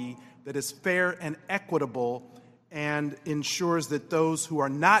policy that is fair and equitable and ensures that those who are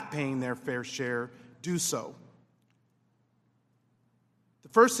not paying their fair share do so? The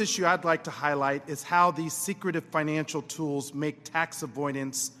first issue I'd like to highlight is how these secretive financial tools make tax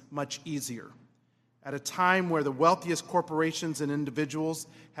avoidance much easier. At a time where the wealthiest corporations and individuals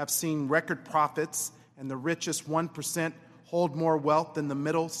have seen record profits and the richest 1% hold more wealth than the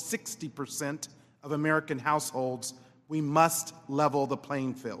middle 60% of American households, we must level the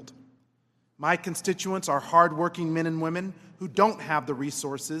playing field. My constituents are hardworking men and women who don't have the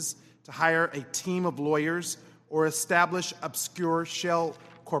resources to hire a team of lawyers or establish obscure shell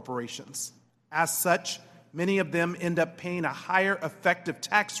corporations. As such, many of them end up paying a higher effective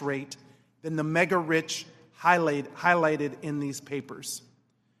tax rate than the mega-rich highlighted in these papers.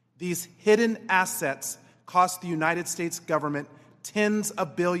 These hidden assets cost the United States government tens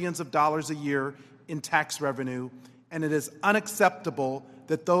of billions of dollars a year in tax revenue, and it is unacceptable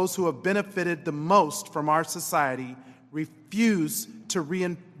that those who have benefited the most from our society refuse to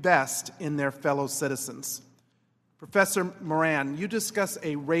reinvest in their fellow citizens. Professor Moran, you discuss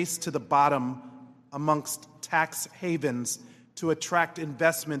a race to the bottom amongst tax havens to attract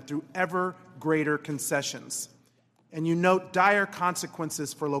investment through ever greater concessions. And you note dire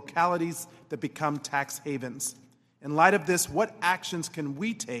consequences for localities that become tax havens. In light of this, what actions can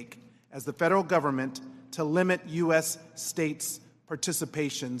we take as the federal government to limit U.S. states'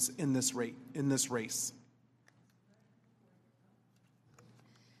 participations in this race?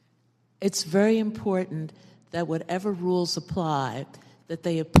 It's very important that whatever rules apply, that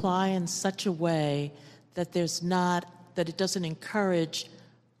they apply in such a way that that it doesn't encourage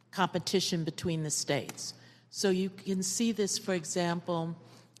competition between the states. So you can see this, for example,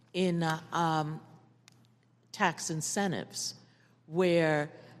 in tax incentives, where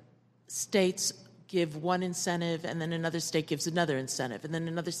states give one incentive and then another state gives another incentive and then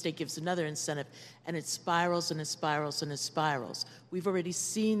another state gives another incentive, and it spirals and it spirals and it spirals. We've already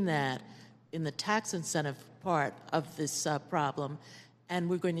seen that in the tax incentive part of this problem, and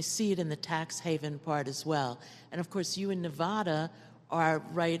we're going to see it in the tax haven part as well. And of course, you in Nevada are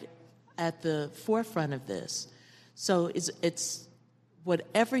right at the forefront of this. So it's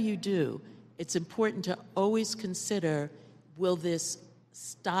whatever you do, it's important to always consider, will this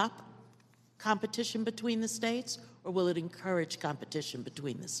stop competition between the states, or will it encourage competition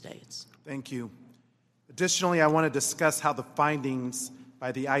between the states? Thank you. Additionally, I want to discuss how the findings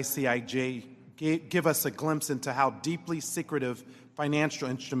by the ICIJ give us a glimpse into how deeply secretive financial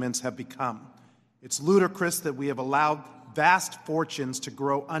instruments have become. It's ludicrous that we have allowed vast fortunes to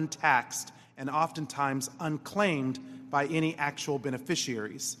grow untaxed and oftentimes unclaimed by any actual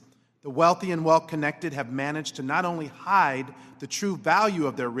beneficiaries. The wealthy and well-connected have managed to not only hide the true value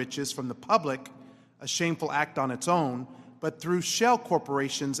of their riches from the public, a shameful act on its own, but through shell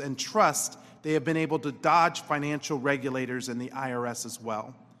corporations and trust, they have been able to dodge financial regulators and the IRS as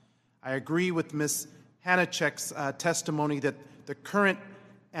well. I agree with Ms. Hanachek's testimony that the current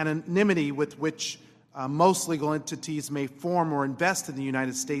anonymity with which most legal entities may form or invest in the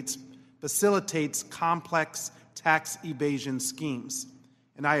United States facilitates complex tax evasion schemes.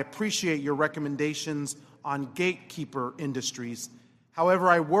 And I appreciate your recommendations on gatekeeper industries. However,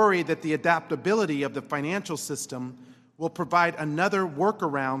 I worry that the adaptability of the financial system will provide another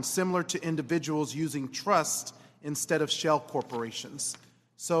workaround similar to individuals using trust instead of shell corporations.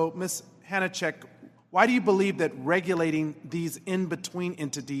 So, Ms. Hanachek, why do you believe that regulating these in-between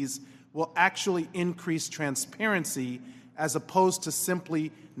entities will actually increase transparency as opposed to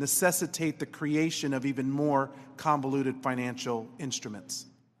simply necessitate the creation of even more convoluted financial instruments?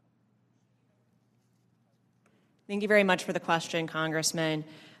 Thank you very much for the question, Congressman.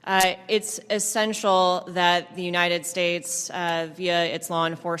 It's essential that the United States, via its law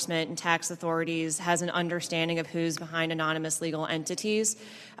enforcement and tax authorities, has an understanding of who's behind anonymous legal entities,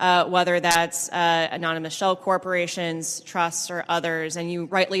 whether that's anonymous shell corporations, trusts, or others. And you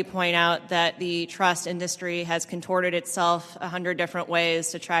rightly point out that the trust industry has contorted itself 100 different ways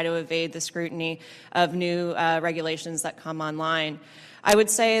to try to evade the scrutiny of new regulations that come online. I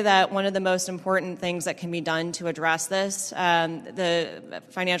would say that one of the most important things that can be done to address this, the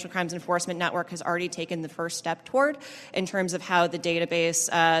Financial Crimes Enforcement Network has already taken the first step toward, in terms of how the database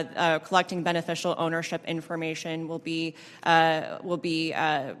collecting beneficial ownership information will be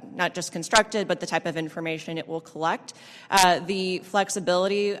not just constructed, but the type of information it will collect. The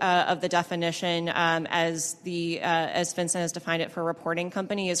flexibility of the definition, as FinCEN has defined it for a reporting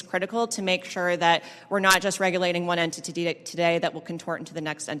company, is critical to make sure that we're not just regulating one entity today that will contort into the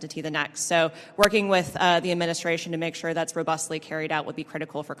next entity the next. So working with the administration to make sure that's robustly carried out would be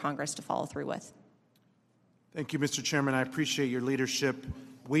critical for Congress to follow through with. Thank you, Mr. Chairman. I appreciate your leadership.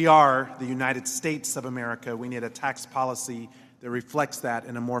 We are the United States of America. We need a tax policy that reflects that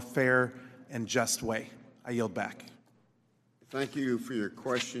in a more fair and just way. I yield back. Thank you for your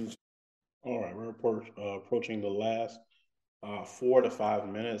questions. All right, we're approaching the last 4 to 5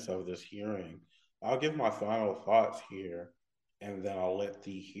 minutes of this hearing. I'll give my final thoughts here, and then I'll let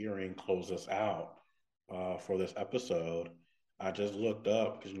the hearing close us out for this episode. I just looked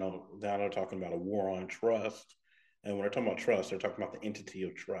up because, now they're talking about a war on trust. And when they're talking about trust, they're talking about the entity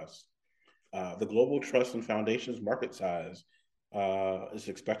of trust. The global trust and foundations market size is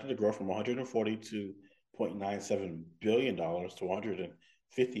expected to grow from $142.97 billion to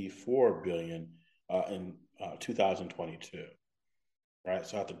 $154 billion in 2022. Right.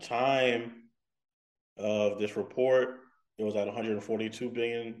 So at the time of this report, it was at 142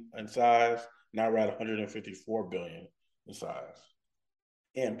 billion in size. Now we're at 154 billion in size,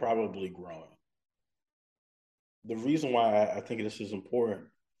 and probably growing. The reason why I think this is important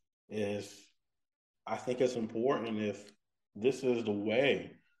is I think it's important if this is the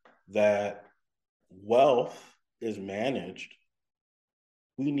way that wealth is managed,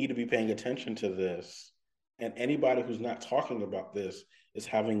 we need to be paying attention to this. And anybody who's not talking about this is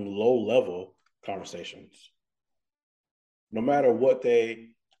having low-level conversations. No matter what they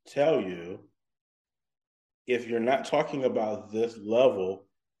tell you, if you're not talking about this level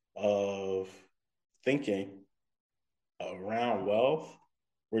of thinking around wealth,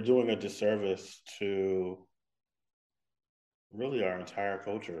 we're doing a disservice to really our entire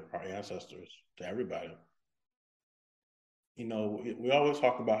culture, our ancestors, to everybody. You know, we always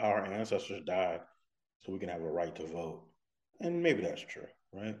talk about how our ancestors died so we can have a right to vote. And maybe that's true,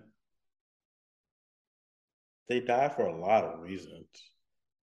 right? They died for a lot of reasons,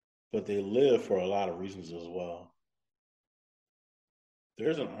 but they lived for a lot of reasons as well.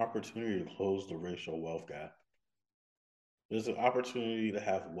 There's an opportunity to close the racial wealth gap. There's an opportunity to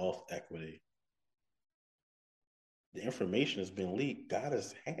have wealth equity. The information has been leaked. God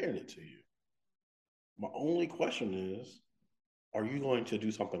has handed it to you. My only question is, are you going to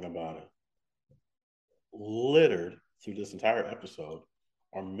do something about it? Littered through this entire episode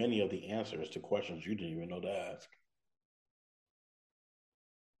are many of the answers to questions you didn't even know to ask.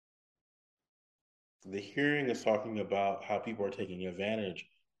 The hearing is talking about how people are taking advantage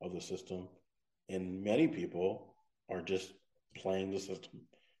of the system, and many people are just playing the system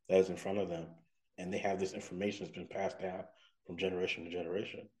that is in front of them. And they have this information that's been passed down from generation to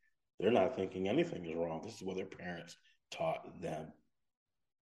generation. They're not thinking anything is wrong. This is what their parents taught them.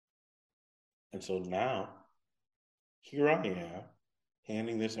 And so now, here I am,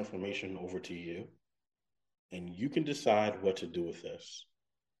 handing this information over to you, and you can decide what to do with this.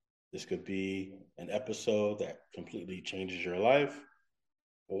 This could be an episode that completely changes your life,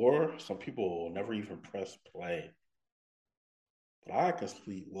 or some people will never even press play. But I can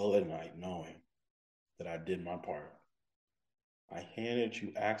sleep well at night knowing that I did my part. I handed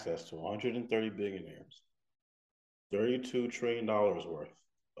you access to 130 billionaires, $32 trillion worth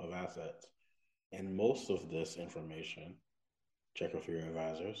of assets. And most of this information, check with your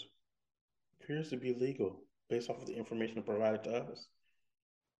advisors, appears to be legal based off of the information provided to us.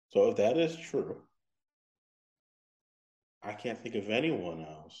 So if that is true, I can't think of anyone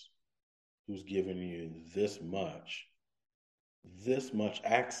else who's given you this much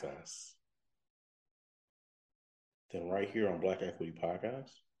access than right here on Black Equity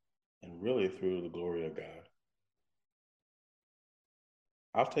Podcast, and really through the glory of God.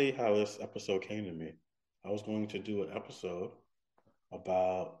 I'll tell you how this episode came to me. I was going to do an episode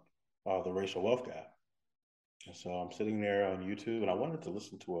about the racial wealth gap. And so I'm sitting there on YouTube, and I wanted to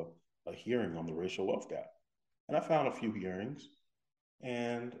listen to a hearing on the racial wealth gap. And I found a few hearings,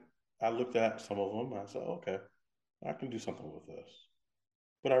 and I looked at some of them, and I said, okay, I can do something with this.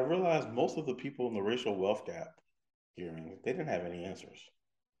 But I realized most of the people in the racial wealth gap hearing, they didn't have any answers.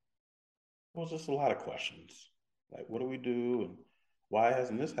 It was just a lot of questions. Like, what do we do? And why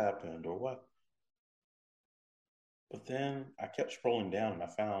hasn't this happened? Or what? But then I kept scrolling down and I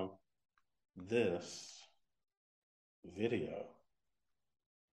found this video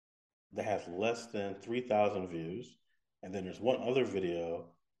that has less than 3,000 views. And then there's one other video,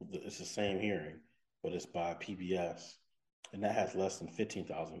 it's the same hearing, but it's by PBS. And that has less than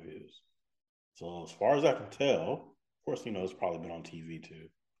 15,000 views. So as far as I can tell, of course, you know, it's probably been on TV too.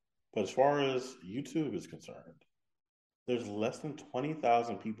 But as far as YouTube is concerned, there's less than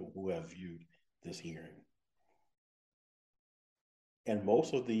 20,000 people who have viewed this hearing. And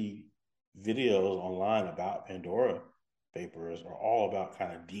most of the videos online about Pandora Papers are all about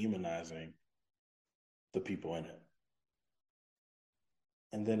kind of demonizing the people in it.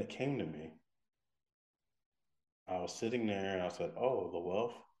 And then it came to me. I was sitting there and I said, oh, the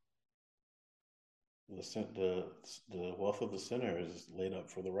wealth of the sinner is laid up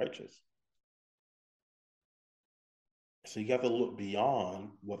for the righteous. So you have to look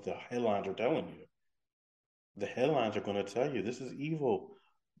beyond what the headlines are telling you. The headlines are going to tell you this is evil.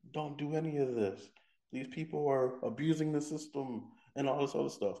 Don't do any of this. These people are abusing the system and all this other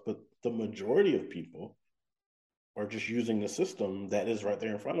stuff. But the majority of people are just using the system that is right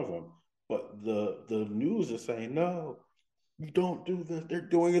there in front of them. But the news is saying, no, you don't do this. They're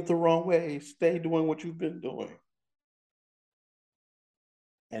doing it the wrong way. Stay doing what you've been doing.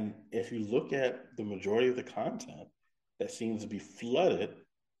 And if you look at the majority of the content that seems to be flooded,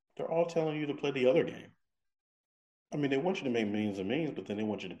 they're all telling you to play the other game. I mean, they want you to make millions and millions, but then they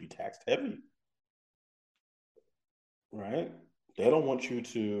want you to be taxed heavy. Right? They don't want you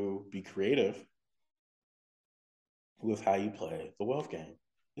to be creative with how you play the wealth game.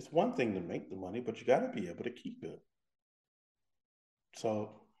 It's one thing to make the money, but you got to be able to keep it. So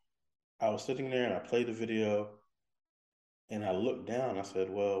I was sitting there and I played the video and I looked down. I said,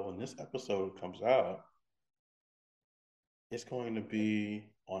 well, when this episode comes out, it's going to be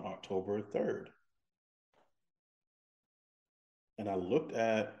on October 3rd. And I looked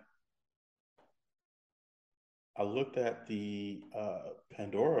at the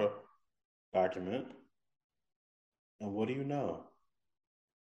Pandora document, and what do you know?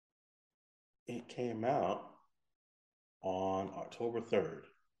 It came out on October 3rd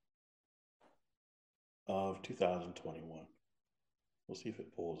of 2021. We'll see if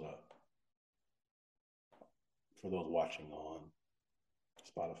it pulls up. For those watching on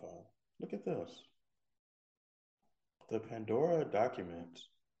Spotify, look at this. The Pandora documents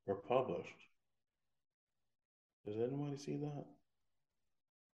were published. Does anybody see that?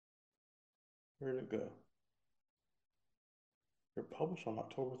 Where did it go? They're published on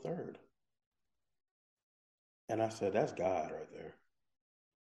October 3rd. And I said, that's God right there.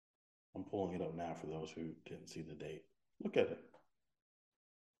 I'm pulling it up now for those who didn't see the date. Look at it.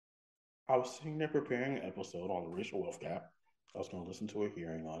 I was sitting there preparing an episode on the racial wealth gap. I was going to listen to a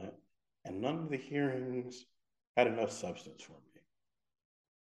hearing on it, and none of the hearings had enough substance for me.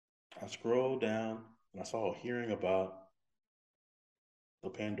 I scrolled down and I saw a hearing about the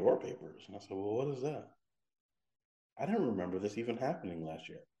Pandora Papers, and I said, well, what is that? I didn't remember this even happening last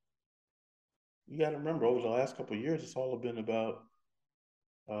year. You got to remember, over the last couple of years, it's all been about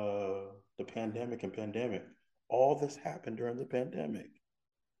the pandemic and pandemic. All this happened during the pandemic.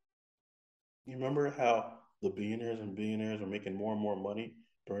 You remember how the billionaires and billionaires were making more and more money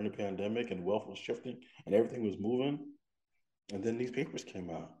during the pandemic and wealth was shifting and everything was moving? And then these papers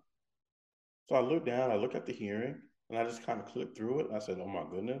came out. So I looked down, I looked at the hearing, and I just kind of clicked through it. And I said, oh my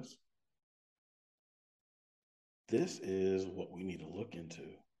goodness, this is what we need to look into.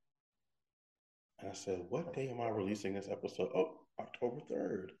 And I said, what day am I releasing this episode? Oh, October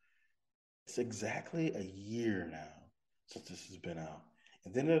 3rd. It's exactly a year now since this has been out.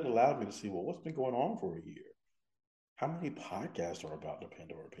 And then it allowed me to see, well, what's been going on for a year? How many podcasts are about the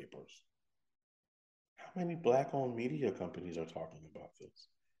Pandora Papers? How many Black-owned media companies are talking about this?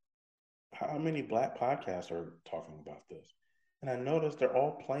 How many Black podcasts are talking about this? And I noticed they're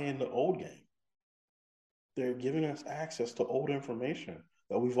all playing the old game. They're giving us access to old information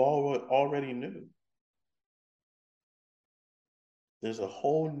that we've already knew. There's a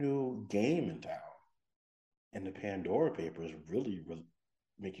whole new game in town. And the Pandora Papers really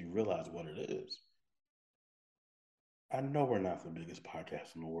make you realize what it is. I know we're not the biggest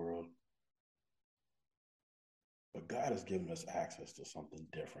podcast in the world, but God has given us access to something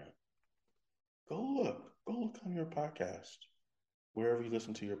different. Go look on your podcast, wherever you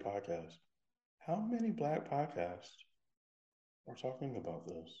listen to your podcast. How many Black podcasts are talking about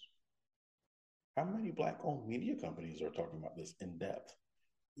this? How many Black-owned media companies are talking about this in depth?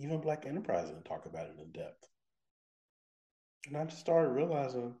 Even Black Enterprise didn't talk about it in depth. And I just started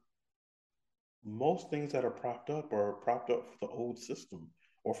realizing most things that are propped up for the old system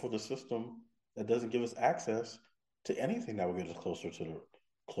or for the system that doesn't give us access to anything that will get us closer to the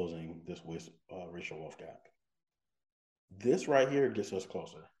closing this racial wealth gap. This right here gets us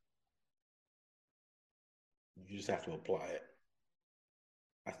closer. You just have to apply it.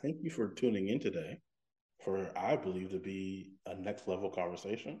 I thank you for tuning in today for, I believe, to be a next level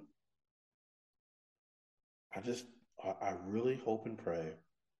conversation. I really hope and pray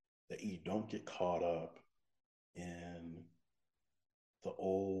that you don't get caught up in the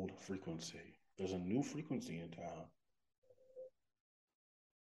old frequency. There's a new frequency in town.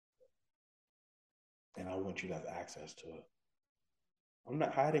 And I want you to have access to it. I'm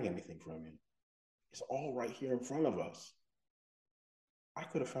not hiding anything from you. It's all right here in front of us. I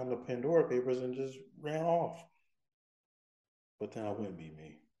could have found the Pandora Papers and just ran off. But then I wouldn't be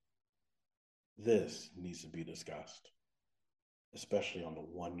me. This needs to be discussed, especially on the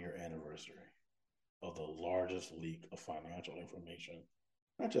 1-year anniversary of the largest leak of financial information,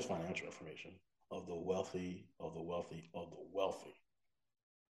 not just financial information, of the wealthy, of the wealthy, of the wealthy.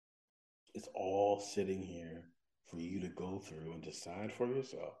 It's all sitting here for you to go through and decide for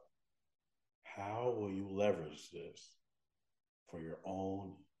yourself, how will you leverage this for your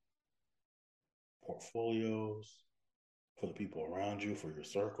own portfolios, for the people around you, for your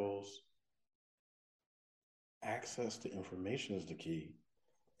circles. Access to information is the key.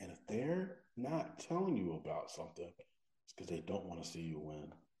 And if they're not telling you about something, it's because they don't want to see you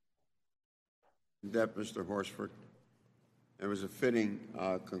win. That, Mr. Horsford. It was a fitting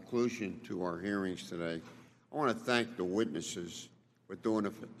conclusion to our hearings today. I want to thank the witnesses for doing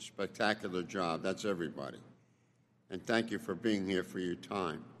a spectacular job. That's everybody. And thank you for being here for your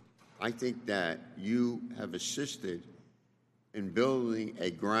time. I think that you have assisted in building a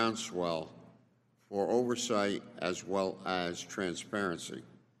groundswell for oversight as well as transparency.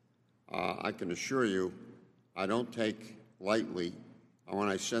 I can assure you, I don't take lightly when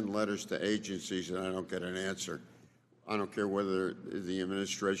I send letters to agencies and I don't get an answer. I don't care whether the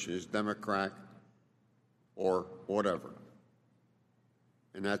administration is Democrat or whatever.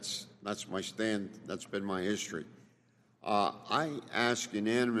 And that's my stand. That's been my history. I ask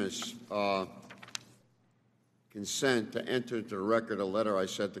unanimous consent to enter into the record a letter I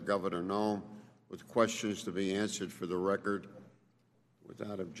sent to Governor Noem with questions to be answered for the record.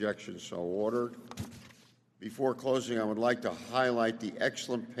 Without objection, so ordered. Before closing, I would like to highlight the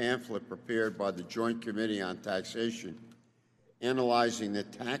excellent pamphlet prepared by the Joint Committee on Taxation, analyzing the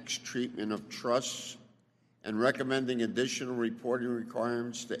tax treatment of trusts and recommending additional reporting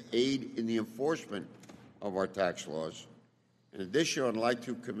requirements to aid in the enforcement of our tax laws. In addition, I'd like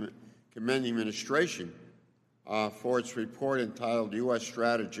to commend the administration for its report entitled U.S.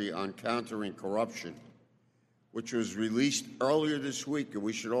 Strategy on Countering Corruption, which was released earlier this week, and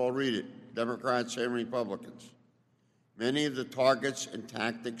we should all read it, Democrats and Republicans. Many of the targets and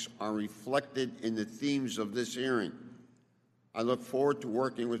tactics are reflected in the themes of this hearing. I look forward to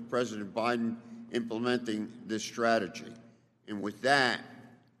working with President Biden implementing this strategy. And with that,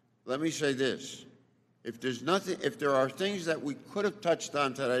 let me say this. If there are things that we could have touched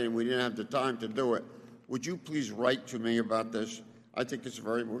on today and we didn't have the time to do it, would you please write to me about this? I think it's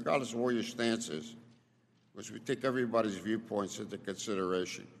regardless of where your stance is, because we take everybody's viewpoints into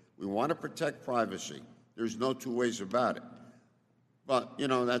consideration. We want to protect privacy. There's no two ways about it. But, you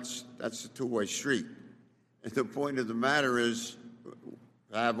know, that's a two-way street. And the point of the matter is,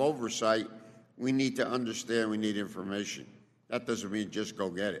 to have oversight, we need to understand, we need information. That doesn't mean just go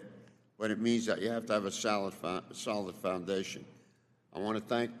get it, but it means that you have to have a solid foundation. I want to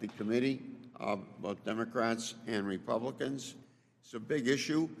thank the committee, both Democrats and Republicans. It's a big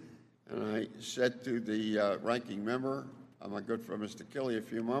issue, and I said to the ranking member, my good friend Mr. Kelly, a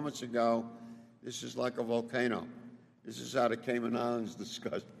few moments ago, this is like a volcano. This is how the Cayman Islands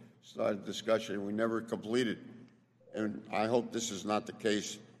started discussion, and we never completed. And I hope this is not the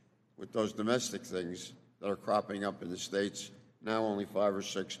case with those domestic things that are cropping up in the States, now only 5 or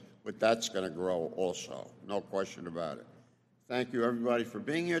 6, but that's going to grow also, no question about it. Thank you, everybody, for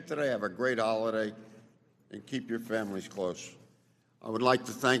being here today. Have a great holiday, and keep your families close. I would like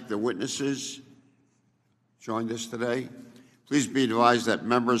to thank the witnesses who joined us today. Please be advised that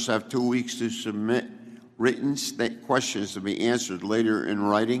members have 2 weeks to submit written questions to be answered later in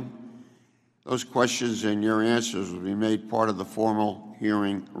writing. Those questions and your answers will be made part of the formal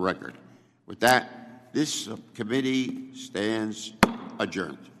hearing record. With that, this committee stands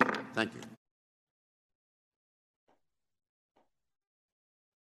adjourned. Thank you.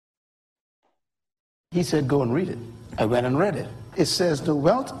 He said, go and read it. I went and read it. It says, the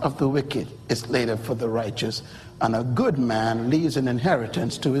wealth of the wicked is laid up for the righteous, and a good man leaves an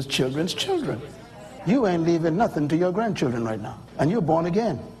inheritance to his children's children. You ain't leaving nothing to your grandchildren right now, and you're born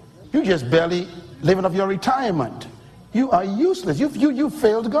again. You just barely living off your retirement. You are useless. You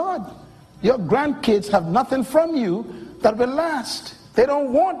failed God. Your grandkids have nothing from you that will last. They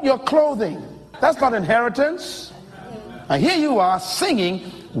don't want your clothing. That's not inheritance. And here you are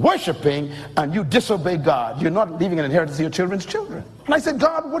singing, worshiping, and you disobey God. You're not leaving an inheritance to your children's children. And I said,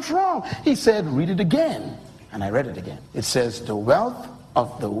 God, what's wrong? He said, read it again. And I read it again. It says, the wealth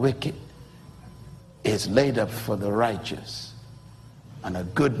of the wicked is laid up for the righteous, and a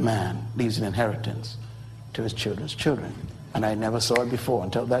good man leaves an inheritance to his children's children. And I never saw it before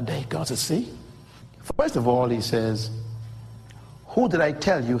until that day. God said, see? First of all, he says, who did I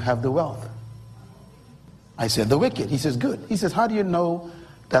tell you have the wealth? I said, the wicked. He says, good. He says, how do you know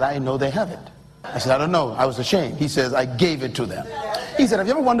that I know they have it? I said, I don't know. I was ashamed. He says, I gave it to them. He said, have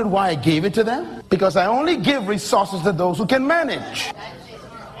you ever wondered why I gave it to them? Because I only give resources to those who can manage.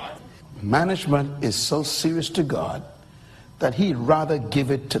 Management is so serious to God that he'd rather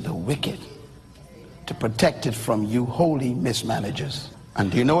give it to the wicked to protect it from you holy mismanagers. And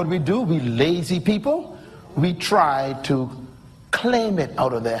do you know what we do? We lazy people, we try to claim it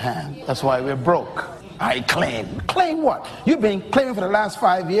out of their hand. That's why we're broke. I claim. Claim what? You've been claiming for the last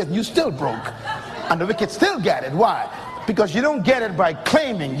 5 years and you still broke. And the wicked still get it. Why? Because you don't get it by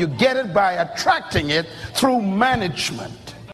claiming. You get it by attracting it through management.